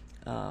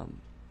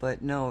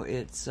 But no,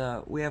 it's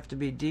we have to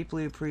be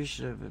deeply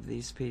appreciative of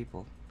these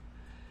people.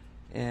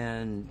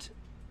 And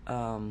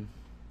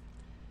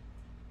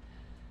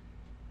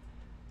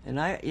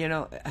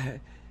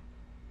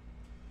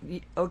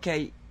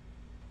okay,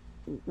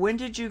 when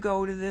did you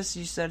go to this?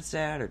 You said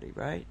Saturday,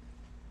 right?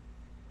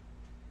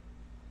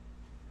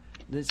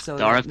 So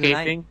the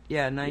RFK thing?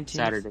 Yeah, 19th.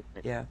 Saturday.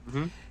 Yeah.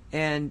 Mm-hmm.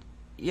 And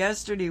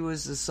yesterday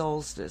was the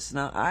solstice.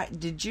 Now,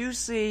 did you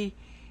see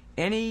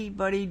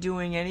anybody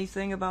doing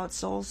anything about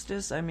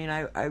solstice? I mean,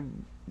 I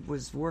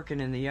was working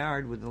in the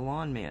yard with the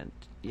lawn man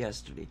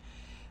yesterday.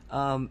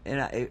 And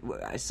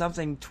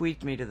something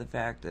tweaked me to the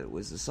fact that it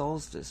was the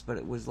solstice, but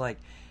it was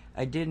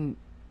I didn't.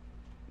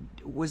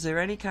 Was there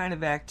any kind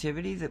of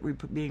activity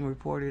that being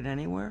reported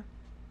anywhere?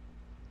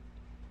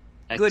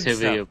 Good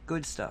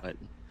stuff. What?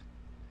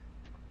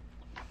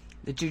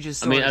 That you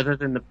just. Other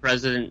than the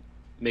president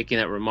making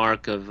that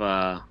remark of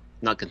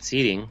not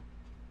conceding.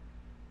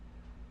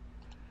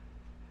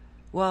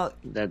 Well,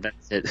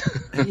 that's it.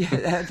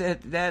 Yeah,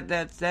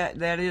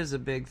 that is a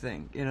big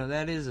thing.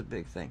 That is a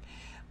big thing.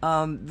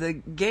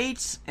 The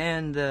Gates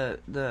and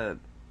the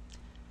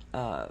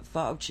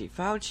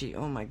Fauci.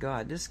 Oh my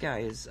God, this guy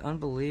is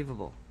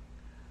unbelievable.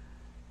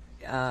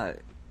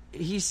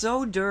 He's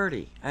so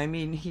dirty. I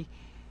mean, he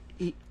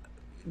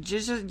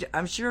just.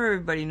 I'm sure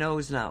everybody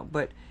knows now,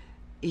 but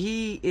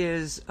he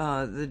is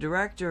the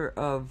director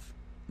of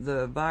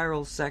the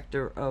viral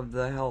sector of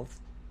the health,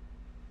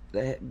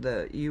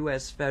 the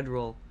U.S.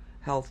 Federal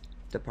Health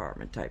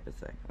Department type of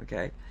thing.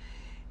 Okay,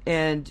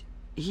 and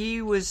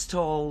he was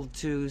told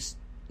to.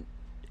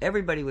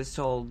 Everybody was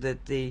told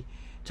that the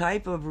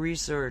type of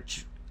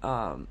research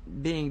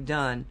being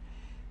done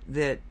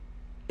that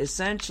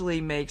essentially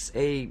makes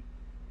a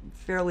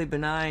fairly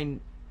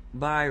benign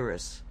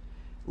virus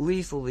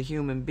lethal to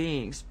human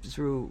beings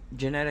through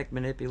genetic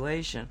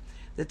manipulation,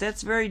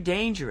 that's very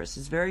dangerous.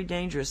 It's very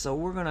dangerous, so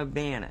we're going to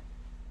ban it.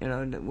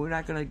 We're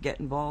not going to get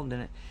involved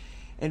in it.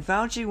 And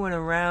Fauci went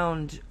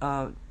around,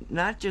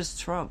 not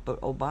just Trump, but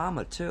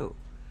Obama too,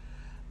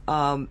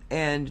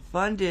 and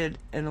funded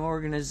an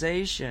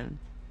organization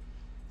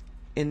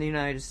in the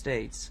United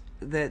States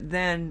that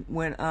then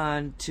went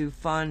on to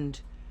fund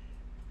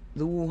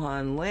the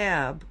Wuhan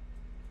lab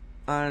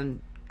on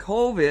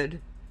COVID,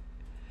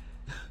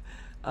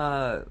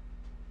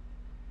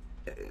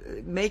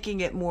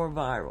 making it more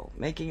viral,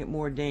 making it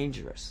more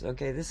dangerous.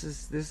 Okay, this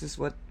is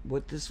what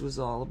this was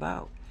all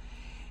about.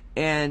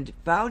 And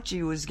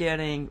Fauci was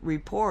getting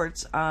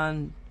reports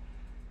on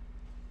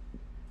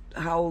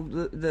how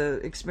the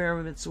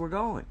experiments were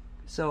going.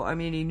 So, I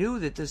mean, he knew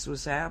that this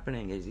was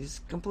happening. He's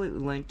completely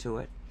linked to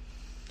it.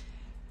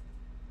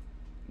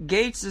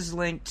 Gates is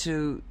linked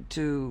to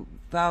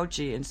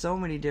Fauci in so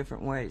many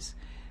different ways.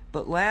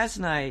 But last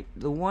night,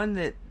 the one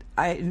that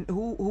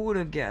who would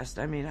have guessed?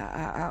 I mean,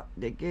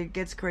 it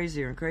gets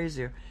crazier and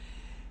crazier.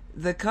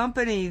 The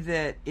company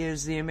that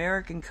is the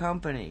American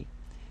company,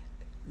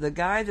 the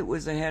guy that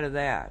was ahead of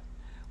that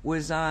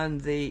was on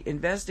the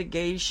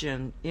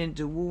investigation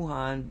into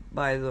Wuhan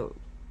by the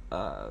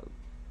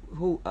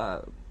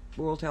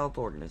World Health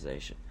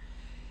Organization.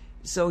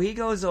 So he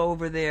goes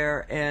over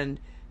there and,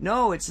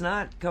 no, it's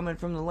not coming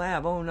from the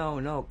lab. Oh,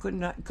 no,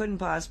 couldn't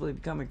possibly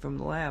be coming from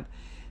the lab.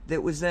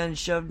 That was then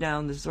shoved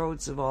down the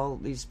throats of all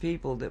these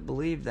people that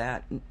believe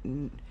that.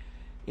 You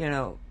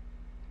know,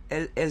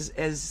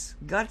 as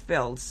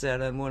Gutfeld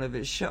said on one of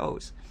his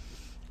shows,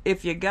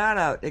 if you got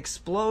an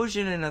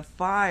explosion and a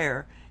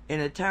fire in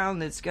a town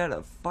that's got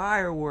a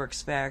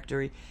fireworks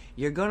factory,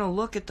 you're going to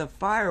look at the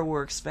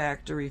fireworks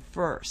factory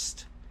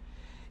first.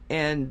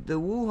 And the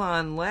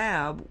Wuhan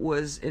lab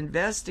was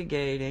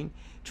investigating,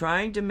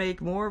 trying to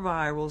make more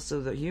viral so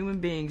that human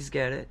beings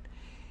get it,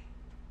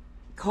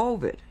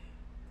 COVID.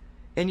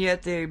 And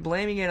yet they're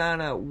blaming it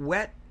on a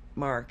wet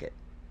market.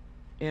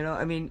 You know,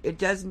 I mean, it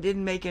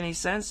didn't make any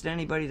sense to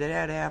anybody that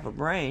had half a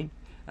brain.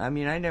 I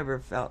mean, I never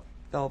fell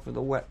for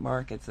the wet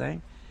market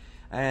thing.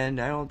 And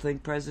I don't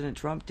think President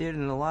Trump did,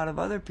 and a lot of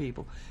other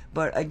people.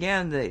 But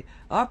again, the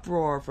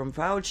uproar from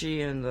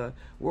Fauci and the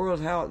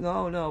World Health,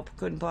 no,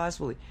 couldn't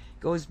possibly,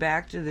 goes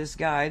back to this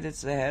guy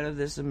that's the head of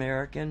this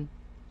American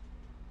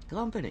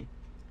company.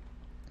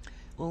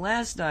 Well,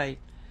 last night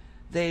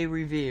they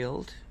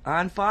revealed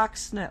on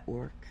Fox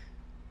Network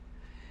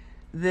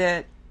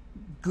that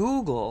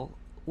Google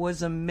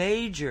was a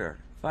major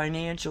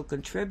financial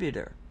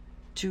contributor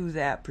to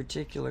that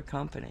particular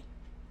company.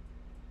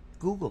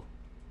 Google,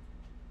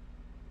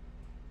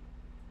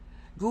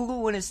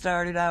 when it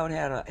started out,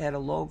 had a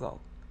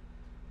logo: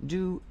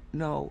 "Do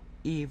no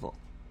evil."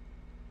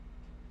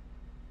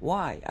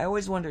 Why? I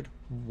always wondered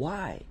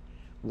why.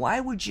 Why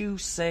would you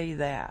say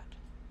that?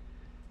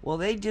 Well,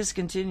 they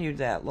discontinued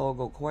that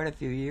logo quite a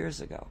few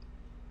years ago.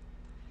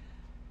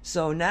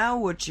 So now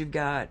what you've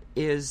got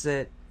is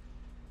that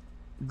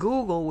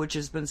Google, which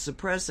has been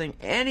suppressing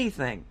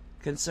anything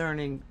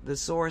concerning the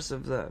source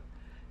of the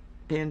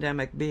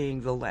pandemic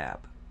being the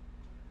lab,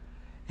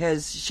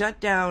 has shut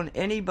down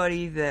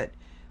anybody that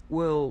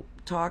will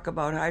talk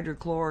about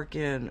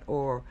hydrochloroquine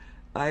or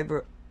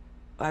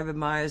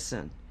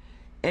ivermectin,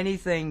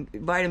 anything,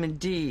 vitamin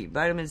D,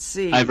 vitamin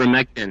C.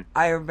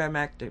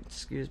 Ivermectin,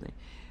 excuse me.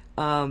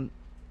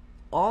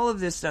 All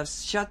of this stuff,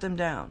 shut them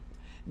down.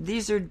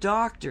 These are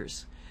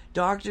doctors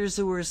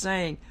who are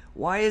saying,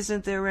 why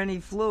isn't there any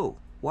flu?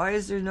 Why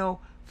is there no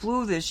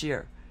flu this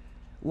year?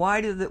 Why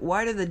do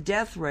the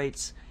death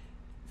rates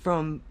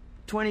from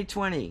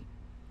 2020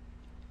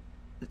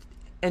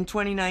 and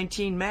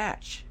 2019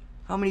 match?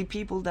 How many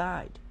people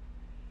died?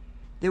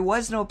 There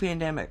was no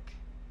pandemic.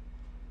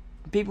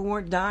 People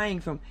weren't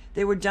dying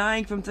they were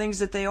dying from things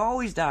that they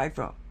always die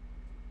from.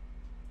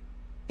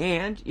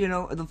 And, you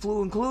know, the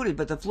flu included,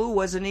 but the flu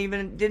didn't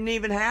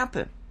even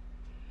happen.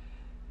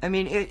 I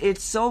mean,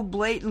 it's so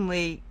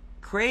blatantly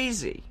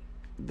crazy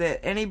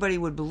that anybody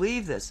would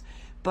believe this.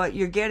 But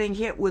you're getting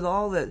hit with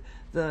all the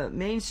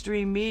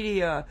mainstream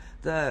media,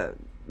 the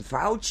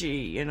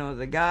Fauci, you know,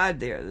 the god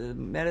there, the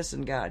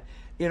medicine god,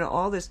 you know,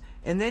 all this.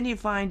 And then you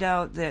find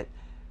out that,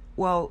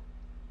 well,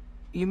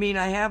 you mean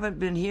I haven't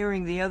been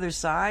hearing the other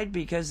side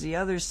because the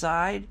other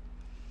side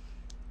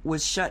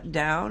was shut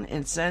down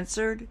and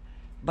censored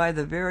by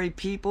the very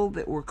people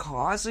that were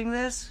causing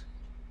this?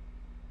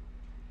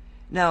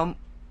 Now,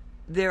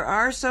 there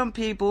are some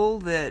people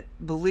that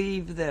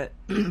believe that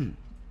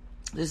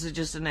this is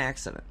just an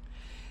accident.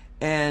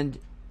 And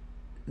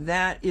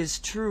that is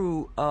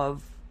true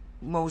of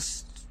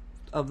most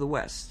of the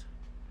West.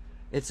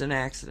 It's an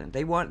accident.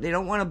 They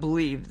don't want to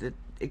believe that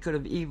it could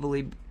have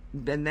evilly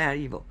been that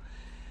evil.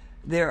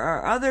 There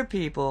are other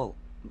people,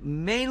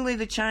 mainly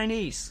the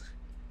Chinese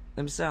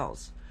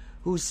themselves,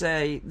 who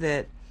say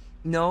that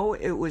no,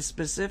 it was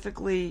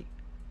specifically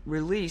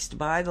released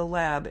by the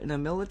lab in a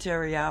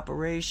military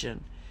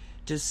operation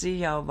to see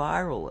how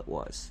viral it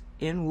was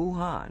in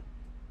Wuhan.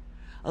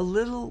 A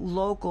little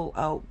local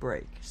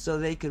outbreak so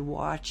they could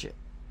watch it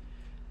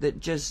that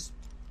just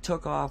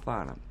took off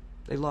on them.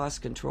 They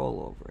lost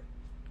control over it.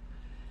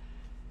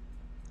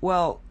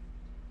 Well,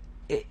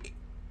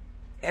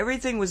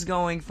 everything was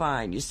going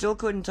fine. You still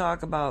couldn't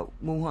talk about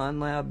Wuhan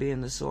lab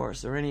being the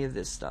source or any of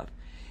this stuff.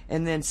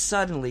 And then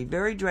suddenly,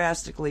 very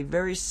drastically,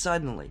 very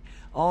suddenly,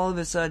 all of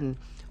a sudden,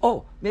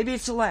 oh, maybe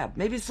it's a lab,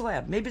 maybe it's a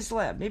lab, maybe it's a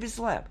lab, maybe it's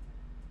a lab.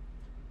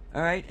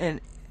 All right?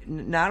 And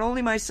not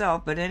only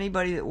myself, but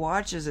anybody that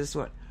watches this,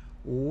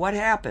 what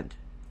happened?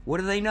 What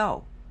do they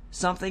know?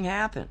 Something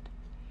happened.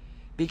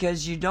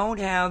 Because you don't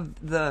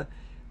have the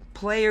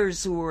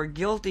players who are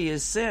guilty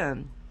as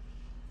sin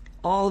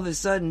all of a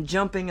sudden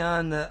jumping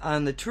on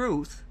the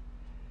truth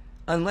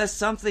unless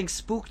something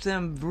spooked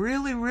them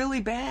really,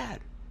 really bad.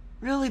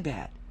 Really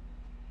bad.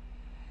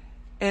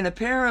 And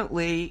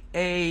apparently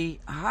a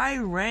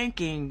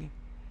high-ranking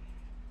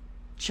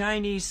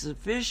Chinese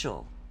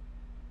official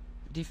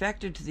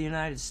defected to the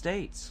United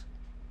States.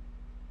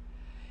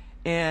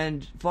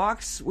 And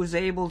Fox was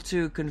able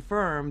to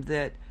confirm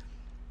that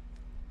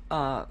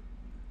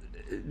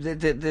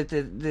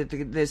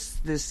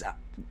this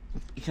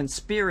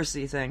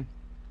conspiracy thing,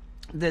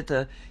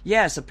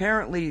 yes,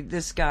 apparently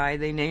this guy,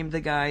 they named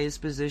the guy, his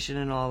position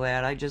and all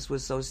that. I just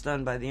was so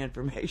stunned by the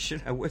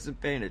information, I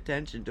wasn't paying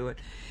attention to it,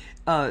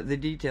 the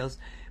details.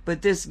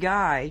 But this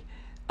guy,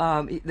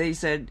 they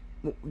said,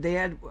 they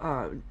had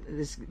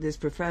this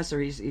professor.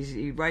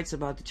 He writes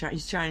about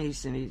he's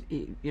Chinese, and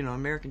he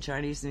American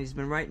Chinese, and he's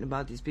been writing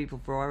about these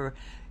people forever.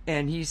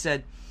 And he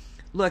said,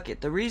 "Look,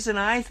 the reason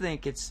I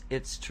think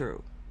it's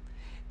true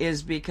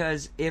is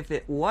because if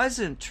it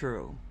wasn't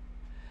true,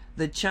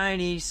 the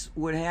Chinese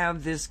would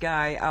have this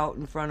guy out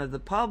in front of the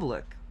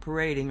public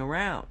parading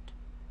around.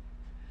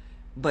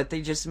 But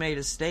they just made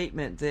a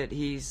statement that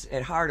he's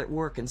hard at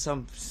work in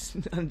some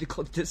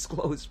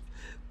undisclosed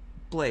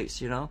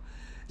place,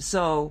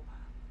 So,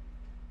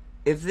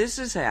 if this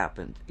has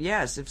happened,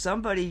 yes, if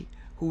somebody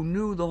who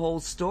knew the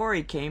whole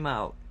story came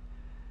out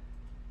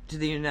to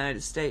the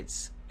United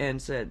States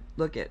and said,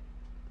 "Look,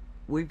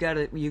 you've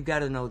got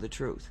to know the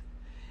truth."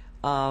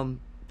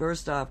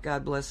 First off,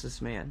 God bless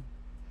this man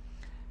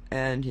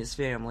and his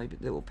family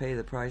that will pay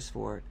the price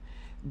for it.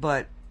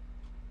 But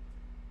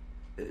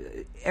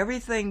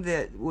everything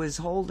that was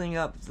holding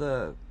up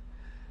the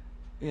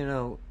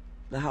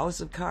house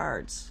of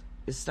cards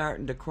is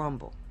starting to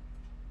crumble.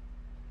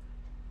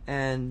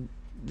 And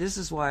this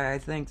is why I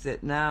think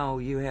that now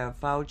you have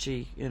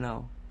Fauci,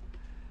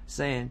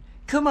 saying,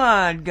 "Come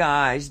on,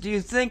 guys, do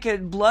you think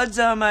blood's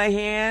on my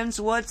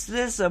hands? What's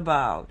this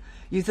about?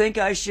 You think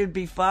I should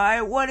be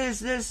fired? What is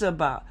this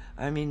about?"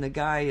 I mean, the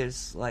guy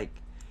is like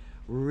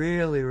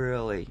really,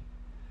 really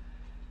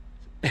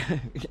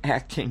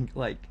acting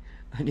like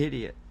an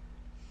idiot.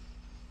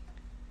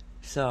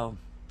 So,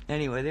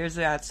 anyway, there's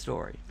that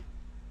story.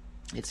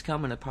 It's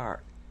coming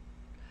apart.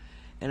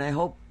 And I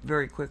hope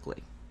very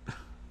quickly.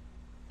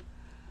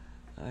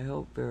 I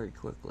hope very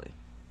quickly.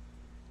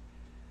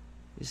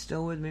 You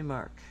still with me,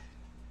 Mark?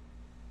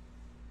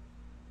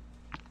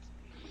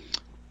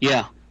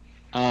 Yeah.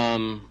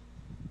 I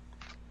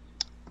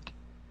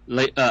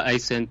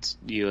sent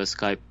you a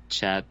Skype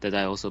chat that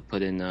I also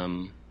put in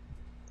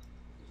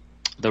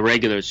the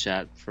regular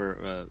chat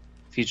for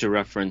future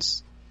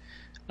reference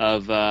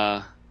of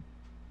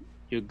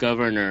your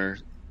governor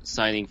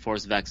signing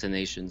forced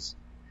vaccinations,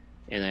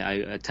 and I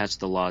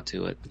attached the law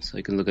to it, so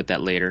you can look at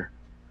that later.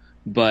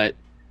 But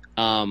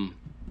so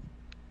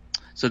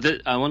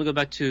I want to go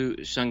back to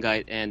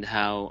Shungite and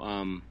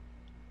how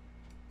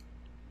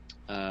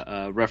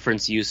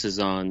reference uses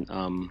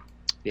on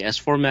the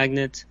S4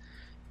 magnet,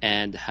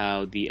 and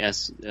how the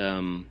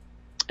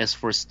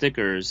S4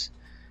 stickers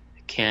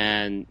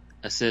can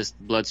assist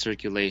blood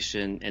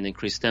circulation and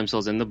increase stem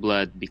cells in the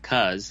blood,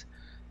 because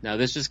now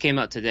this just came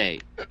out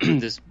today,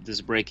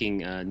 this breaking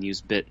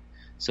news bit.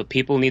 So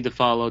people need to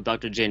follow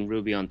Dr. Jane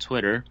Ruby on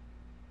Twitter,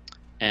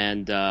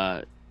 and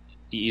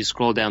you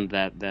scroll down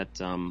that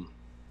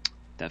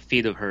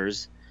feed of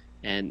hers,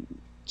 and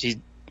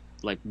she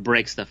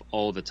breaks stuff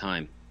all the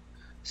time.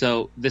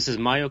 So this is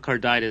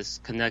myocarditis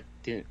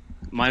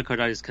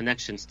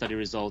connection study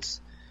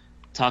results,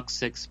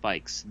 toxic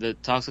spikes. The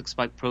toxic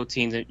spike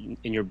protein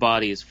in your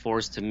body is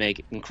forced to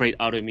make and create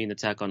autoimmune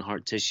attack on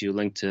heart tissue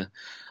linked to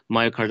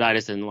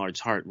myocarditis and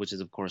enlarged heart, which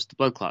is of course the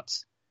blood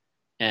clots.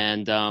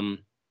 And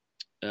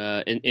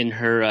in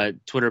her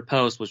Twitter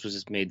post, which was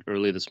just made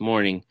early this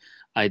morning,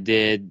 I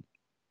did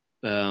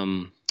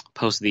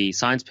post the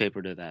science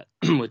paper to that,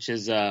 which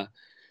is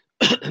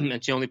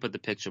and she only put the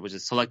picture, which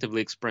is selectively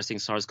expressing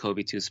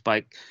SARS-CoV-2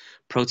 spike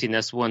protein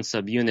S1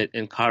 subunit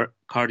in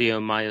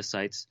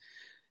cardiomyocytes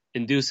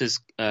induces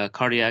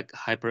cardiac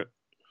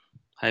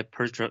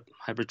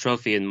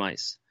hypertrophy in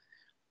mice.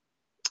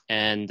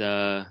 And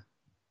let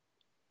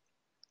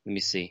me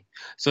see.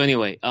 So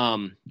anyway,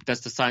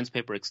 that's the science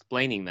paper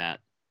explaining that.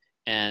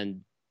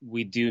 And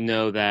we do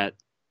know that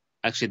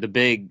actually the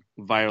big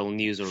viral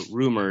news, or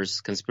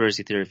rumors,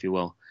 conspiracy theory, if you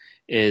will,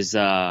 is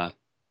 4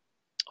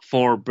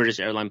 British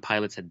airline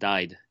pilots had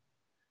died.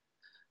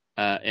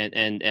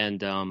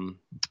 And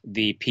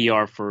the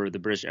PR for the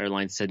British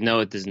Airlines said, no,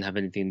 it doesn't have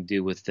anything to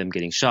do with them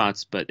getting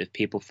shots. But if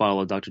people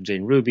follow Dr.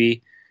 Jane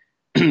Ruby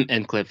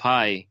and Cliff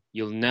High,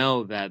 you'll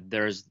know that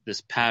there's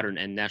this pattern,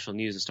 and national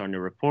news is starting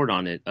to report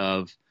on it,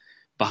 of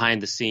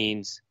behind the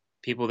scenes,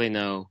 people they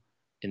know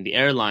in the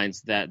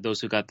airlines, that those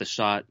who got the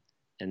shot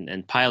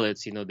and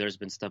pilots, there's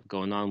been stuff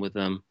going on with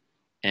them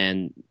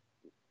and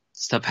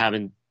stuff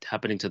happening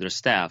to their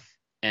staff.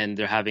 And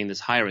they're having this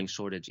hiring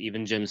shortage.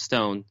 Even Jim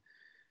Stone,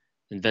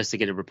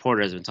 investigative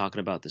reporter, has been talking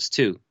about this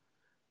too.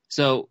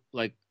 So,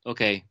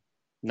 okay,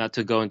 not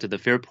to go into the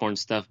fear porn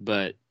stuff,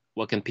 but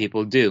what can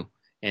people do?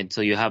 And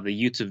so you have the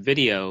YouTube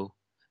video,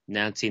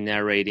 Nancy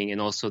narrating, and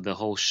also the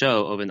whole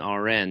show of an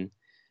RN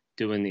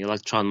doing the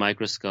electron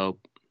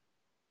microscope,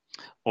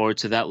 or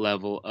to that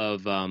level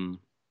of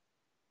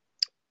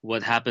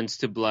what happens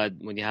to blood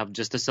when you have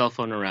just a cell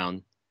phone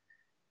around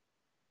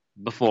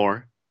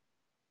before,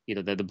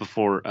 the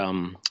before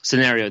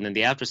scenario. And then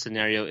the after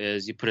scenario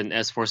is you put an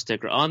S4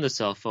 sticker on the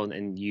cell phone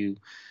and you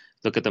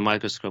look at the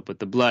microscope with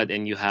the blood,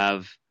 and you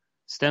have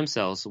stem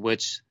cells,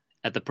 which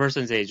at the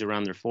person's age,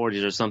 around their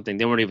 40s or something,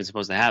 they weren't even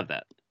supposed to have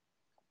that.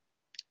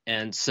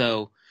 And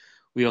so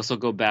we also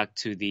go back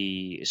to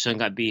the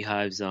Shungite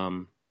Beehive's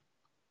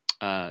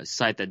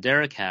site that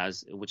Derek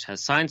has, which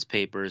has science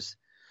papers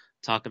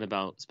talking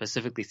about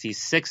specifically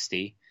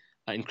C60,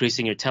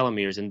 increasing your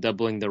telomeres and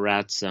doubling the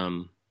rat's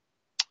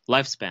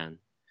lifespan.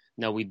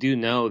 Now, we do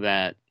know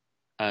that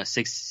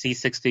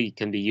C60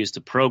 can be used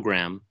to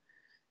program,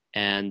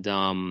 and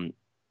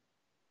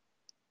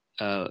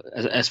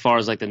as far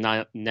as like the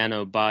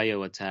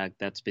nanobio attack,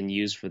 that's been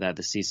used for that,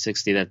 the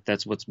C60.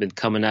 That's what's been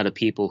coming out of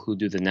people who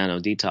do the nano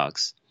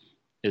detox,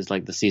 is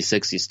like the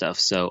C60 stuff.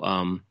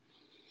 So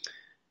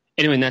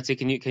anyway, Nancy,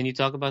 can you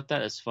talk about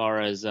that as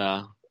far as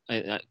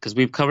because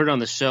we've covered on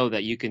the show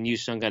that you can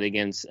use Shungite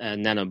against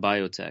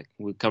nanobiotech.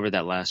 We covered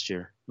that last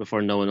year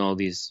before knowing all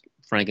these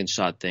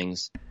Frankenshot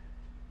things.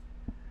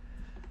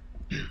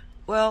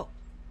 Well,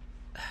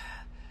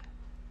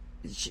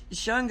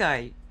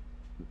 Shungite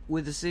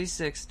with the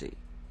C60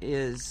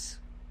 is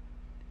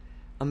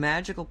a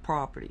magical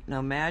property.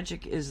 Now,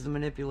 magic is the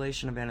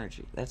manipulation of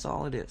energy. That's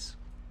all it is.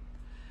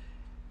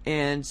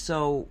 And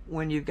so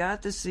when you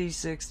got the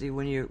C60,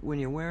 when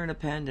you're wearing a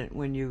pendant,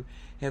 when you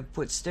have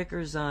put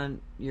stickers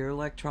on your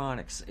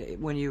electronics,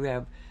 when you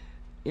have,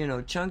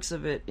 chunks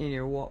of it in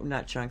your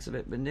not chunks of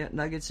it, but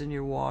nuggets in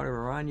your water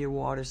or on your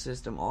water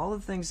system, all the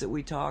things that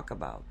we talk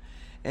about.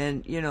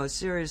 And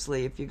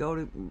seriously, if you go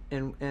to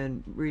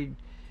and read,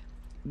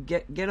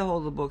 get a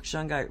hold of the book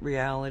Shungite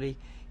Reality.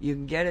 You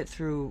can get it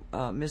through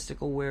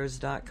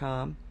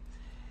mysticalwares.com,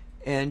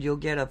 and you'll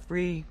get a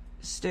free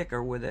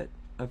sticker with it.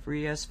 A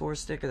free S4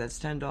 sticker that's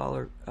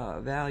 $10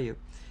 value,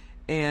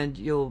 and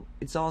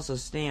it's also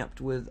stamped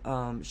with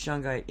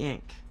Shungite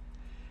ink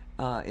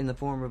in the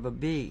form of a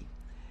bee,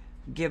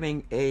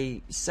 giving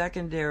a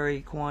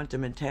secondary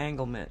quantum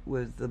entanglement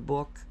with the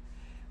book,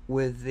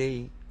 with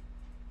the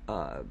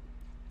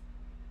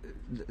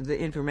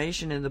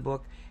information in the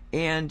book,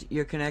 and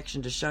your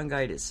connection to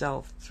Shungite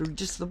itself through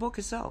just the book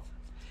itself.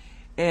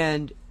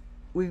 And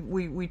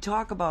we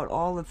talk about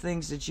all the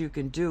things that you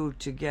can do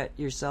to get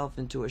yourself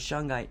into a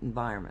Shungite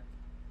environment.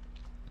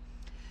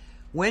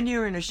 When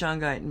you're in a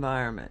Shungite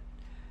environment,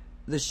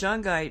 the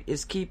Shungite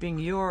is keeping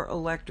your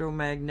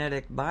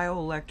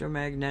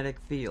bioelectromagnetic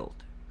field,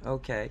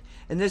 okay?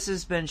 And this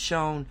has been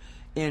shown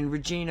in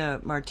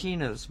Regina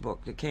Martino's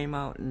book that came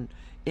out in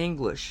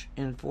English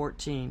in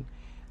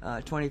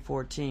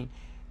 2014.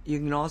 You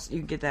can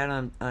get that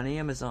on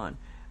Amazon.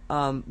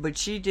 But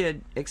she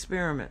did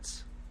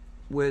experiments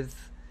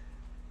with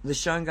the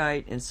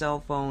Shungite and cell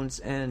phones,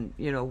 and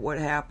what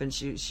happens.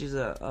 She's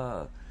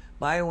a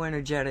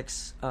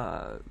bioenergetics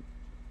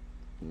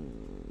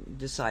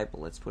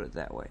disciple, let's put it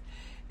that way.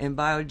 And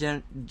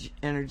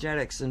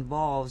bioenergetics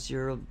involves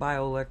your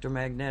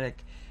bioelectromagnetic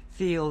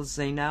fields.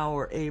 They now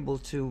are able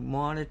to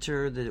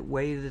monitor the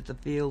way that the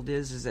field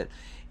is.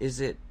 Is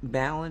it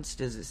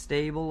balanced? Is it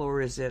stable? Or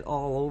is it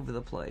all over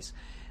the place?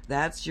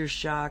 That's your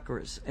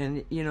chakras.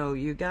 And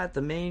you got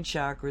the main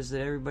chakras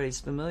that everybody's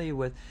familiar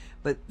with,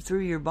 but through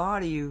your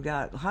body you've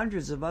got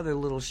hundreds of other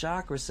little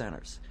chakra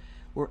centers,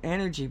 or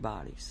energy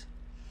bodies.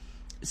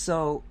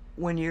 So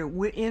when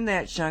you're in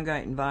that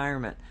Shungite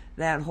environment,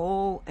 that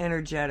whole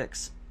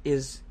energetics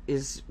is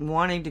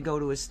wanting to go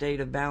to a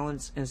state of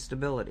balance and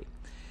stability.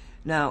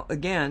 Now,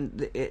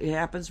 again, it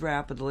happens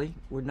rapidly.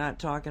 We're not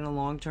talking a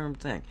long-term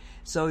thing.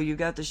 So you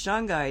got the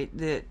Shungite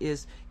that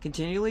is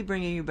continually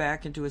bringing you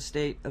back into a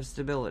state of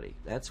stability.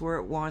 That's where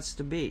it wants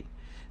to be.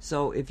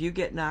 So if you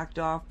get knocked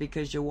off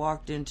because you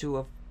walked into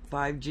a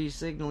 5G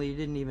signal you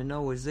didn't even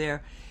know was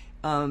there,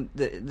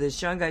 the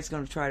Shungite's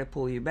going to try to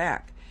pull you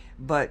back.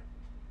 But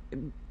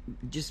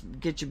just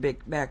get you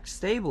back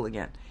stable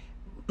again.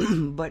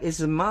 But it's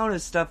the amount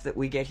of stuff that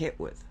we get hit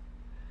with.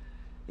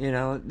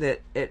 That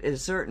at a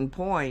certain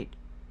point,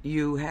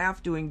 you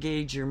have to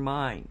engage your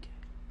mind.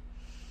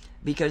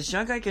 Because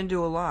Shungite can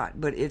do a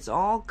lot, but it's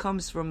all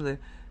comes from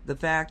the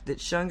fact that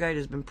Shungite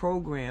has been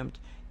programmed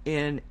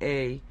in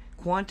a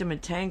quantum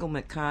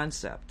entanglement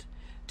concept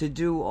to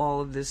do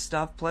all of this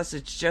stuff. Plus,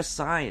 it's just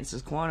science.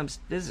 It's quantum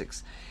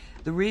physics.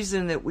 The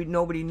reason that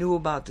nobody knew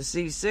about the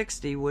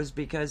C60 was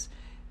because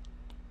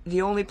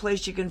the only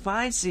place you can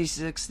find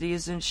C60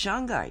 is in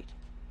shungite.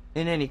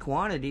 In any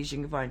quantities, you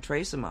can find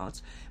trace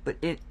amounts, but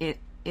in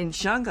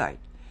shungite.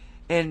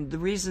 And the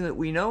reason that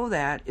we know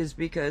that is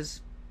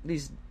because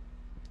these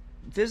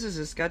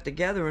physicists got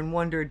together and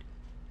wondered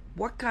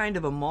what kind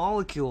of a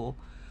molecule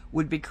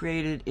would be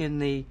created in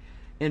the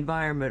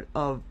environment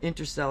of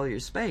interstellar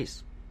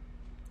space.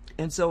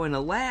 And so in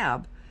a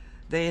lab,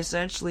 they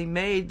essentially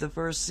made the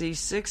first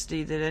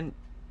C60 that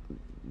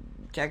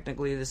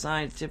technically the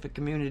scientific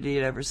community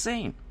had ever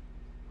seen.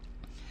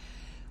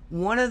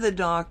 One of the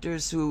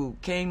doctors who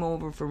came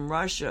over from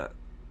Russia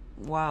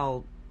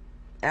while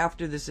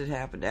after this had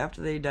happened,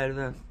 after they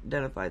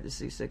identified the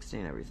C60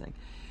 and everything,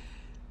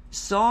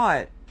 saw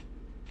it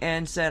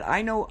and said,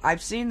 I know,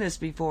 I've seen this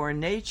before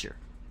in nature.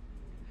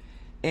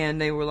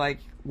 And they were like,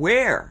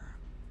 where?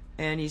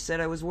 And he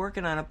said, I was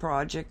working on a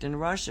project in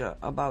Russia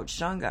about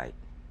shungite.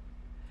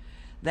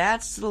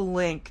 That's the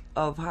link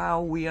of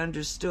how we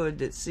understood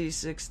that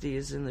C60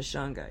 is in the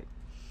shungite.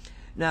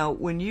 Now,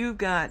 when you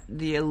got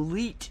the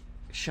elite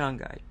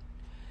shungite,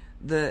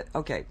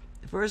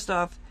 first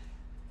off,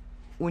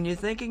 when you're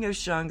thinking of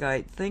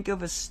shungite, think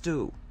of a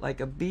stew, like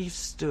a beef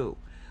stew.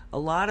 A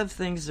lot of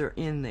things are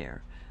in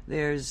there.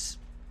 There's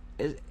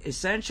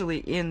essentially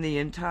in the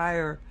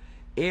entire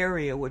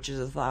area, which is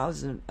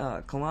 1,000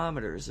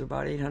 kilometers, or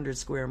about 800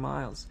 square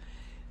miles,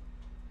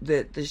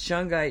 that the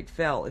shungite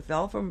fell. It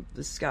fell from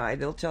the sky.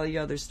 They'll tell you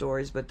other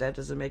stories, but that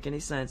doesn't make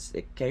any sense.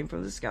 It came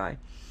from the sky,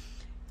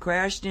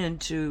 crashed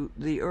into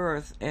the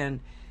earth, and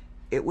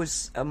it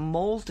was a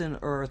molten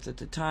earth at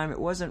the time. It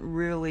wasn't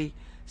really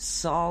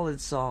solid,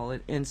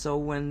 and so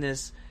when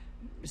this,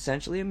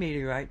 essentially a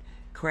meteorite,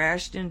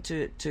 crashed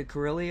into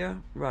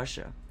Karelia,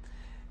 Russia,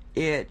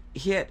 it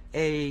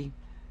didn't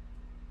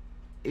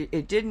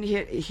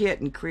hit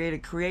and create a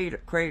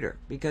crater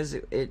because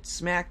it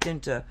smacked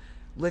into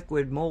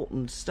liquid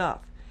molten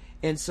stuff,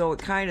 and so it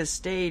kind of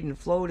stayed and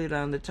floated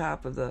on the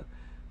top of the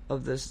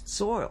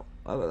soil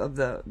of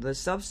the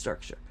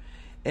substructure.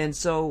 And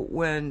so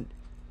when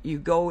you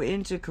go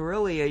into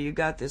Karelia, you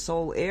got this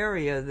whole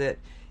area that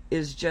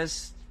is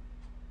just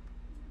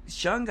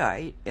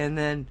shungite, and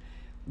then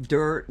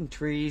dirt and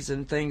trees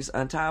and things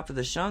on top of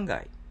the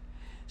shungite.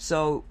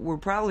 So we're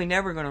probably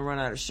never going to run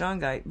out of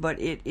shungite, but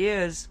it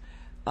is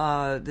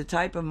the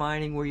type of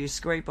mining where you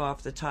scrape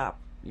off the top.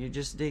 You're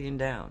just digging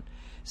down.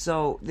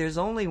 So there's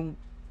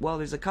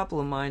a couple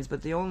of mines,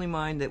 but the only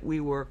mine that we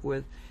work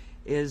with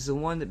is the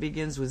one that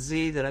begins with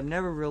Z that I've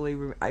never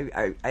really...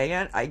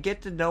 I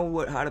get to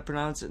know how to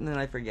pronounce it, and then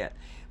I forget.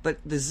 But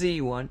the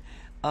Z one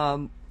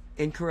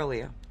in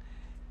Karelia.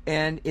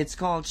 And it's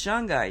called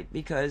shungite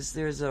because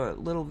there's a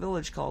little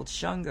village called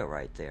Shunga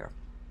right there.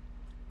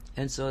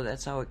 And so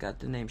that's how it got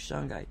the name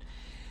shungite.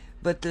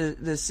 But the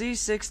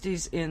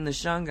C60s in the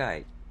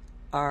shungite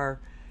are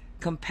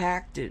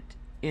compacted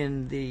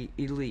in the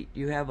elite.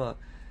 You have a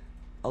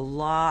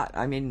lot,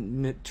 I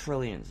mean,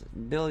 trillions,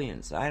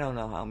 billions, I don't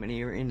know how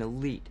many are in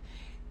elite.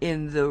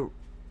 In the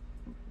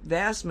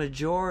vast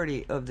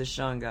majority of the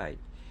shungite,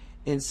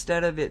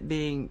 instead of it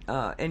being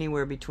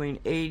anywhere between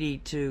 80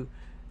 to,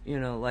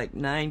 like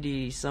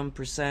 90 some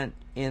percent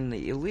in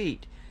the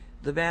elite,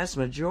 the vast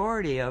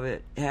majority of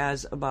it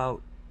has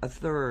about a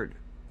third,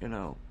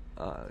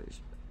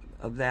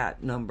 of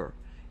that number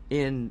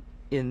in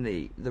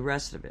the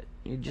rest of it.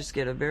 You just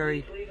get a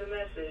very,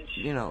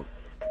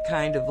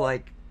 kind of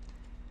like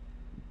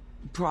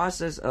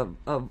process of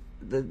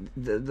the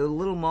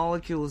little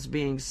molecules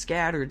being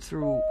scattered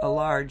through a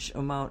large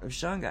amount of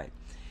shungite.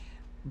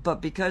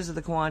 But because of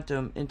the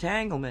quantum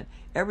entanglement,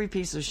 every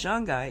piece of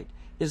shungite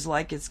is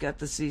like it's got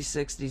the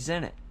C60s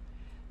in it.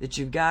 That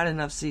you've got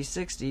enough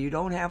C60. You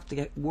don't have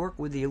to work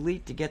with the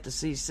elite to get the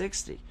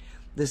C60.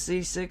 The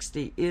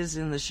C60 is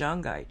in the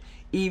shungite.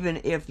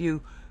 Even if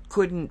you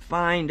couldn't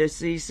find a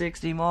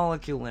C60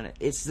 molecule in it,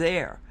 it's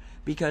there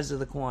because of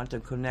the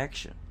quantum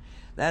connection.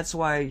 That's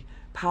why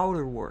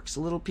powder works.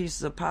 Little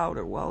pieces of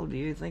powder. Well, do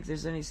you think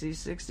there's any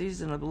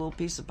C60s in a little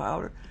piece of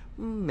powder?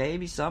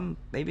 Maybe some,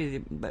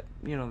 but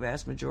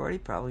vast majority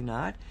probably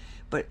not.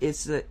 But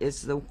it's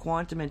the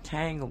quantum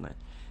entanglement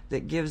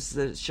that gives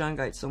the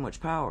shungite so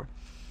much power.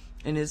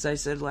 And as I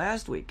said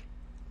last week,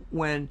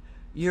 when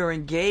you're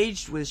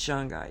engaged with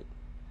shungite,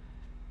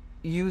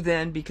 you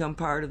then become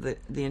part of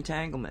the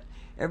entanglement.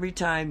 Every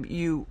time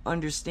you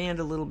understand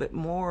a little bit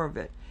more of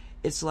it,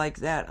 it's like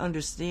that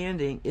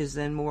understanding is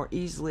then more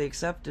easily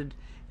accepted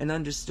and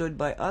understood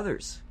by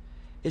others.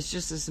 It's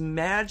just this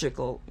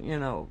magical,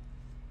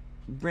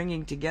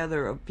 bringing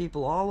together of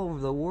people all over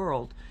the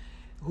world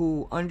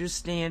who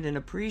understand and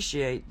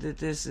appreciate that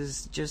this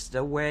is just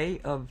a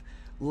way of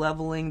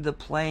leveling the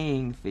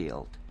playing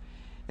field.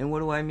 And what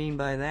do I mean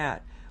by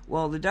that?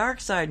 Well, the dark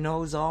side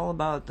knows all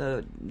about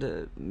the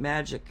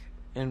magic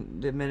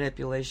and the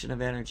manipulation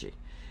of energy,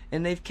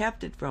 and they've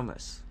kept it from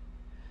us.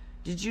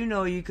 Did you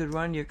know you could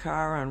run your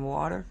car on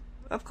water?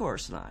 Of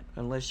course not,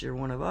 unless you're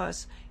one of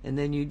us. And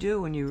then you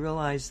do, and you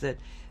realize that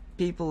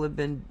people have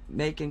been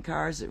making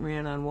cars that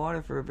ran on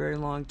water for a very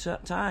long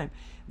time,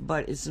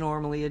 but it's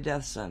normally a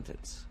death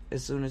sentence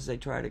as soon as they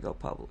try to go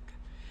public.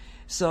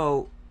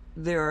 So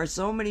there are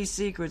so many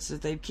secrets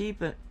that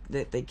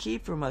they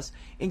keep from us,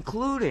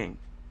 including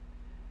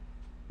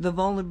the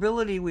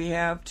vulnerability we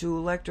have to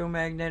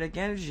electromagnetic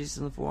energies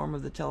in the form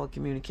of the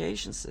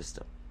telecommunication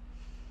system.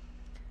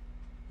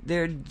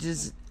 They're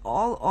just,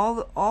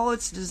 all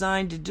it's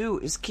designed to do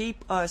is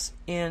keep us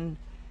in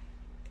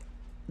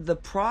the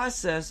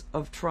process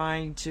of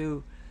trying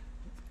to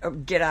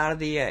get out of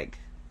the egg.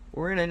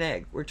 We're in an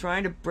egg. We're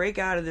trying to break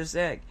out of this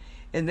egg.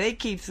 And they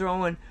keep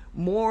throwing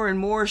more and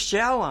more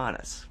shell on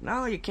us.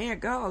 No, you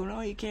can't go.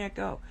 No, you can't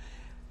go.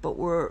 But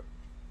we're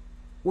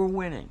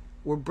winning.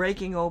 We're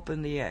breaking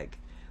open the egg.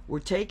 We're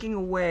taking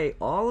away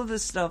all of the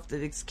stuff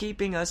that is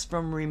keeping us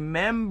from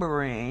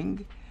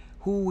remembering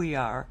who we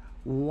are,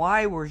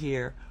 why we're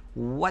here,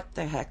 what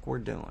the heck we're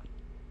doing.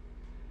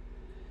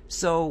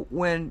 So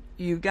when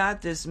you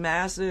got this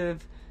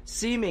massive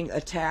seeming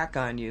attack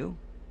on you,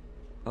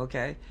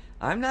 okay,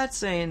 I'm not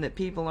saying that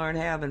people aren't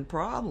having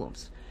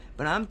problems,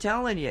 but I'm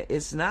telling you,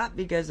 it's not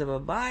because of a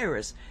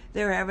virus.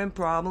 They're having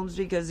problems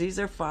because these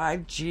are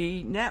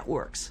 5G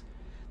networks.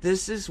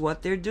 This is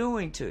what they're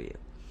doing to you.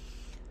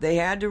 They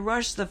had to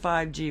rush the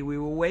 5G. We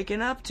were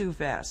waking up too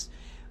fast.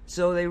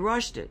 So they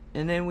rushed it.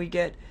 And then we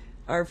get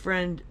our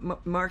friend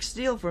Mark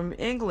Steele from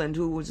England,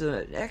 who was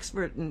an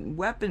expert in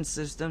weapon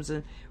systems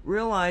and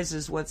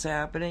realizes what's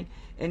happening.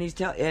 And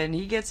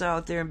he gets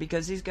out there, and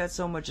because he's got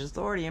so much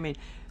authority, I mean,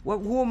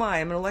 who am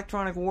I? I'm an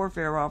electronic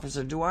warfare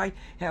officer. Do I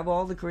have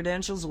all the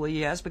credentials? Well,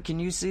 yes, but can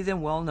you see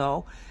them? Well,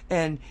 no.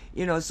 And,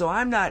 so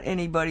I'm not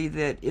anybody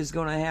that is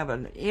going to have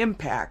an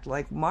impact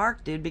like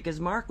Mark did, because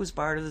Mark was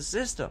part of the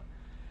system.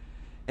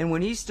 And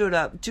when he stood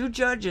up, 2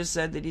 judges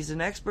said that he's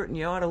an expert and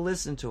you ought to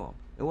listen to him.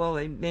 Well,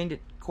 they made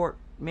it court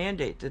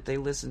mandate that they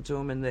listen to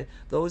him, and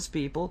those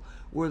people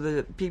were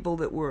the people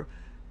that were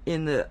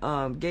in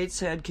the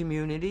Gateshead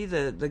community,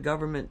 the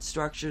government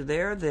structure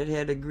there that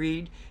had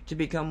agreed to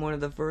become one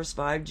of the first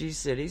 5G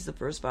cities, the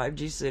first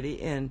 5G city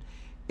in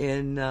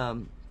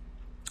England,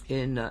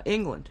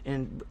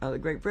 in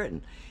Great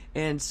Britain.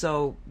 And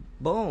so,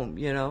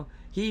 boom,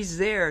 he's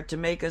there to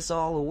make us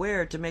all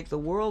aware, to make the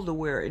world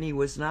aware, and he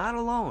was not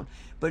alone,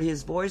 but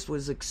his voice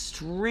was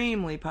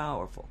extremely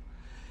powerful.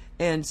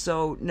 And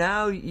so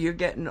now you're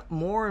getting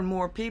more and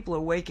more people are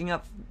waking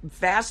up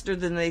faster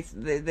than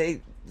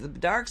the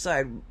dark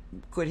side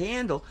could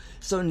handle.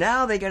 So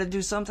now they got to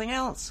do something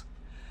else.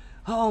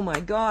 Oh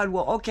my God!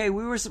 Well, okay,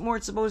 we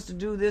weren't supposed to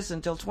do this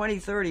until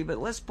 2030, but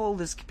let's pull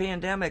this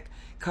pandemic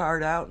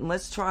card out and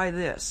let's try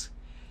this.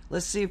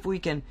 Let's see if we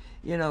can,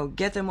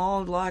 get them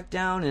all locked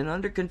down and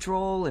under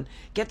control and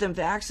get them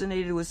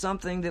vaccinated with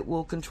something that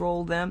will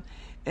control them.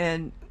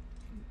 And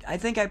I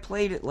think I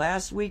played it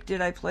last week. Did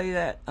I play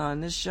that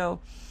on this show?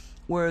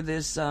 Where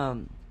this,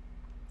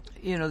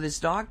 this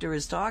doctor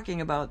is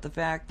talking about the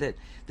fact that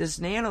this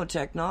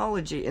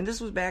nanotechnology, and this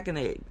was back in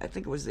I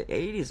think it was the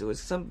 80s, it was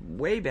some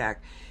way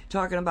back,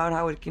 talking about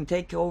how it can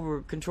take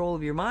over control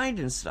of your mind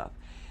and stuff.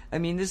 I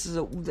mean,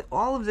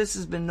 all of this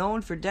has been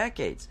known for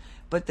decades,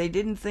 but they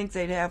didn't think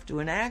they'd have to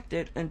enact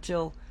it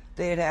until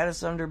they had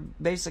us under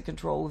basic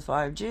control with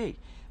 5G.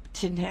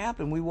 Didn't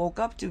happen. We woke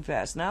up too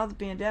fast. Now the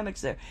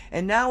pandemic's there,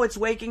 and now it's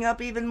waking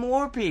up even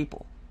more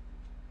people.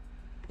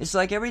 It's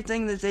like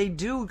everything that they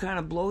do kind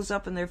of blows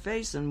up in their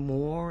face, and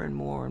more and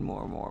more and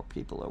more and more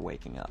people are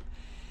waking up.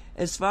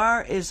 As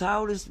far as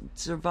how to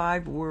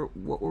survive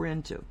what we're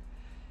into,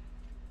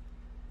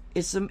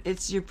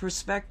 it's your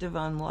perspective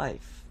on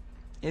life.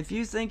 If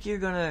you think you're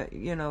gonna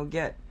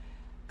get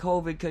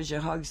COVID because you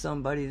hug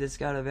somebody that's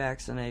got a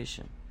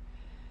vaccination,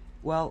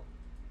 well,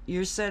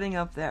 you're setting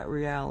up that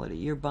reality.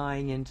 You're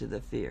buying into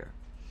the fear.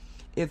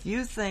 If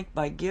you think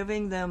by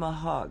giving them a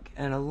hug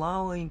and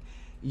allowing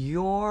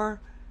your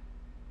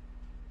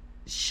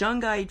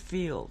Shungite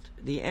field,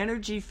 the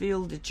energy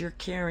field that you're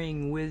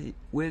carrying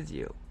with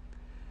you,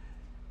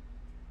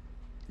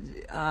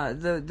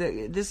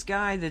 this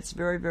guy that's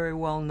very, very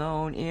well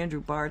known,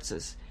 Andrew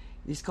Bartzis,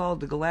 he's called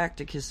the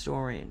Galactic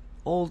Historian,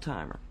 old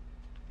timer,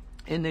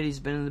 in that he's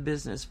been in the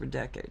business for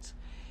decades.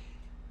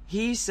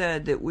 He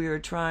said that we are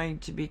trying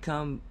to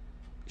become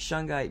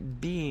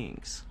Shungite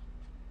beings.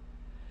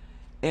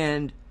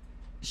 And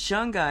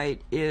Shungite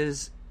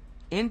is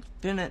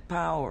infinite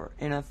power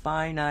in a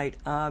finite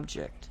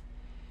object.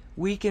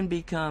 We can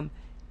become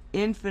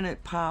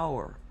infinite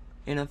power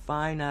in a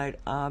finite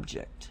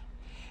object.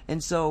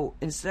 And so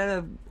instead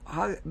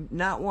of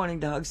not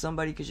wanting to hug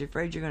somebody because you're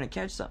afraid you're going to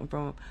catch something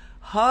from them,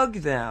 hug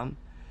them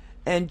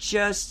and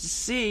just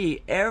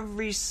see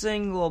every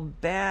single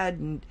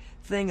bad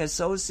thing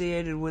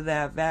associated with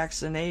that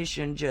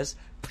vaccination just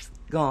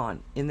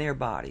gone in their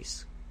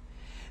bodies.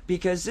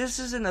 Because this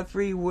isn't a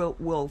free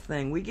will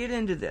thing. We get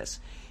into this.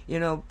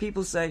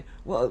 People say,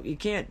 well, you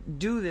can't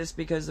do this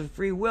because of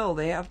free will.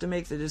 They have to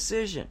make the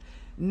decision.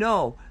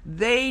 No,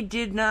 they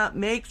did not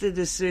make the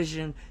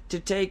decision to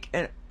take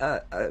an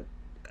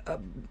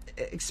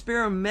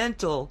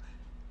experimental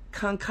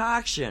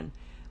concoction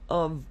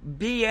of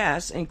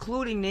BS,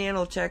 including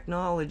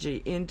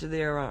nanotechnology, into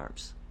their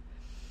arms.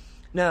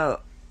 Now,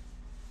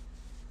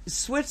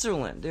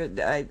 Switzerland.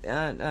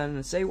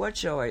 On Say What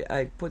Show,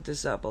 I put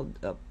this up.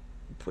 I'll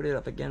put it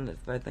up again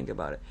if I think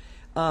about it.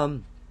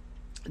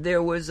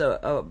 There was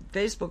a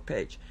Facebook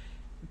page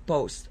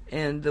post,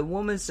 and the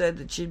woman said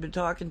that she'd been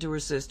talking to her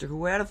sister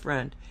who had a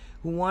friend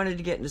who wanted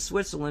to get into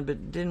Switzerland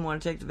but didn't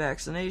want to take the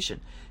vaccination.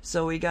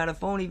 So he got a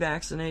phony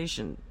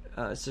vaccination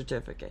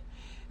certificate.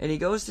 And he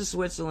goes to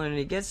Switzerland and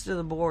he gets to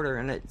the border,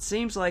 and it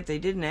seems like they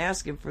didn't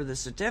ask him for the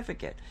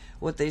certificate.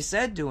 What they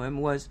said to him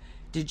was,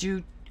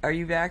 are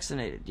you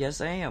vaccinated?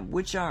 Yes, I am.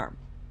 Which arm?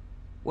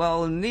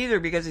 Well, neither,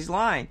 because he's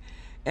lying.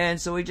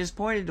 And so he just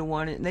pointed to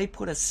one, and they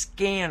put a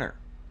scanner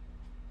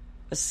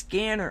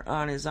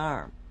on his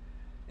arm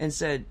and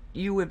said,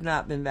 you have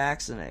not been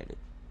vaccinated.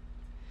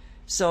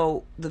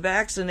 So the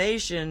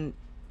vaccination,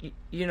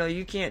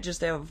 you can't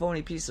just have a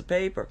phony piece of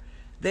paper.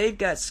 They've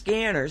got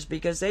scanners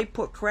because they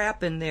put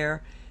crap in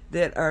there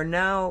that are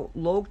now,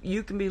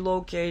 you can be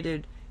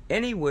located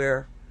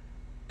anywhere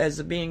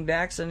as being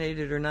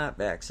vaccinated or not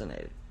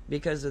vaccinated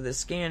because of the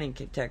scanning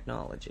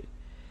technology.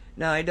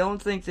 Now, I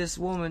don't think this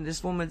woman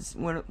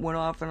went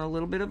off in a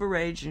little bit of a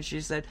rage, and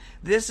she said,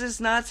 this is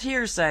not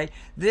hearsay.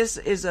 This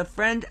is a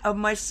friend of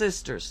my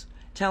sister's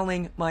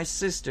telling my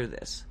sister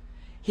this.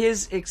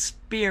 His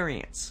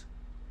experience.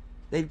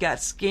 They've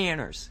got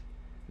scanners.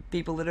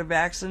 People that are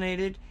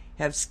vaccinated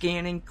have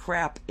scanning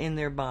crap in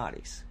their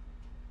bodies.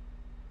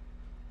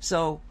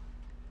 So,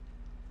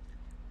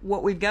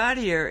 what we've got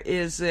here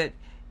is that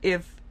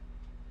if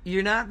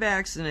you're not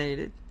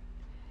vaccinated,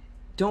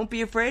 don't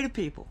be afraid of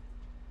people,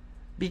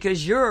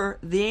 because you're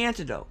the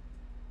antidote.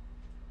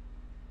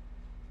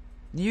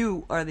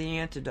 You are the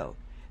antidote.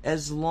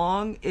 As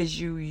long as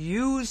you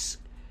use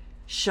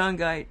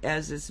Shungite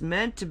as it's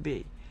meant to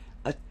be,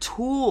 a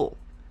tool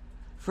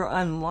for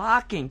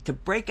unlocking, to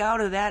break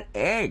out of that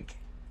egg,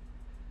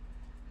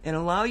 and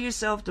allow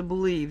yourself to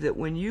believe that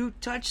when you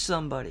touch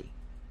somebody,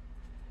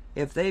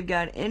 if they've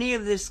got any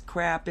of this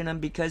crap in them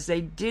because they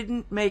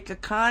didn't make a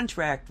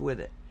contract with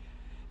it,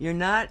 you're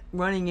not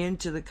running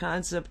into the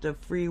concept of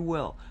free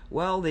will.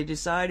 Well, they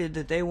decided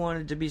that they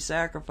wanted to be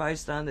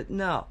sacrificed on it.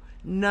 No,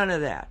 none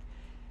of that.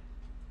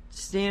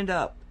 Stand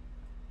up.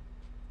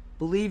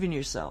 Believe in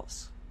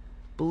yourselves.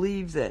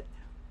 Believe that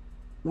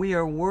we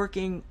are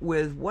working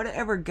with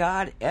whatever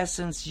God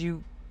essence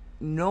you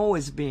know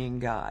as being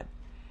God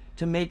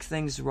to make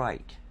things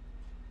right.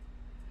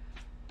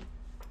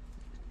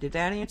 Did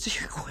that answer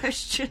your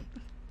question?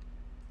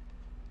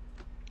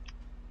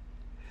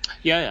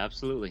 Yeah,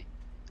 absolutely.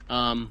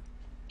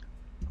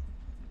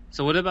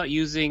 So what about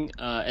using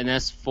an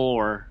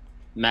S4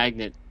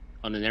 magnet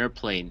on an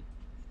airplane?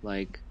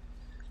 Like,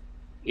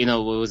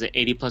 what was it,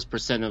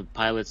 80+% of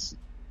pilots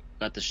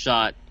got the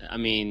shot? I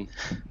mean,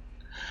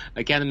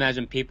 I can't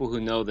imagine people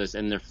who know this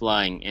and they're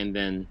flying and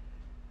then...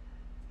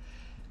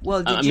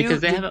 Well,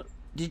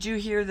 did you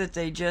hear that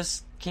they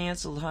just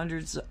canceled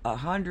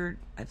 100,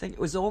 I think it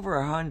was over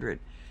 100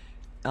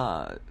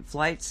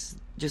 flights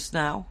just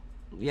now,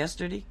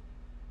 yesterday?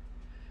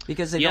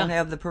 Because they don't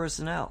have the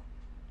personnel.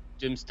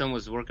 Jim Stone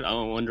was working. I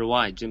wonder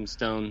why. Jim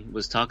Stone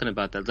was talking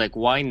about that. Like,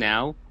 why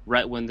now?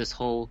 Right when this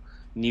whole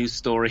news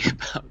story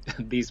about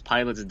these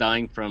pilots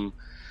dying from.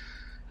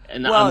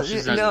 And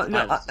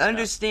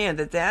understand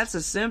that that's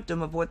a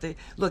symptom of what they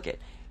look at.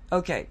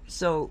 Okay,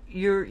 so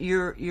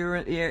you're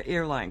an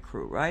airline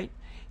crew, right?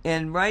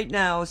 And right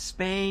now,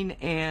 Spain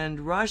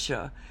and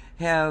Russia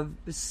have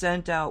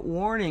sent out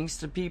warnings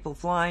to people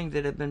flying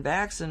that have been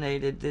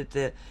vaccinated that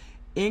the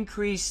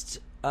increased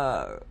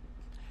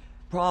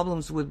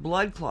problems with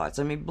blood clots.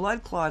 I mean,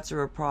 blood clots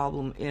are a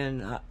problem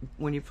in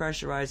when you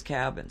pressurize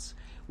cabins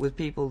with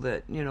people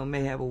that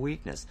may have a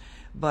weakness.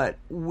 But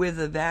with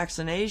the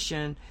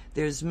vaccination,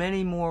 there's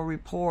many more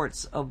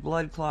reports of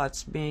blood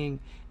clots being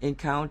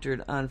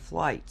encountered on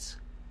flights.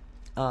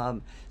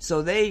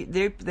 So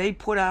they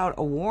put out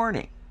a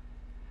warning,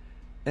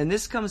 and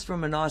this comes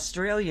from an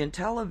Australian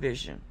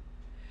television.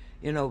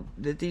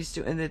 That these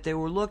two, and that they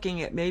were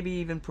looking at maybe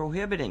even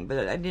prohibiting,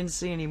 but I didn't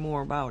see any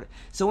more about it.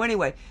 So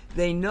anyway,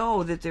 they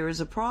know that there is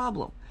a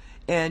problem,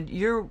 and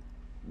you're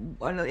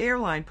an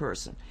airline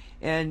person,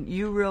 and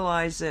you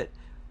realize that,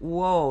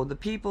 whoa, the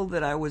people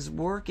that I was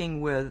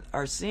working with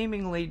are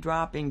seemingly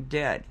dropping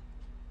dead.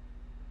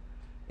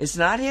 It's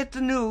not hit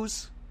the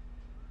news,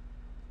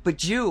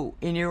 but you,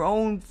 in your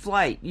own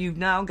flight, you've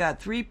now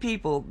got 3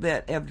 people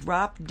that have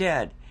dropped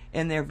dead,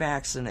 and they're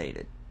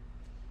vaccinated.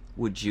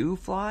 Would you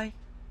fly?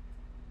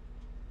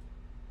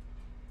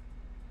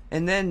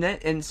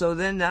 And so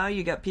then now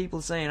you got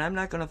people saying, I'm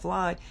not going to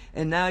fly,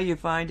 and now you're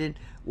finding,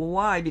 well,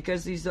 why?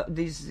 Because these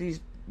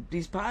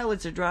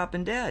pilots are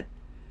dropping dead.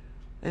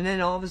 And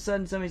then all of a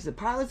sudden somebody said,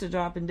 pilots are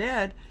dropping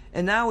dead,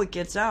 and now it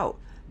gets out.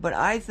 But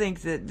I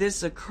think that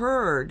this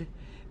occurred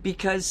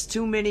because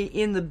too many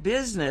in the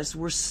business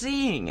were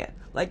seeing it.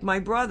 Like my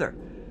brother.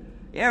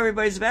 Yeah,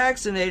 everybody's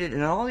vaccinated,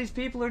 and all these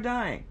people are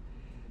dying.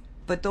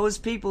 But those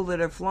people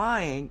that are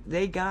flying,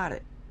 they got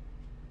it.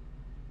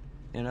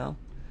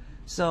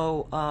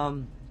 So,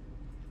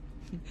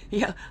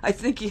 yeah, I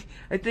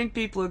think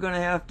people are going to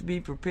have to be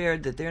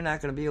prepared that they're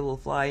not going to be able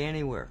to fly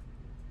anywhere.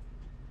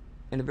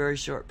 in a very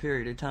short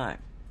period of time,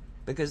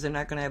 because they're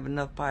not going to have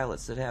enough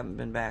pilots that haven't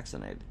been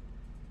vaccinated.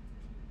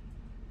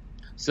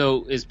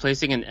 So is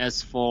placing an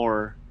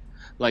S4,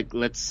 like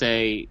let's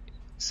say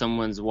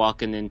someone's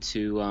walking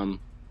into,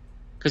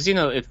 because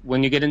if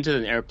when you get into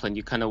an airplane,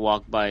 you kind of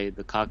walk by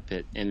the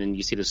cockpit and then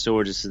you see the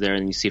stewardess there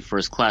and you see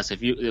first class.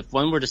 If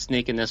one were to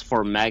sneak an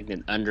S4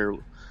 magnet under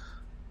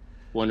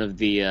one of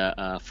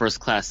the first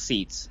class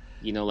seats,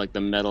 like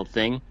the metal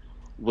thing,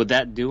 would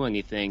that do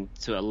anything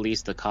to at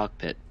least the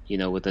cockpit,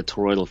 with the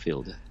toroidal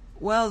field?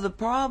 Well, the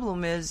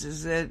problem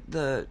is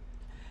that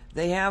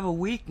they have a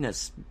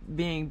weakness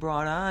being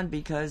brought on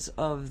because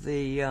of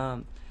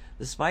the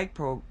spike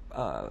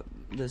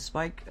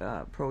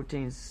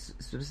proteins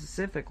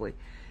specifically,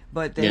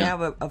 but they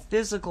have a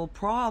physical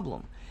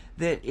problem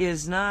that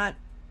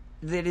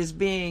is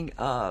being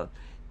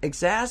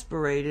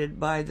exasperated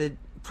by the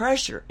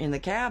pressure in the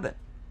cabin,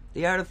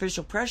 the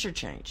artificial pressure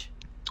change.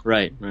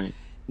 Right.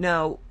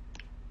 Now,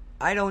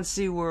 I don't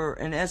see where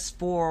an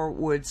S4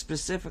 would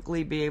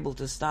specifically be able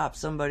to stop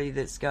somebody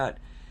that's got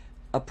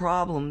a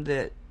problem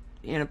that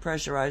in a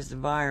pressurized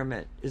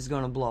environment is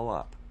going to blow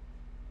up.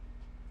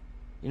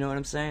 You know what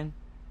I'm saying?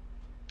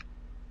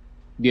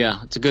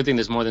 Yeah, it's a good thing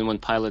there's more than one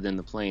pilot in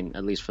the plane,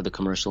 at least for the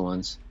commercial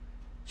ones.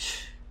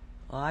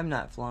 Well, I'm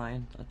not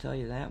flying, I'll tell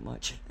you that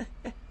much.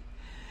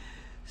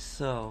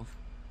 So,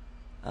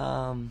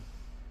 yeah,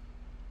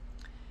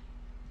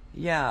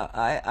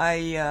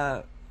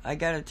 I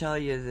got to tell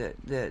you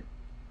that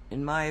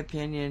in my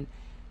opinion,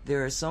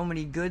 there are so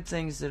many good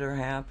things that are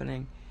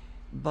happening,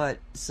 but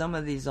some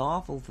of these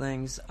awful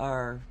things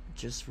are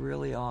just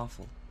really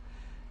awful.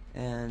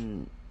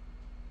 And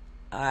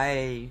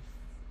I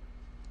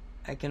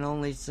can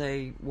only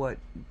say what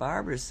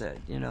Barbara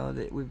said,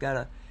 that we've got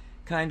to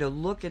kind of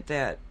look at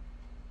that.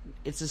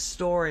 It's a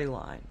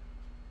storyline.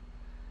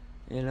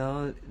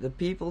 The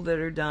people that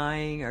are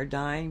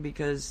dying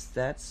because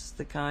that's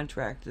the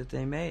contract that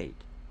they made.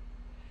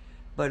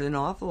 But an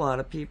awful lot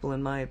of people,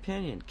 in my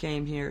opinion,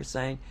 came here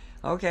saying,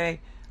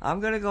 okay, I'm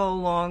going to go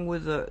along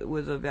with the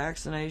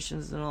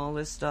vaccinations and all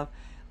this stuff,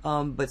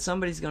 but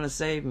somebody's going to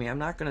save me. I'm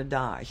not going to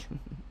die.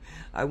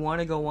 I want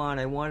to go on.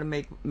 I want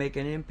to make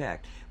an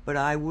impact, but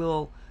I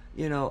will,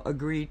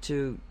 agree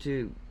to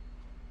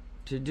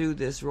do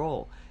this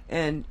role.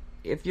 And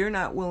if you're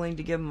not willing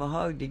to give them a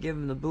hug, to give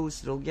them the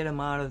boost, it'll get them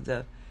out of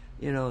the,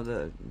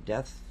 the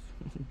death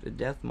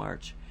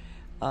march.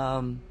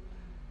 Well,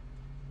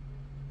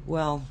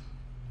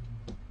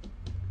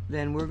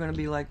 then we're going to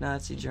be like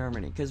Nazi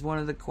Germany. Because one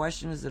of the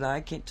questions that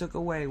I took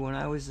away when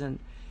I was in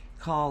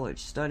college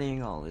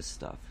studying all this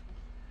stuff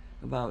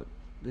about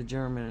the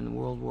German and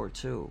World War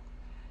II,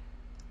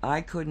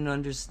 I couldn't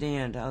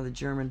understand how the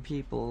German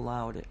people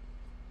allowed it.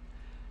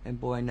 And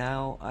boy,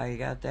 now I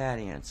got that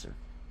answer.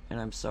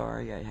 And I'm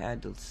sorry, I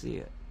had to see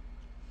it.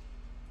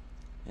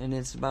 And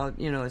it's about,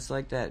 it's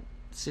like that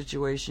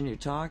situation you're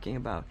talking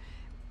about.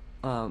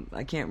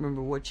 I can't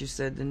remember what you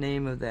said the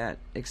name of that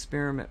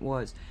experiment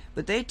was.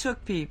 But they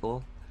took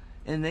people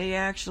and they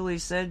actually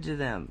said to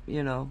them,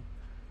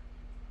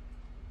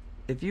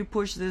 if you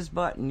push this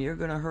button, you're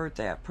going to hurt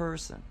that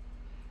person.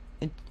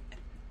 And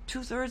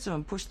 2/3 of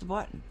them pushed the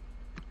button.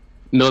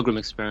 Milgram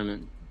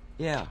experiment.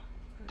 Yeah.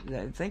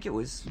 I think it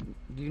was,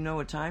 do you know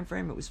a time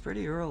frame? It was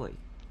pretty early.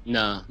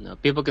 No.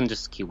 People can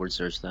just keyword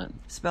search that.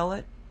 Spell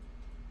it?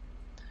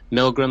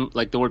 Milgram,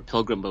 like the word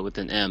pilgrim, but with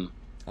an M.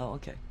 Oh,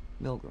 okay.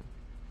 Milgram.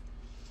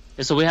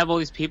 So we have all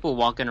these people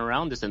walking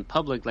around this in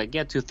public, like,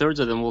 2/3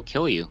 of them will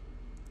kill you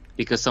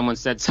because someone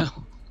said so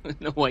in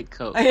a white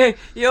coat.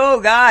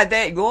 Yo, God,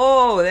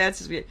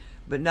 that's,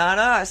 but not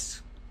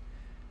us,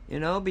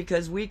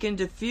 because we can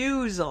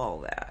diffuse all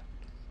that.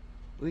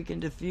 We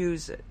can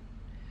diffuse it.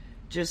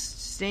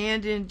 Just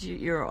stand into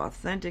your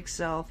authentic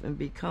self and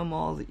become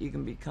all that you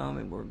can become,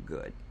 and we're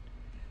good.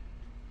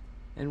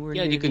 And we're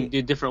you can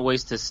do different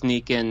ways to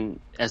sneak in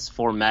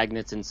S4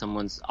 magnets in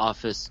someone's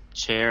office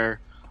chair,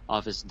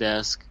 office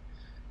desk.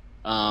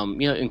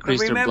 Increase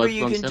their blood flow. Remember,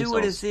 you can do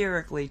it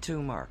etherically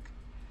too, Mark.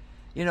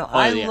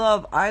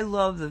 I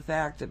love the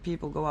fact that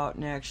people go out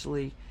and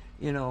actually,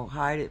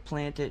 hide it,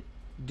 plant it,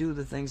 do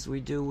the things we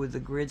do with the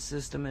grid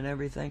system and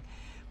everything.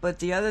 But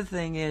the other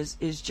thing is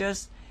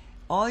just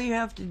all you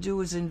have to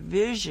do is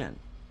envision,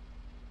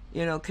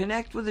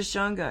 connect with the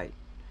Shungite.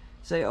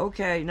 Say,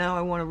 okay, now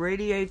I want to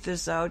radiate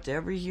this out to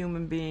every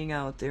human being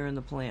out there on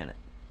the planet.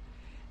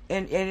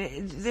 And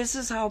this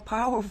is how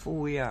powerful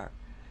we are.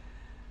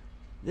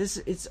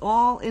 It's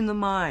all in the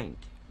mind.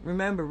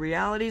 Remember,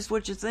 reality is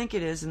what you think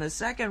it is. And the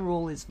second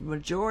rule is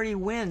majority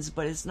wins,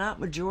 but it's not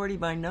majority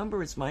by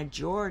number, it's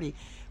majority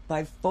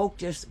by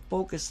focused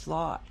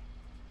thought.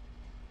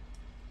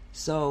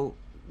 So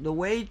the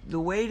way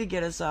to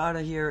get us out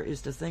of here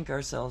is to think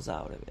ourselves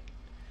out of it.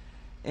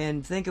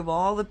 And think of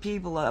all the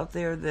people out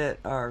there that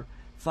are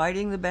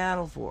fighting the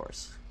battle for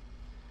us.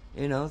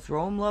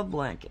 Throw them love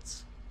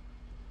blankets.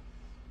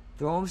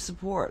 Throw them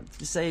support.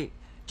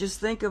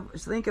 Just think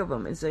of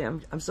them and say,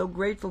 I'm so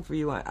grateful for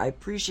you. I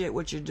appreciate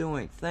what you're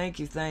doing. Thank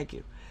you.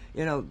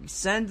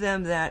 Send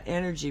them that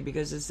energy,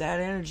 because it's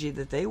that energy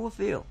that they will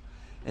feel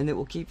and it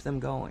will keep them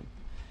going.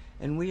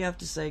 And we have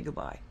to say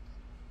goodbye.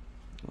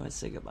 I want to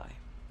say goodbye.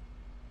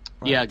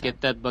 Yeah,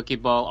 get that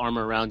buckyball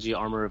armor around you,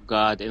 Armor of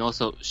God, and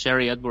also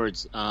Sherry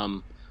Edwards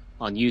on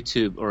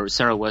YouTube, or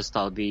Sarah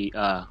Westall, the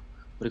what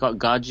do you call it,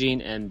 God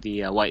Gene, and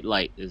the White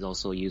Light is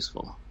also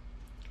useful.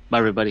 Bye,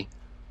 everybody.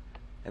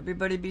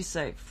 Everybody be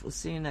safe. We'll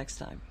see you next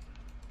time.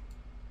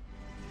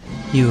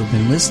 You have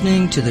been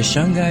listening to the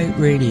Shungite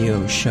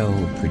Radio Show,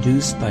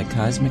 produced by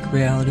Cosmic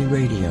Reality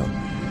Radio.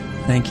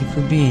 Thank you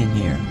for being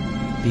here.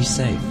 Be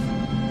safe.